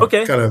 I'm sure I'm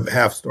kind of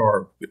half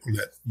starved on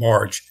that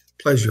barge,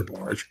 pleasure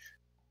barge.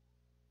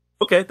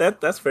 Okay,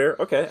 that's fair.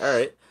 Okay, all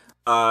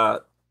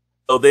right.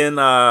 So then,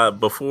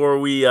 before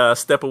we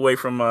step away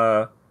from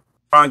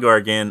Krongar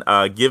again,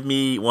 give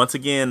me once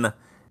again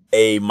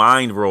a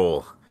mind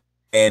roll,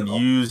 and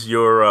use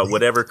your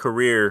whatever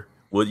career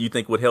what you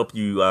think would help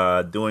you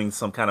doing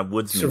some kind of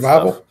woodsman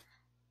survival stuff.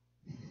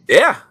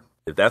 Yeah,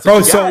 if that's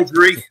probably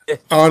soldiering.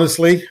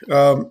 Honestly,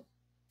 so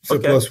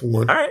 +1.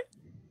 All right.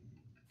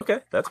 Okay,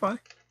 that's fine.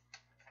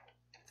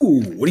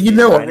 Ooh, what do you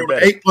know? I rolled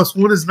 8 +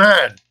 1 is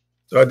 9.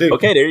 So I do.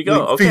 Okay, there you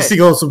go. Okay.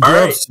 Feasting on some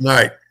grubs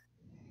tonight.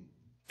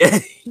 Yeah.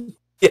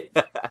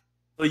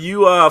 So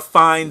you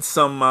find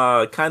some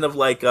kind of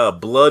like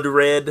blood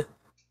red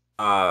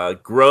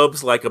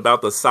grubs, like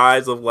about the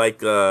size of like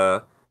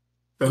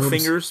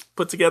fingers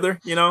put together,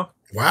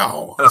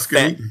 Wow. That's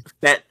good.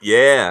 Fat,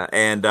 yeah.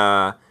 And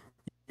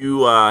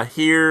you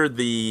hear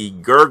the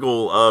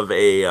gurgle of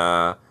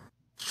a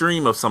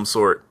stream of some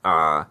sort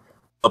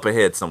up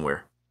ahead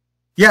somewhere.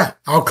 Yeah,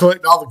 I'll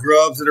collect all the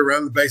grubs that are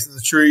around the base of the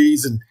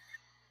trees and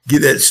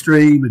get that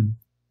stream and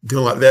do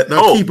like that. And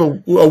I'll keep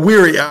a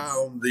weary eye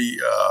on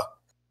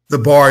the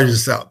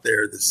barges out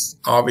there. That's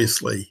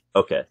obviously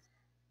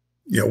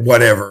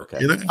whatever.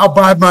 Okay. I'll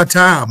bide my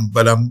time,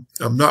 but I'm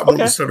not going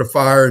to start a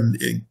fire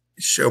and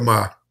show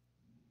my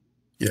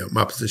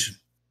my position.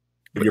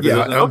 Your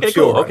position? Okay,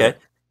 cool. Okay.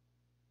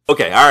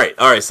 Okay, all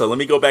right. So let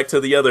me go back to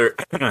the other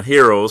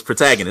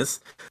protagonists.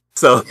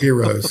 So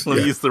heroes. Let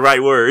me use the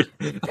right word.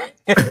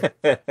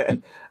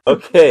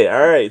 Okay,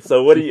 all right.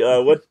 So what do you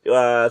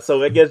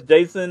so I guess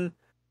Jason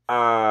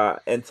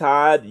and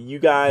Todd, you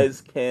guys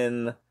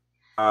can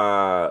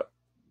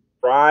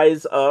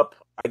rise up.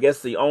 I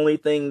guess the only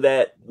thing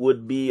that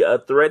would be a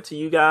threat to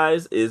you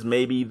guys is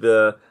maybe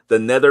the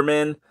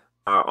Netherman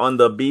on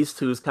the beast,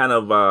 who's kind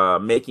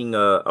of making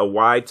a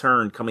wide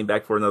turn, coming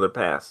back for another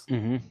pass.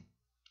 Mm-hmm.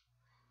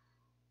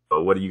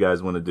 So what do you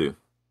guys want to do?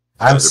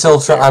 I'm still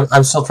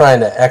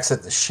trying to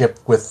exit the ship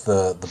with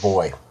the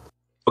boy.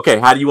 Okay,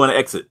 how do you want to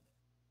exit?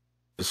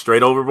 Just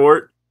straight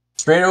overboard?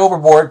 Straight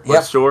overboard.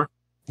 Yep. Sure.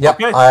 Yep.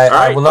 Okay.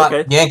 I will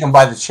not yank him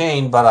by the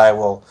chain, but I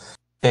will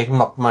take him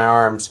up in my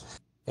arms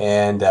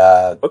and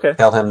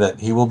tell him that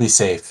he will be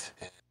safe.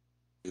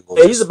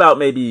 He's about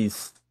maybe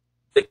 6,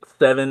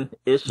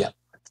 7-ish at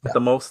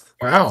the most.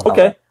 Wow.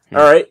 Okay.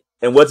 All right.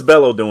 And what's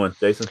Bello doing,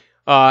 Jason?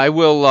 I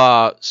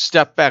will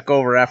step back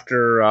over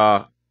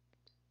after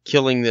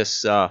killing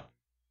this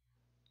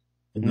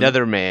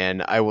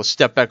Netherman. I will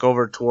step back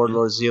over toward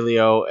Lord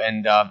Zelio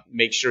and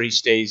make sure he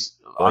stays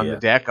on the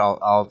deck.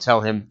 I'll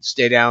tell him,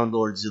 stay down,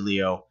 Lord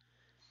Zelio.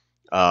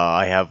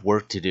 I have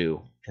work to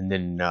do, and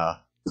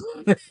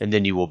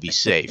then you will be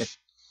safe.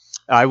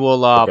 I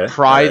will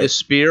pry the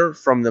spear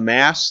from the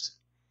mast,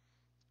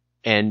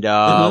 and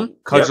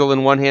cudgel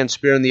in one hand,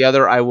 spear in the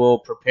other. I will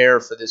prepare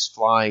for this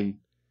flying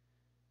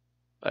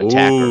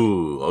attacker.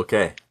 Ooh,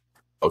 okay.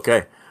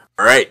 All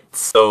All right.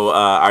 So,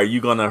 are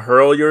you gonna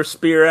hurl your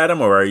spear at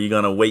him, or are you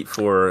gonna wait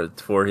for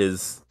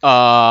his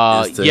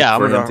Yeah,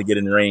 for him to get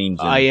in range?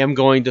 I am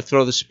going to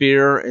throw the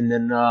spear, and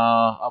then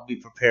I'll be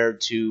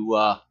prepared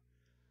to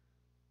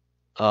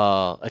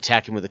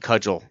attack him with a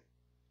cudgel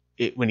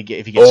if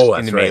he gets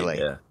into melee.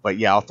 Yeah. But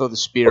yeah, I'll throw the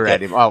spear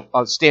at him.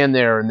 I'll stand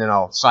there, and then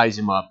I'll size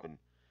him up.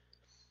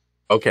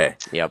 Okay.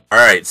 Yep. All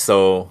right.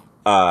 So,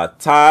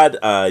 Todd,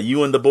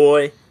 you and the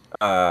boy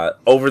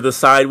over the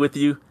side with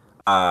you.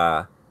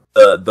 The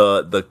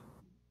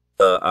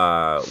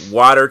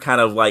water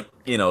kind of like,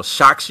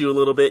 shocks you a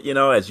little bit,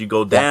 as you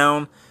go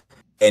down,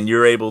 and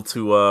you're able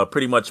to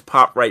pretty much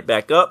pop right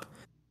back up.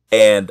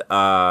 And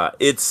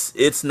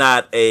it's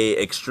not a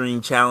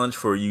extreme challenge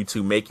for you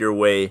to make your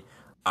way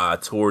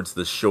towards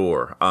the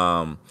shore.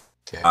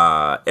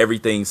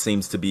 Everything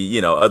seems to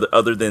be,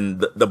 other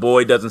than the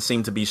boy doesn't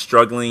seem to be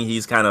struggling.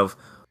 He's kind of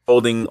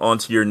holding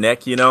onto your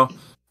neck,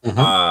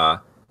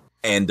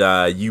 and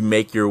you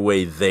make your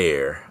way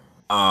there.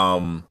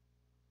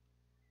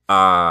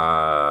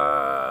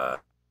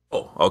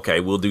 Okay,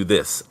 we'll do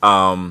this.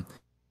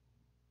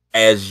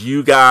 As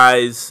you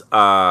guys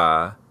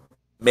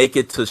make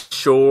it to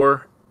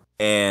shore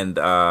and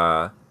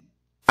kind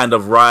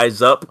of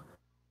rise up,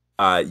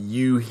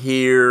 you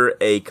hear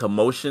a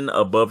commotion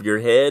above your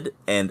head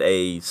and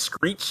a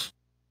screech,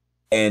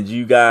 and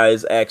you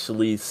guys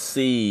actually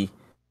see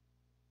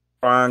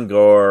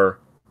Krongar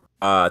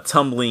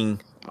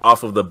tumbling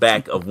off of the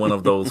back of one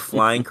of those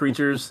flying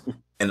creatures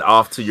and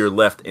off to your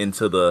left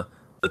into the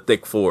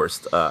thick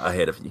forest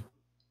ahead of you.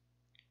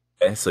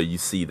 Okay, so you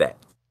see that.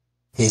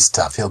 He's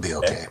tough. He'll be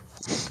okay.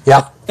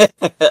 Yep.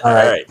 All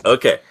right.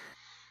 Okay.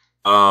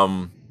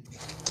 And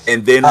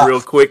then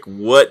real quick,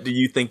 what do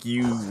you think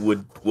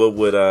what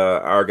would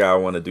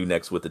Argyle want to do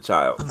next with the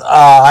child?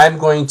 I'm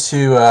going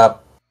to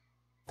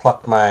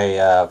pluck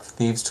my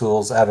thieves'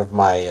 tools out of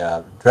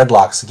my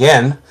dreadlocks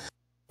again,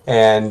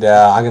 and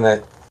I'm going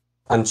to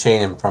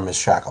unchain him from his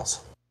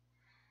shackles.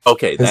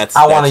 Okay,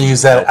 I want to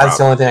use that. That's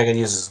the only thing I can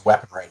use as a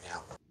weapon right now.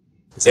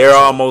 They're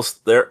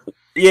almost there.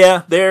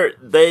 Yeah,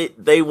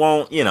 they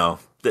won't.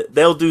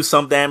 They'll do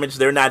some damage.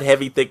 They're not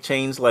heavy, thick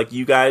chains like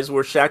you guys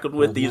were shackled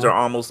with. Mm-hmm. These are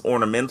almost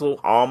ornamental,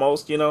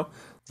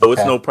 so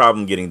it's no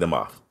problem getting them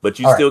off. But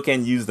you still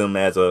can use them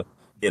as a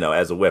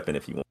weapon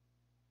if you want.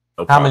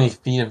 No How many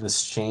feet of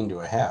this chain do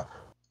I have?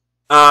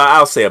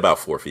 I'll say about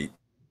 4 feet.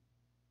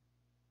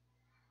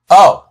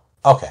 Oh,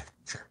 okay,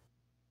 sure.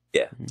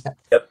 Yeah.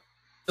 Yep.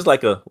 Just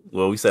like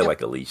we said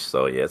like a leash,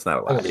 so yeah, it's not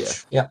a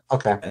lot. Yeah.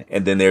 Okay.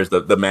 And then there's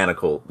the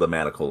manacle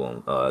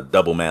on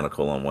double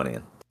manacle on one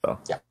end. So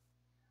yeah.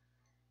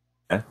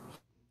 Okay.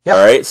 Yep.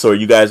 All right. So are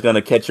you guys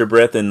gonna catch your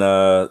breath and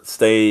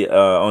stay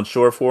on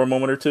shore for a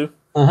moment or two?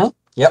 Mm-hmm.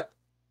 Yep.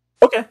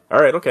 Okay.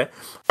 All right. Okay.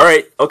 All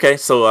right. Okay.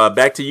 So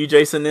back to you,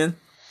 Jason. Then.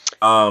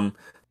 So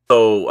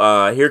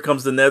here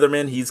comes the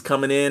Netherman. He's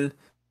coming in.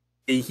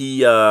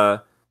 He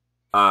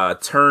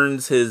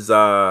turns his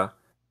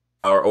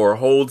or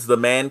holds the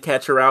man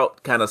catcher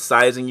out, kind of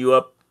sizing you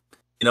up.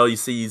 You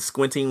see he's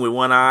squinting with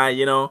one eye,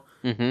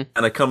 kind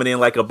of coming in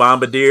like a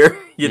bombardier,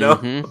 and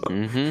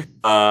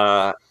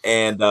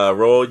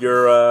roll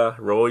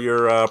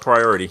your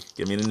priority.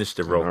 Give me an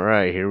initiative roll. All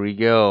right, here we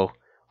go.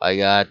 I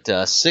got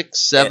 6,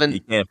 7.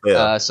 You can't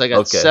fail. So I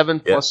got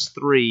 7 plus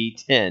 3,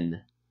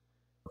 10.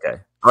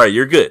 Okay. All right,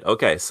 you're good.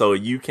 Okay, so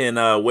you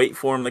can wait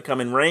for him to come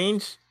in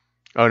range.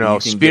 Oh no,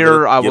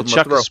 spear! I will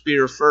chuck a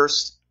spear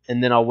first,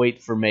 and then I'll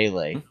wait for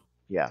melee. Mm-hmm.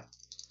 Yeah.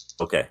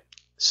 Okay.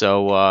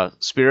 So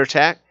spear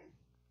attack.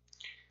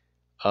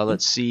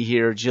 Let's see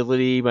here.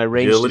 Agility. My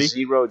range is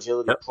 0.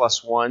 Agility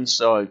 +1.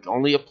 So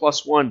only a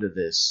 +1 to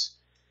this.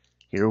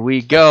 Here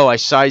we go. I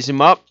size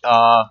him up.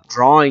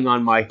 Drawing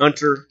on my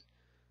hunter.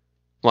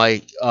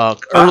 My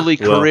early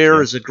career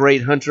as a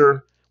great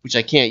hunter, which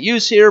I can't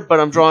use here,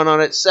 but I'm drawing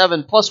on it.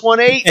 7 + 1,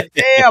 8.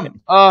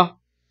 Damn.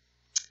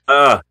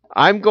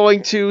 I'm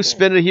going to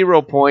spend a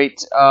hero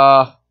point.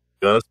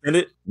 Gonna spend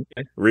it?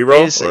 Okay.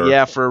 Reroll?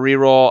 Yeah, for a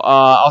reroll.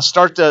 I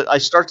start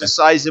to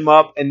size him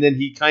up, and then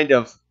he kind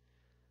of,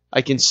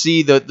 I can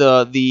see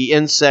the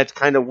insect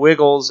kind of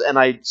wiggles, and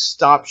I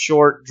stop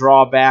short,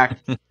 draw back,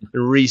 and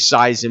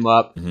resize him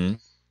up. Mm-hmm.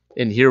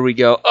 And here we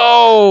go.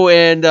 Oh,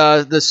 and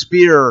the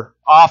spear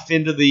off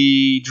into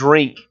the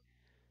drink,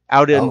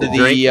 out into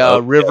the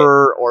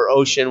river or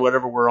ocean,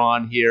 whatever we're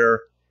on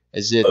here,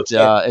 as it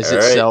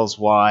sails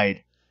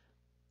wide.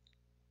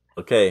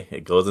 Okay,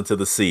 it goes into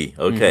the sea.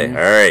 Okay, all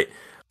right.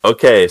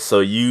 Okay,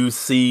 so you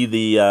see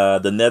the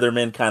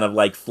Netherman kind of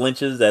like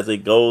flinches as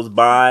it goes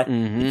by.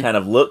 Mm-hmm. He kind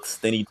of looks,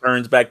 then he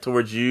turns back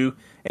towards you,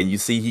 and you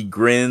see he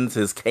grins,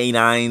 his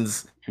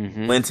canines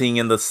glinting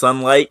in the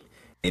sunlight,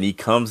 and he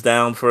comes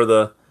down for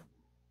the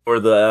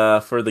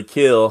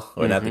kill,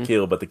 or not the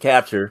kill, but the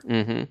capture.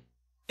 Mm-hmm.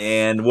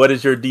 And what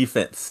is your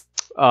defense?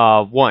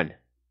 1.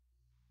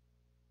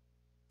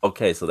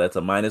 Okay, so that's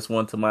a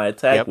 -1 to my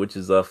attack, which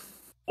is a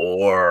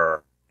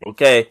 4.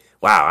 Okay.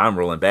 Wow, I'm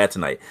rolling bad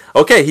tonight.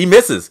 Okay, he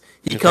misses.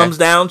 He comes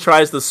down,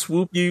 tries to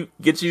swoop you,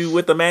 get you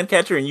with the man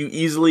catcher, and you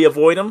easily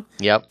avoid him.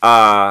 Yep.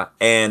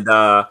 And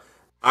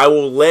I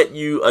will let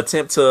you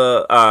attempt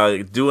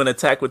to do an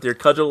attack with your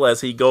cudgel as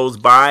he goes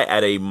by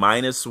at a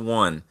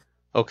 -1.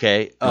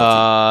 Okay.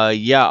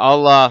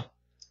 I'll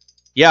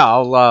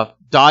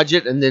dodge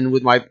it, and then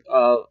with my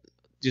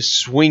just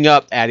swing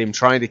up at him,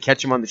 trying to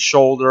catch him on the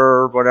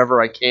shoulder,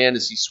 whatever I can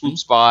as he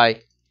swoops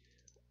by.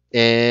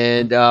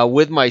 And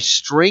with my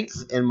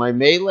strength and my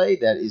melee,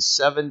 that is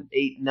 7,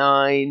 8,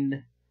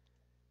 9,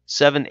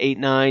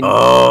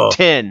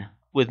 10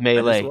 with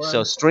melee.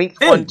 So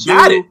strength 1, 2,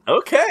 got it.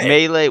 Okay.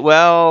 melee.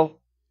 Well,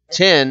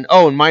 10.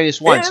 Oh, and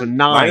 -1, so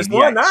 9.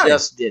 -1, 9.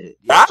 Just did it.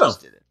 Got him.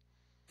 Just did it.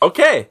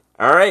 Okay.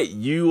 All right.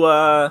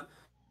 You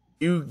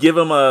give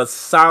him a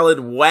solid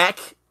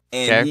whack,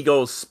 and he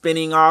goes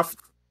spinning off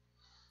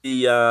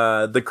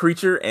the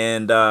creature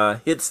and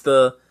hits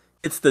the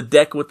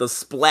deck with a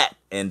splat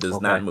and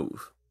does not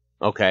move.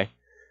 Okay.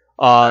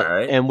 All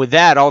right. And with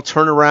that, I'll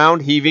turn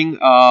around, heaving,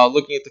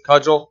 looking at the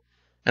cudgel,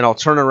 and I'll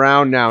turn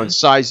around now and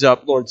size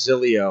up Lord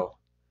Zilio.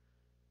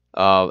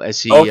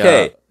 As he.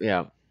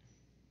 Yeah.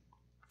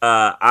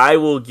 I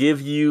will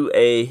give you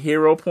a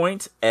hero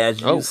point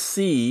as you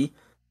see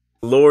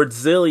Lord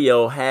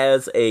Zilio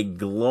has a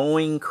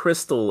glowing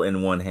crystal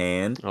in one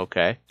hand.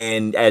 Okay.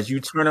 And as you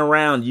turn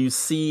around, you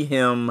see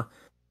him.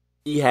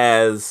 He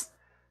has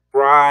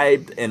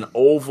scribed an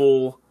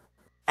oval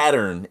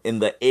pattern in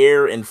the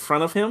air in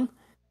front of him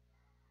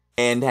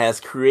and has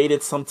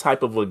created some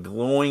type of a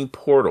glowing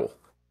portal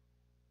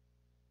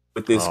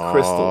with this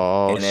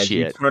crystal. And as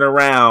you turn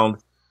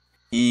around,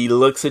 he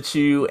looks at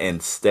you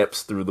and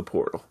steps through the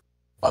portal.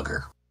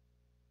 Bugger.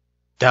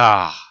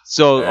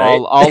 So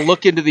I'll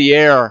look into the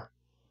air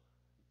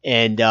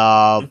and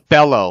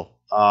bellow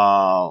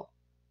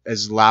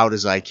as loud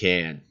as I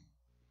can.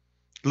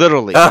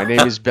 Literally, my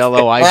name is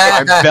Bellow.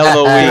 I'm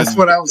bellowing. That's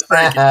what I was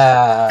thinking.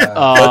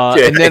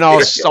 And then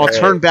I'll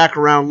turn back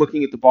around,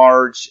 looking at the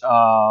barge,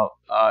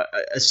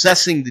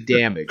 assessing the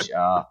damage.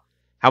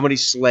 How many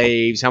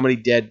slaves? How many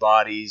dead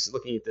bodies?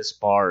 Looking at this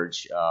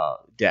barge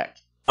deck.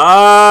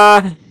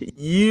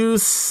 You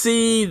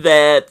see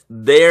that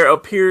there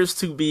appears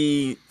to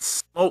be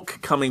smoke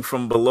coming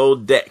from below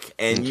deck,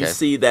 and you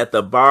see that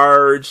the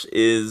barge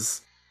is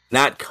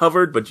not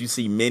covered, but you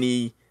see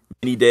many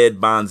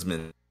dead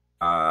bondsmen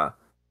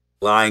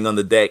lying on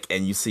the deck,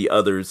 and you see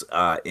others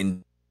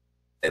in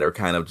that are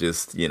kind of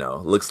just,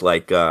 looks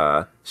like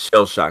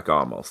shell shock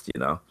almost,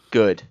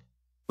 Good.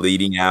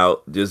 Bleeding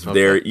out, just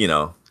very,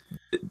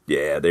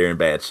 they're in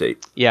bad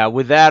shape. Yeah,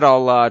 with that,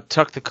 I'll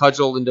tuck the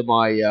cudgel into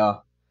my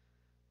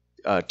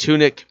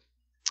tunic,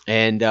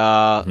 and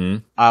I'll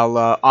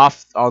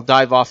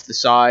dive off the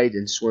side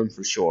and swim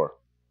for shore.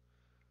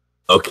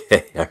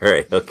 Okay, all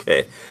right,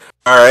 okay.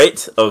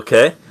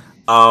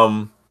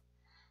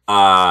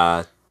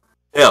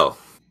 Bill.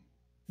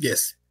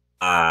 Yes.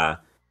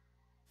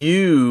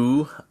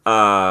 You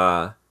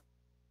come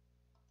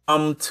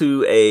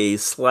to a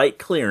slight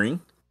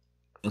clearing,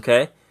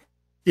 okay?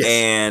 Yes.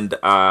 And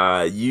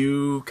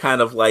you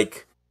kind of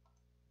like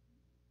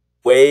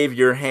wave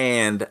your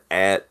hand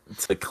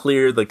to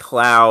clear the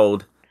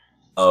cloud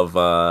of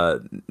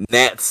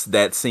gnats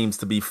that seems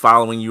to be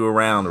following you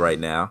around right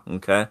now,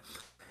 okay?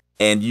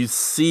 And you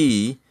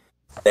see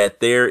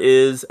that there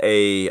is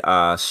a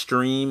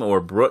stream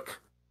or brook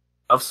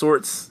of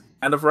sorts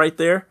kind of right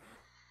there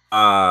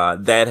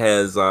that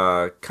has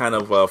kind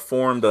of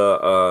formed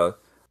I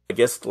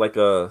guess like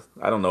a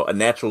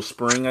natural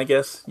spring, I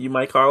guess you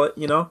might call it,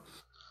 Yeah.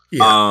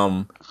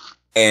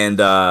 And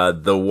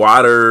the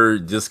water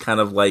just kind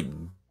of like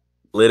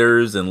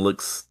glitters and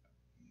looks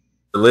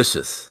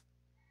delicious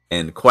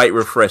and quite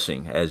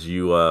refreshing as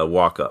you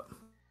walk up.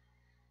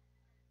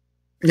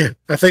 Yeah,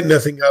 I think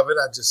nothing of it.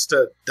 I just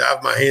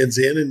dive my hands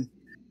in and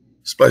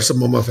splash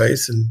them on my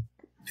face and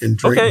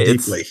drink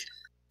deeply.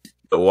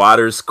 The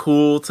water's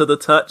cool to the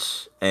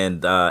touch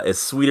and it's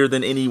sweeter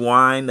than any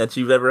wine that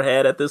you've ever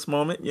had at this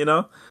moment,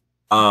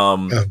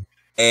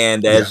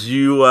 And as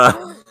you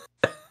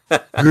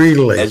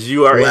greedily, as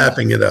you are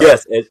lapping it up,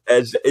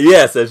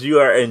 as you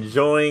are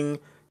enjoying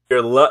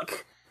your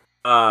luck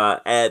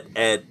at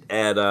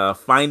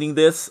finding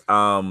this,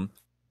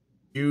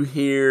 you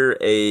hear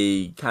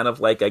a kind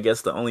of like, I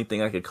guess the only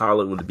thing I could call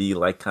it would be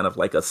like kind of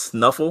like a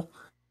snuffle,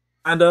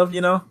 kind of,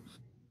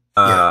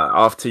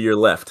 off to your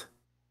left.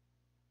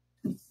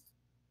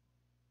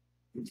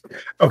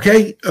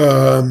 Okay.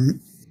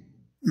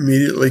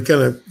 Immediately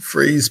kind of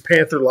freeze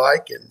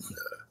panther-like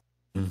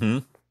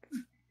and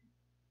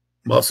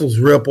muscles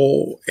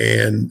ripple,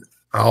 and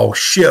I'll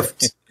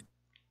shift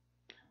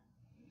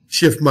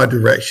my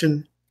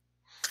direction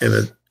and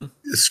a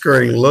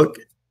scurrying look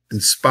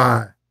and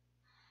spy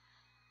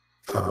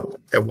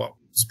at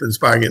what's been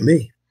spying at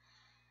me.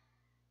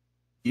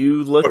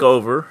 You look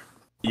over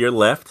your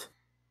left,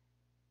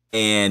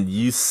 and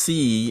you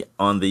see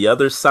on the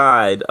other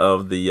side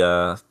of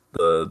the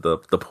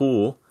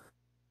pool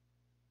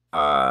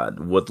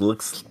what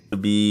looks to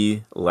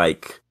be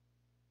like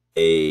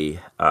a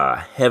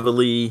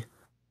heavily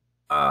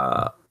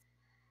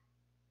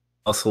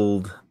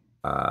muscled,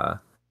 I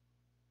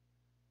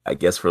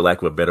guess for lack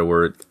of a better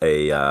word,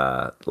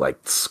 a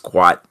like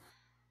squat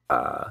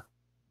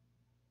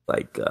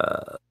like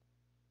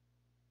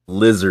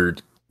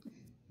lizard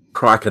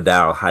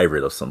crocodile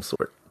hybrid of some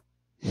sort.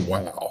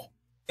 Wow.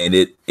 And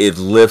it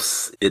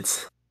lifts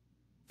its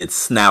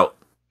snout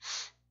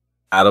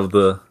out of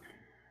the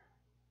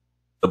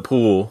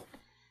pool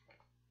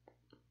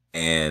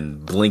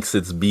and blinks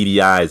its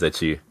beady eyes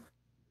at you.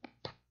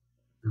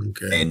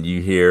 Okay. And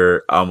you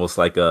hear almost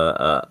like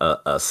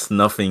a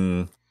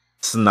snuffing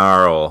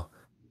snarl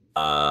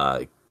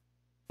come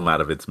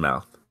out of its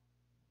mouth.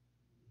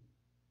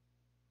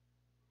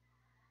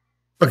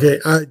 Okay,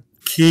 I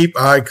keep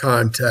eye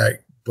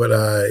contact, but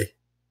I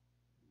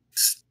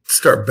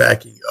start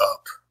backing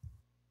up.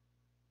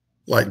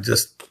 Like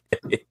just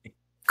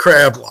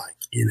crab-like,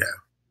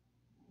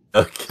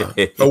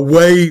 Okay.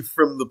 away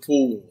from the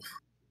pool.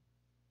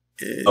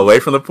 Away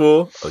from the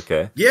pool?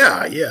 Okay.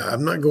 Yeah.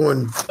 I'm not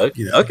going,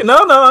 Okay. Okay.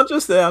 No, I'm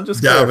just there. I'm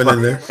just diving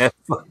in there.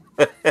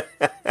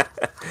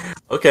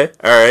 Okay.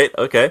 All right.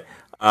 Okay.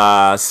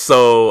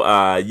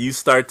 So you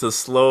start to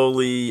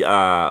slowly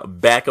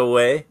back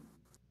away.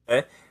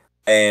 Okay.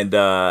 And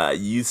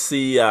you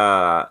see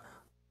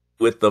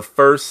with the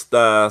first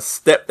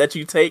step that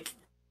you take,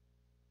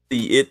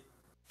 it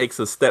takes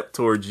a step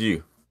towards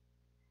you.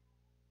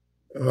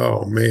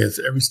 Oh, man.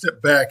 So every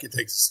step back, it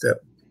takes a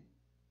step.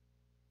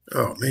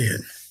 Oh,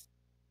 man.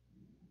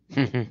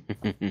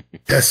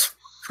 That's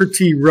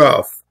pretty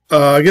rough.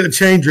 I get a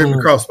chain driven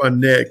across my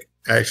neck,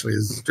 actually,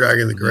 as it's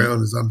dragging the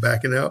ground as I'm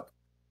backing up.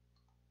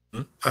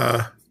 If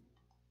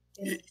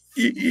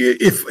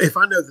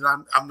I know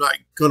that I'm not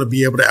going to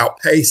be able to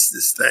outpace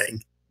this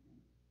thing,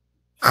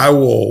 I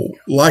will,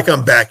 like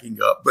I'm backing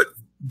up, but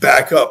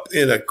back up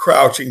in a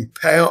crouching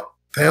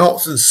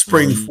pounce and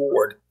spring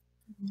forward,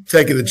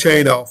 taking the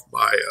chain off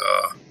my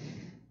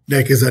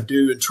neck as I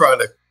do and trying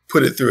to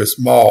put it through its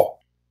maw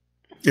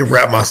and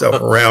wrap myself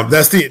around.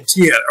 That's the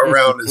intent,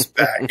 around his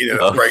back,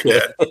 break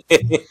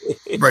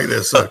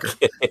that sucker.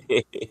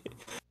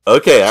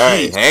 Okay, all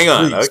right, Jeez, hang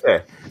on. please.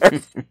 Okay.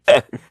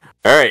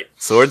 All right,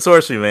 sword and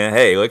sorcery, man.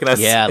 Hey, what can I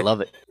say? Yeah, I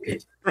love it.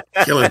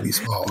 Killing these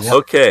balls.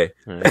 Okay.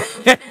 Right.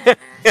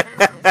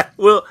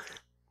 Well,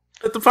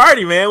 at the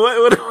party, man.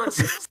 What am I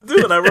supposed to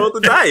do? And I rolled the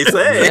dice.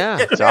 Hey. Yeah,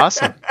 it's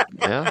awesome.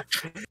 Yeah.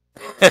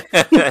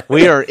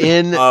 We are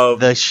in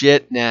the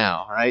shit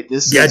now, right?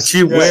 This Got is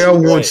you where I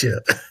want you.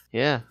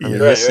 Yeah, I Yeah. mean, Right,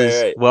 this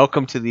is right.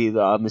 welcome to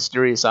the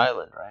mysterious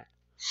island, right?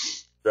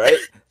 Right.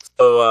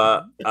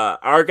 So,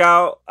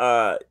 Argyle,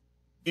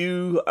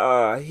 you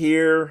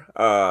hear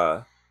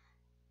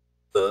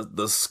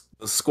the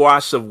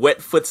squash of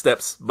wet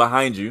footsteps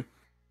behind you,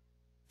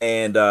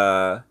 and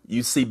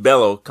you see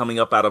Bello coming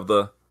up out of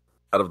the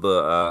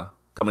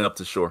coming up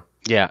to shore.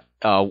 Yeah,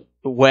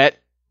 wet,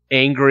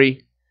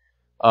 angry,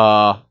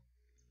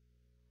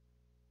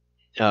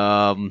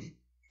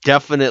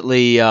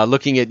 definitely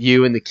looking at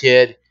you and the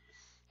kid,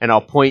 and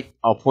I'll point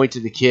to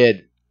the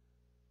kid.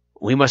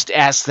 We must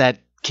ask that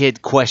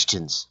kid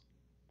questions.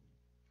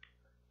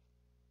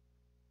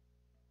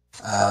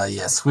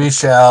 Yes, we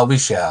shall. Do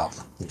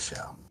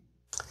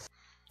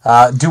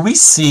we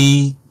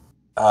see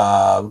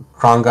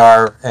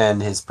Krongar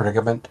and his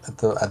predicament at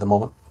the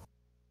moment?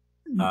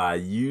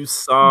 You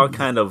saw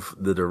kind of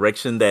the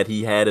direction that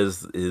he had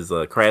his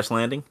crash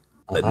landing,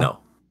 but no.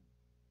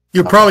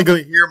 You're probably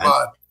going to hear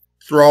my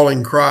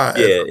thralling cry.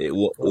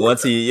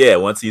 Once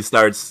he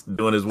starts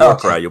doing his war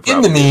cry, you'll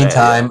probably In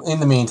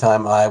the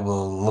meantime, I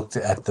will look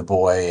at the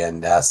boy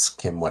and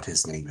ask him what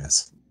his name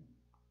is.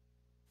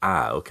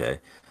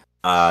 Okay.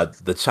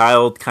 The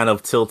child kind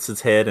of tilts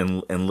his head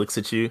and looks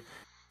at you,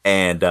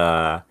 and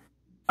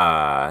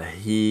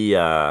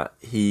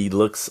he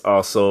looks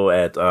also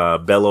at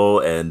Bello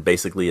and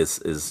basically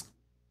is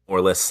more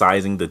or less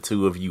sizing the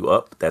two of you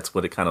up. That's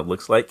what it kind of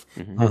looks like.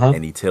 Mm-hmm.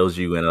 And he tells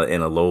you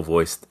in a low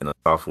voice, in a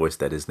soft voice,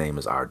 that his name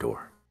is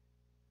Ardor.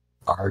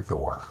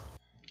 Ardor.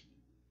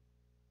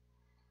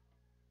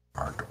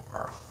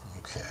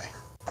 Okay.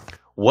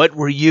 What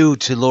were you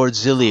to Lord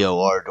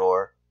Zilio,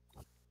 Ardor?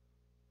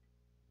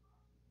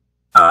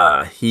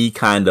 He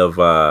kind of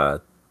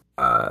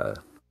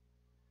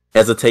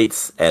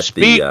hesitates at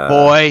Speak, the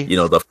boy.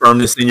 the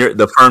firmness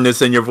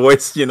in your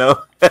voice.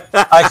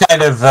 I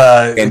kind of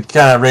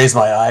raise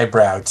my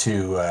eyebrow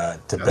to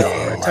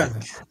Bello.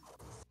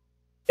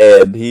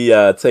 And he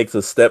takes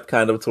a step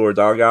kind of towards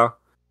Argyle,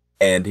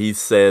 and he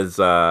says,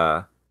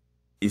 "I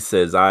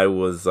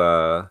was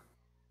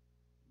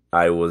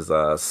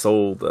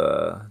sold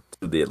to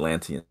the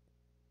Atlantean."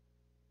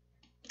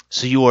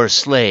 So you are a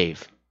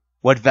slave.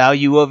 What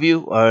value of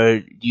you? Or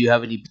do you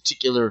have any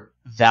particular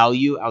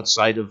value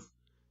outside of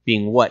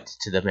being what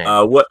to the man?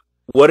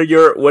 What are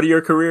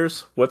your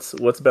careers? What's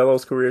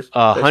Bello's careers?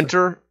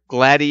 Hunter,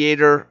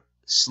 gladiator,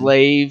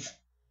 slave,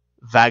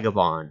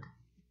 vagabond.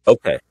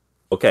 Okay.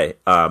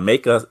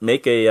 Make a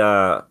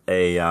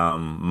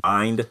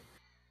mind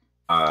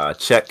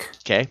check.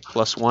 Okay,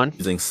 +1.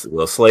 Using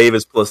slave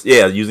is plus.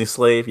 Yeah, using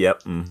slave.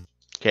 Yep. Mm.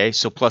 Okay,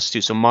 so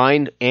 +2. So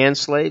mind and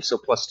slave, so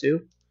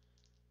 +2.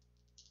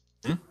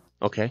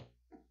 Okay.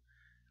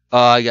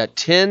 I got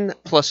 10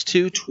 +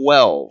 2,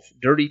 12.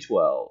 Dirty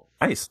 12.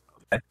 Nice.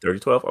 30,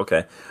 12?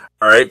 Okay.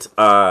 All right.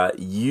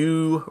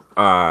 You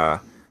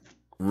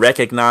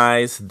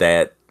recognize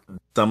that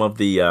some of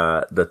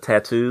the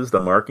tattoos,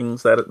 the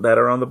markings that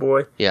are on the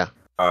boy, Yeah.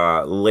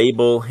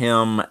 label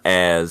him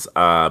as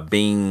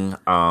being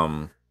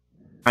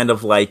kind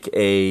of like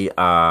a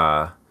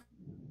I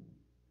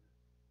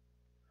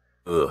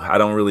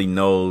don't really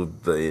know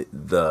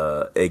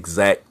the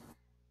exact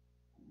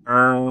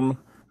term,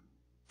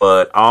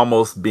 but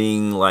almost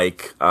being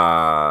like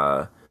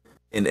an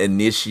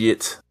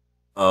initiate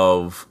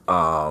of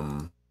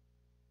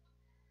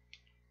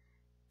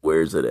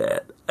where's it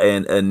at?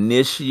 An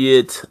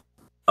initiate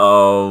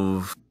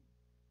of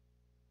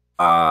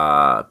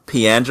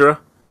Piandra,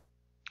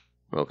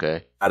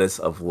 Okay. goddess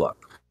of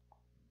luck,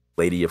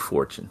 lady of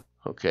fortune.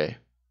 Okay.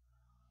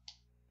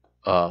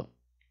 So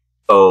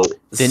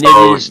Then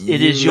so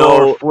it is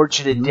your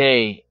fortunate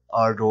day,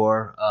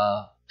 Ardor,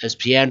 as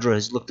Piandra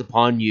has looked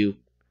upon you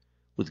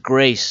with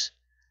grace.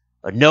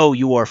 Know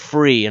you are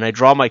free, and I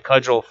draw my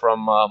cudgel from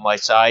my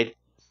side.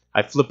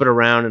 I flip it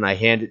around and I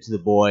hand it to the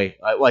boy.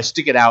 I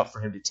stick it out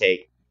for him to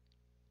take.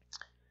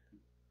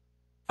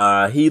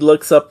 He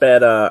looks up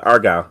at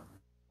Argyle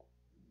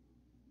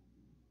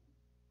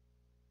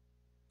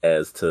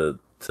as to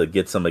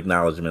get some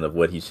acknowledgement of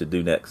what he should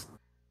do next.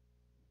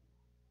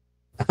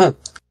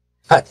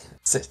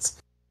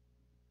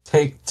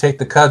 Take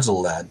the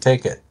cudgel, lad.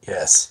 Take it.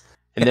 Yes.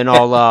 And then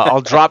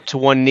I'll drop to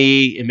one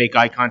knee and make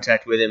eye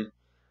contact with him.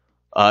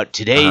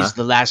 Today's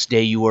the last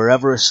day you were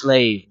ever a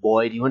slave,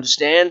 boy. Do you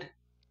understand?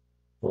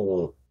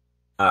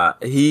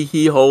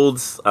 He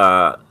holds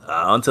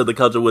onto the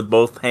cudgel with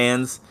both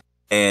hands,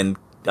 and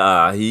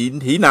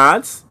he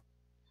nods.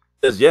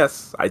 Says,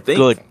 "Yes, I think.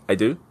 Good. I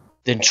do."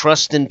 Then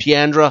trust in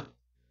Piandra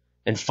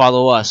and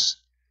follow us.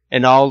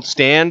 And I'll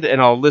stand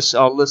and I'll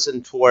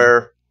listen to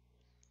where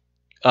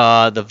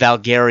the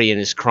Valgarian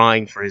is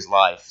crying for his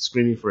life,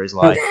 screaming for his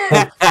life.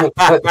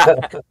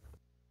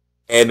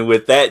 And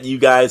with that, you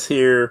guys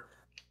hear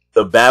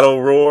the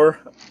battle roar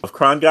of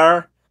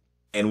Krongar,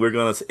 and we're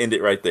gonna end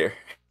it right there.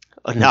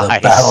 Oh,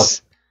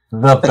 nice.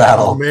 The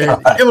battle. Oh, man,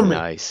 you're killing me.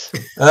 Nice.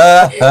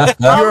 I'm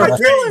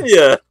telling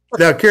you.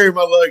 Now carry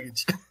my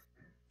luggage.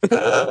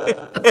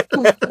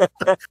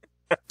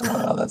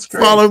 Oh, that's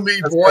great. Follow me,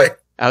 That's boy. great.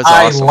 That was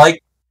awesome.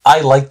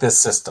 I like this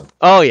system.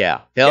 Oh,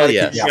 yeah. Hell Gotta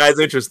yes. keep you guys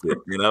interested,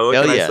 you know? What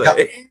Hell can yeah. I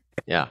say?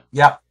 Yeah.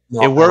 Yeah.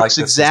 No, It I works like this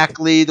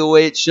exactly the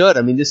way it should.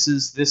 I mean, this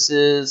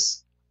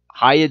is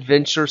high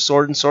adventure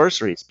sword and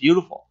sorcery. It's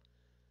beautiful.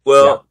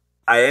 Well,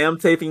 I am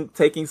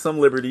taking some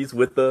liberties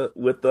with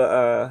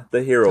the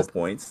hero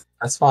points.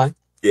 That's fine.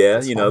 Yeah,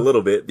 That's you know, fine. a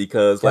little bit,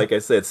 because Yeah. like I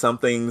said, some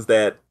things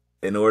that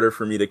in order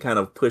for me to kind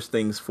of push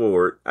things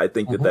forward, I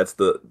think that that's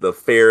the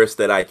fairest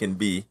that I can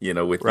be, you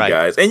know, with Right. you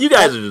guys. And you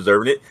guys are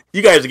deserving it.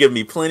 You guys are giving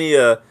me plenty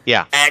of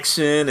Yeah.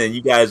 action, and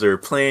you guys are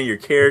playing your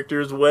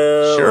characters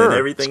well Sure, and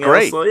everything it's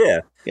great. else. So yeah.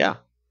 Yeah.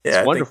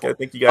 Yeah, wonderful. I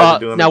think you guys are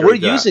doing now a we're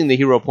great job. using the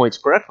hero points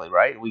correctly,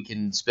 right? We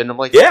can spend them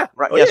like Yeah.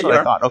 Right. Oh, That's yeah, what you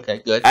I are. thought.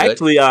 Okay. Good.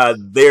 Actually,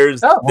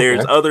 there's Oh, okay.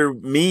 other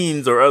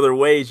means or other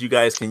ways you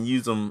guys can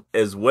use them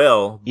as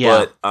well.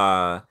 Yeah.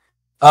 But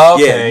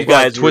Okay. yeah, you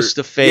guys Twist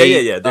were, of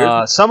fate. Yeah.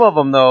 There's, Some of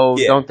them though,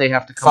 Yeah. don't they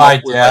have to come Fight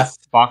up with death.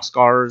 like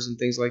boxcars and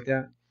things like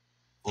that?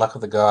 Luck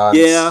of the gods.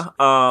 yeah.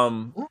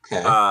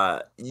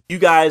 Okay. You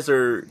guys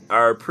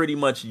are pretty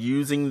much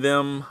using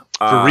them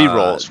For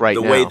rerolls right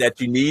the now. way that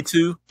you need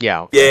to.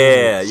 Yeah.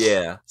 Okay.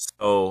 Yeah.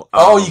 So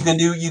you can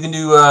do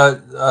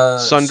Sunder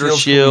shields can be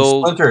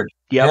shield. splintered.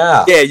 Yep.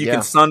 Yeah. yeah, you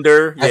can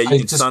sunder. Yeah, I you can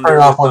just sunder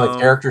printed off with one of the them.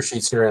 character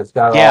sheets here, and it's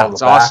got it Yeah, all on the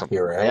it's back awesome.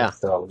 here, right? Yeah.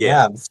 So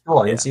Yeah. that's cool.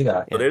 I Yeah. didn't see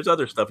that. So there's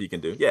other stuff you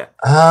can do. Yeah.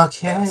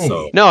 Okay.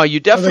 So No,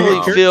 you definitely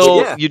Oh, feel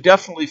yeah. you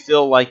definitely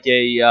feel like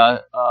a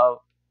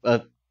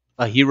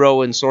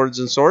hero in swords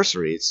and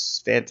sorcery.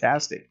 It's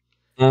fantastic.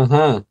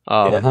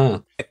 Mm-hmm.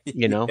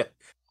 You know.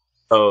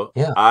 So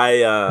Yeah.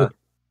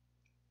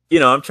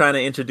 I'm trying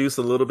to introduce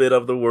a little bit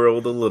of the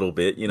world, a little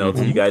bit, to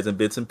Mm-hmm. you guys in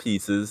bits and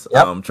pieces.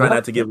 Yep. Try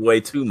not to give away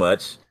too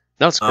much.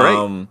 That's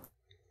great.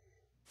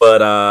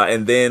 But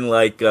and then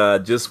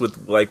just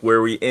with like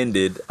where we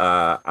ended,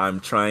 I'm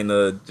trying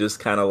to just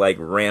kind of like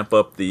ramp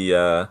up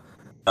the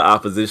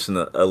opposition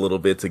a little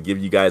bit to give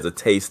you guys a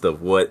taste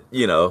of what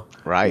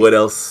Right. what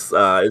else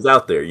is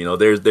out there.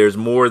 There's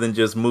more than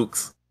just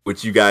mooks,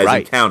 which you guys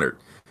Right. encountered.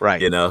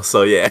 Right.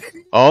 So yeah.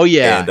 Oh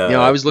yeah. And,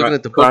 I was looking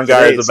at the book Krongar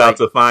today. is It's about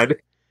like- to find.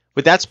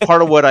 But that's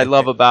part of what I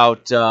love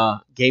about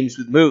games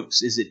with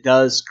mooks is it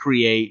does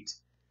create.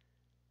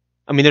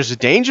 I mean, there's a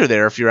danger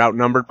there if you're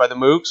outnumbered by the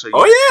mooks. Or you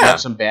Oh, yeah. have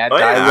some bad Oh,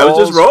 die yeah.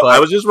 rolls. I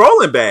was just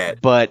rolling bad.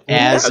 But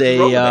Yeah, I was as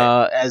rolling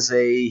bad. as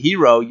a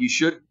hero, you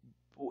should,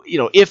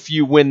 if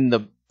you win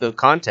the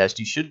contest,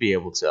 you should be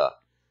able to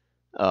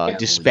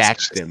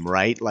dispatch them,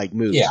 right? Like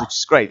moves, Yeah. which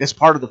is great. That's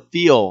part of the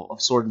feel of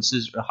sword and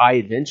scissors, high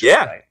adventure.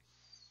 Yeah. Right?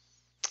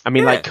 I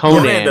mean, Yeah. like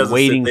Conan Conan doesn't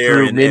wading sit there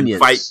through and minions.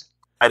 fight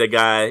a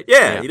guy.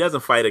 Yeah, Yeah. he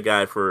doesn't fight a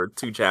guy for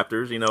 2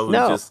 chapters. Who's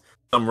No. just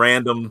some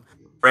random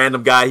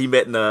guy he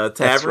met in a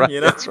tavern. That's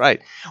right. That's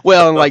right.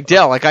 Well, and like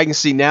Dell, like I can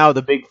see now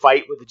the big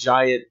fight with the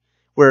giant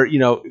where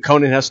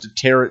Conan has to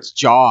tear its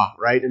jaw,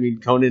 right? I mean,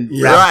 Conan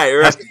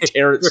right. has to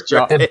tear its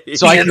jaw. Right.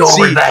 So I can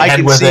see it.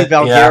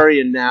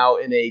 Valgarian now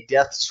in a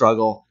death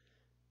struggle,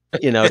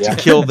 to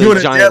kill the Doing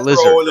a giant death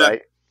lizard, roll in it.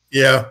 right?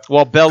 Yeah.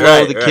 While Bello,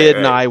 Right, the right, kid, right.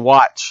 and I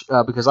watch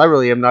because I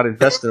really am not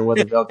invested in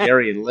whether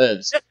Valgarian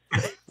lives.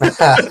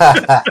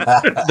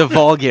 The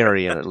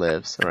Vulgarian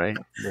lives, right?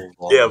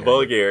 Yeah,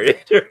 Bulgaria.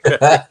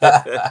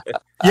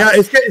 Yeah,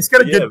 it's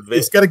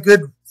got a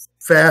good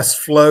fast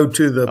flow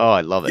to the Oh,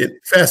 I love it.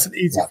 fast and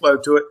easy flow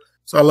to it.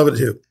 So I love it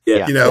too.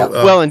 Yeah.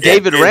 Well, and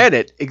David and- ran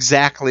it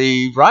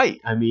exactly right.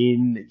 I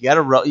mean, you got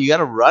to run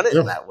it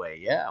Yeah. that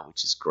way,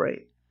 which is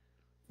great.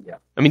 Yeah.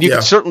 I mean, you Yeah.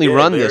 can certainly Yeah,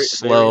 run very- this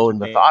slow very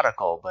and entertaining.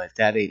 methodical, but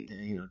that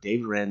ain't.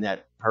 David ran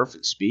that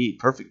perfect speed,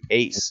 perfect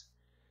pace.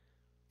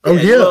 Oh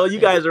yeah. Well, you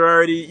guys are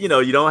already, you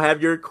don't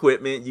have your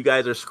equipment. You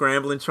guys are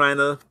scrambling, trying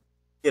to,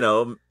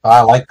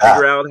 I like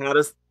figure that. out how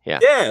to. Yeah.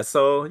 Yeah.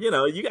 So,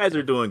 you guys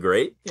are doing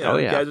great. Oh,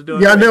 You yeah. guys are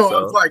doing Yeah, I great. know.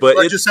 So, I'm like, but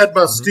I it's, just had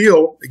my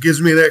steel. It gives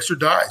me an extra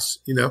dice.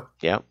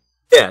 Yeah.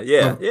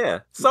 yeah.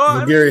 So, I mean,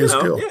 Bulgarian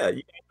steel. yeah,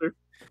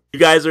 you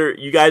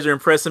guys are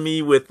impressing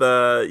me with,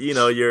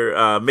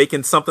 you're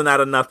making something out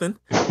of nothing,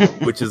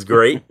 which is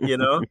great,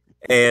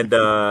 and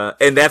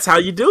that's how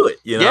you do it,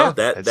 Yeah,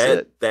 that's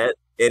it.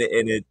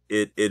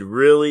 it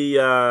really,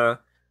 I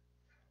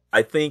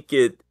think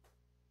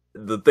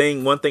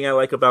one thing I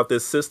like about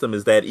this system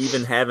is that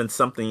even having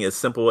something as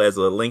simple as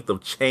a length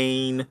of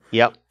chain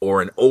Yep.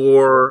 or an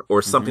oar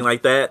or something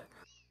like that,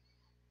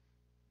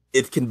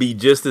 it can be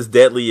just as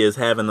deadly as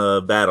having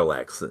a battle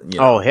axe.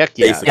 Oh, heck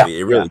yeah. Basically,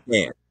 it really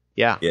can.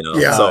 Yeah.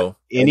 Yeah. So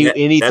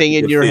Anything that's a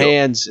in good your feel.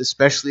 hands,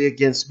 especially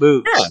against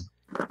boots,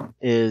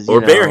 is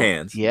Or bare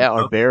hands. Yeah,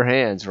 or bare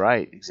hands.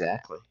 Right.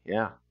 Exactly.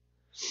 Yeah.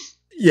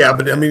 Yeah,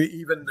 but I mean,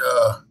 even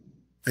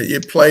you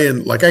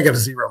playing like I got a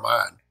 0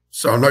 mind,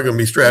 so I'm not going to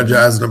be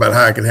strategizing about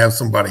how I can have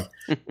somebody,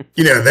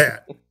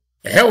 that.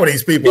 The hell with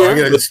these people. I'm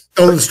going to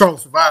only the strong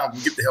survive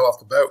and get the hell off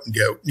the boat and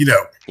go.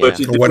 But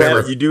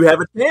Yeah. you do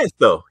have a chance,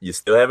 though. You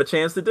still have a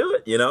chance to do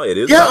it. It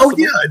is. Yeah.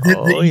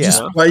 possible. You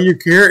just play your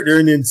character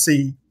and then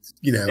see.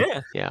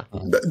 Yeah. Yeah.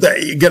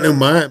 You got no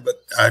mind,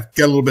 but I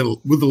got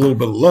with a little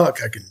bit of luck,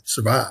 I can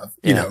survive.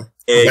 Bash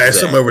Exactly.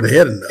 something over the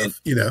head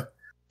enough.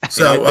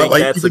 So And I think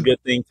like that's a good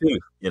thing too.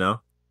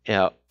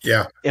 Yeah.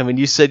 Yeah. And when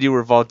you said you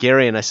were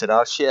Vulgarian, I said,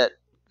 "Oh shit,"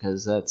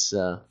 because that's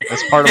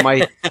part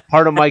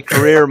of my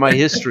career, my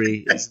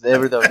history. Is they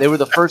were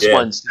the first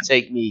ones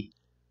to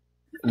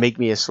make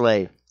me a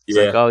slave. It's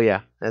like, oh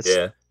yeah,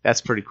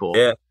 that's pretty cool.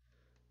 Yeah.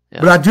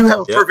 But I do have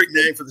a perfect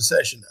name for the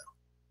session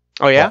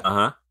though. Oh yeah.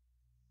 Uh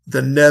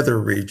The Nether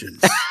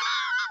regions.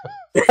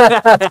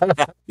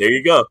 huh. There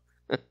you go.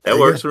 That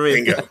works for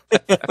me. Bingo.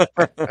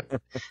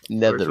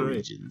 Nether Works for me.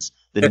 regions.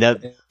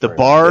 The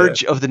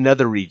barge of the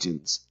Nether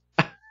regions.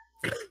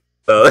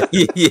 So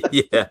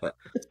yeah. So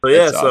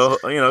That's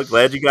so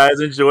glad you guys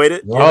enjoyed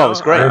it. Oh, it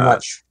was great. Very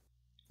much.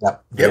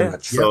 Yep. Very Yeah.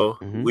 much. So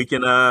Mhm. we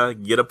can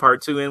get a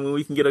part 2 in when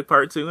we can get a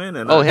part 2 in.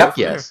 And Oh heck go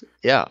from there. yes.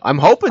 Yeah, I'm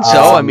hoping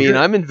so. I mean, good.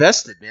 I'm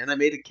invested, man. I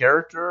made a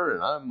character,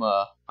 and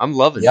I'm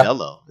loving Yep.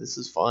 Bello. This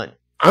is fun.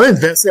 I'm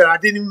invested. I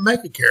didn't even make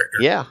a character.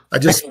 Yeah. I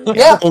just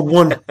Yeah. pulled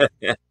one,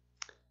 Yeah.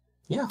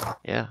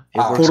 Yeah. It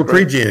Wow. works pulled a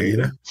great.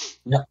 pre-gen,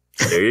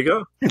 There you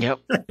go. Yep.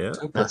 Yeah.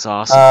 That's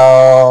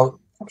awesome.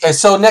 Okay,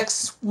 so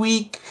next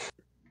week,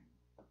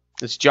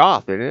 It's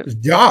Joth, isn't it? It's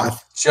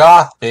Joth.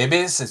 Joth,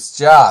 babies. It's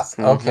Joth.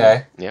 Mhm.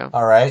 Okay. Yeah.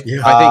 All right.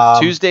 Yeah. I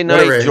think Tuesday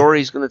night, whatever.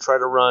 Jory's going to try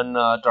to run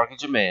Dark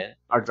Age of Man.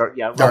 Or Dark,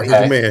 yeah, Dark right.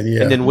 as a man,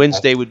 yeah. And then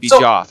Wednesday would be So-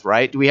 Joth,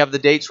 right? Do we have the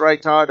dates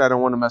right, Todd? I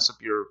don't want to mess up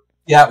your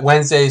Yeah,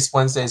 Wednesday's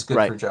good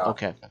right. for Joth.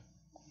 Okay.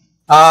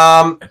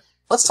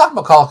 Let's talk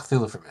about Call of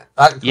Cthulhu for a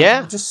minute.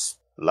 Yeah. Just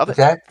Love it.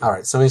 okay. All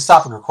right. So we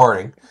stopped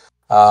recording.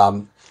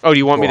 Oh, do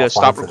you want me We're to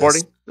all fine stop for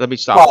recording? this. Let me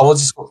stop. Well,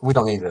 we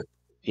don't need it.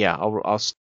 Yeah, I'll